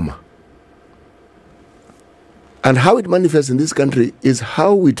this trauma. And how it manifests in this country is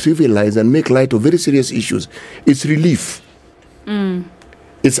how we trivialize and make light of very serious issues. It's relief.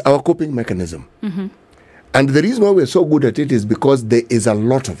 It's our coping mechanism. And the reason why we're so good at it is because there is a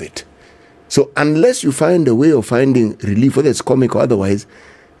lot of it. So unless you find a way of finding relief, whether it's comic or otherwise,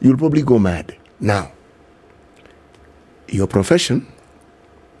 you'll probably go mad. Now, your profession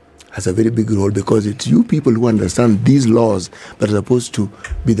has a very big role because it's you people who understand these laws that are supposed to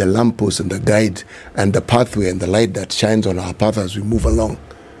be the lamppost and the guide and the pathway and the light that shines on our path as we move along.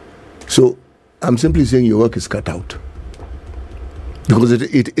 So I'm simply saying your work is cut out because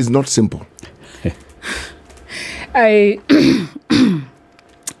it is not simple.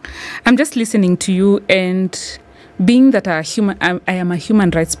 I'm just listening to you, and being that I am a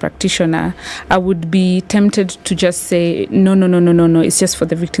human rights practitioner, I would be tempted to just say, no, it's just for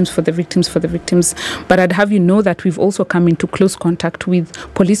the victims. But I'd have you know that we've also come into close contact with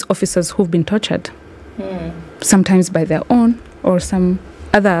police officers who've been tortured, sometimes by their own or some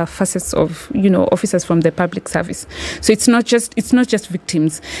other facets of, officers from the public service. So it's not just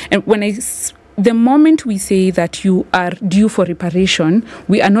victims. And the moment we say that you are due for reparation,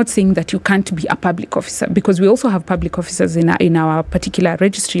 we are not saying that you can't be a public officer, because we also have public officers in our particular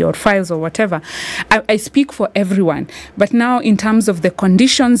registry or files or whatever. I speak for everyone. But now, in terms of the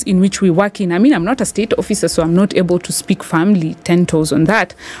conditions in which we work in, I'm not a state officer, so I'm not able to speak firmly 10 toes on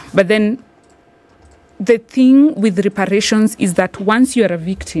that. But then the thing with reparations is that once you're a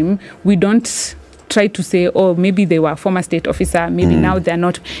victim, we don't try to say, oh, maybe they were a former state officer, maybe now they're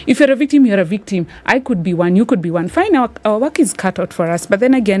not. If you're a victim, you're a victim. I could be one, you could be one. Fine, our work is cut out for us. But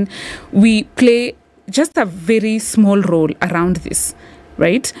then again, we play just a very small role around this,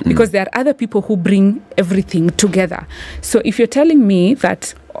 right? Because there are other people who bring everything together. So if you're telling me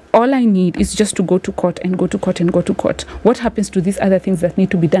that all I need is just to go to court and go to court and go to court, what happens to these other things that need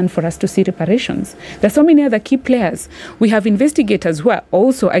to be done for us to see reparations? There's so many other key players. We have investigators who are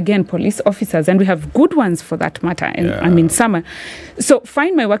also, again, police officers, and we have good ones for that matter. And some. So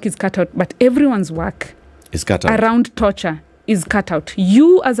fine, my work is cut out, but everyone's work is cut out around torture is cut out.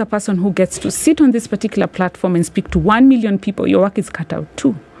 You, as a person who gets to sit on this particular platform and speak to 1 million people, your work is cut out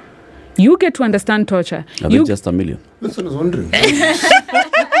too. You get to understand torture. Just 1 million. That's what I was wondering.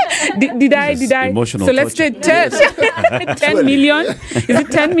 Did I? Emotional so let's say 10 million. Is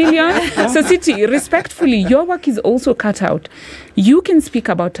it 10 million? So, City, respectfully, your work is also cut out. You can speak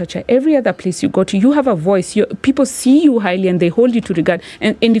about torture every other place you go to. You have a voice. People see you highly and they hold you to regard.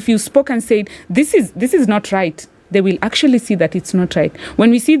 And if you spoke and said, this is not right, they will actually see that it's not right. When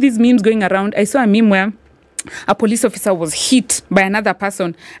we see these memes going around, I saw a meme where a police officer was hit by another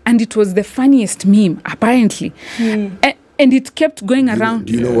person, and it was the funniest meme, apparently. And it kept going around.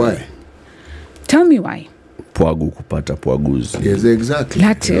 Do you know why? Tell me why. Pwagu kupata pwaguzi. Yes, exactly.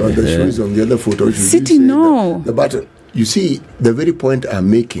 Latiff. The shoe is on the other foot. City, no. The button. You see, the very point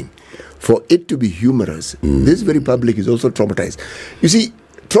I'm making, for it to be humorous, this very public is also traumatized. You see,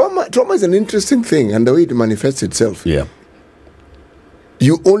 trauma is an interesting thing, and the way it manifests itself. Yeah.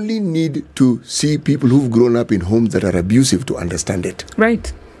 You only need to see people who've grown up in homes that are abusive to understand it.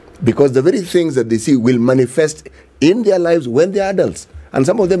 Right. Because the very things that they see will manifest in their lives when they're adults. And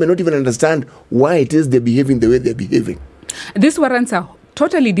some of them may not even understand why it is they're behaving the way they're behaving. This warrants a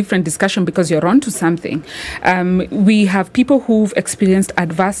totally different discussion, because you're onto something. We have people who've experienced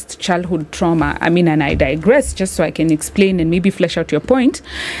advanced childhood trauma. And I digress just so I can explain and maybe flesh out your point.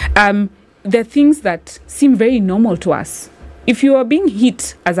 There are things that seem very normal to us. If you are being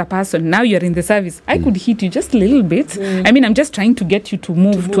hit as a person, now you're in the service, I could hit you just a little bit. I'm just trying to get you to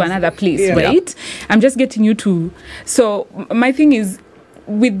move to another place, right? I'm just getting you to... So my thing is,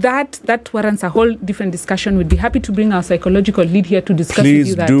 with that warrants a whole different discussion. We'd be happy to bring our psychological lead here to discuss with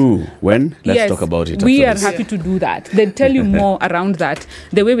you that. Please do. When? Let's talk about it. We are happy to do that. They'll tell you more around that.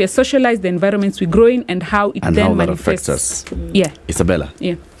 The way we are socialized, the environments we grow in, and how it then manifests. That affects us. Yeah. Isabella.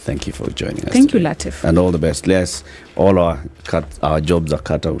 Yeah. Thank you for joining us. Thank you, Latiff. And all the best. Yes, all our jobs are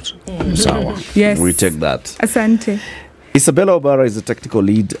cut out. Sawa. Yes. We take that. Asante. Isabella Obara is the technical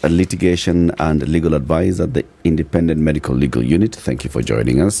lead, litigation and legal advisor at the Independent Medical Legal Unit. Thank you for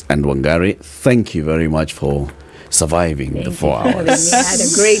joining us. And Wangari, thank you very much for surviving the 4 hours. I had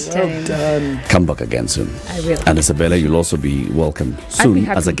a great time. Well done. Come back again soon. I will. And Isabella, you'll also be welcome soon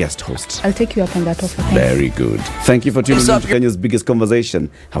as a guest host. I'll take you up on that offer. Very good. Thank you for tuning in to Kenya's biggest conversation.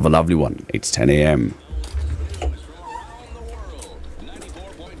 Have a lovely one. It's 10 a.m.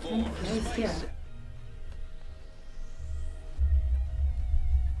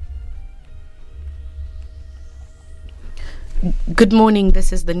 Good morning,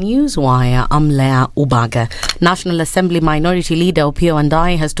 this is the Newswire. I'm Leah Ubaga. National Assembly Minority Leader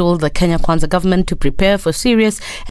Okoh has told the Kenya Kwanza government to prepare for serious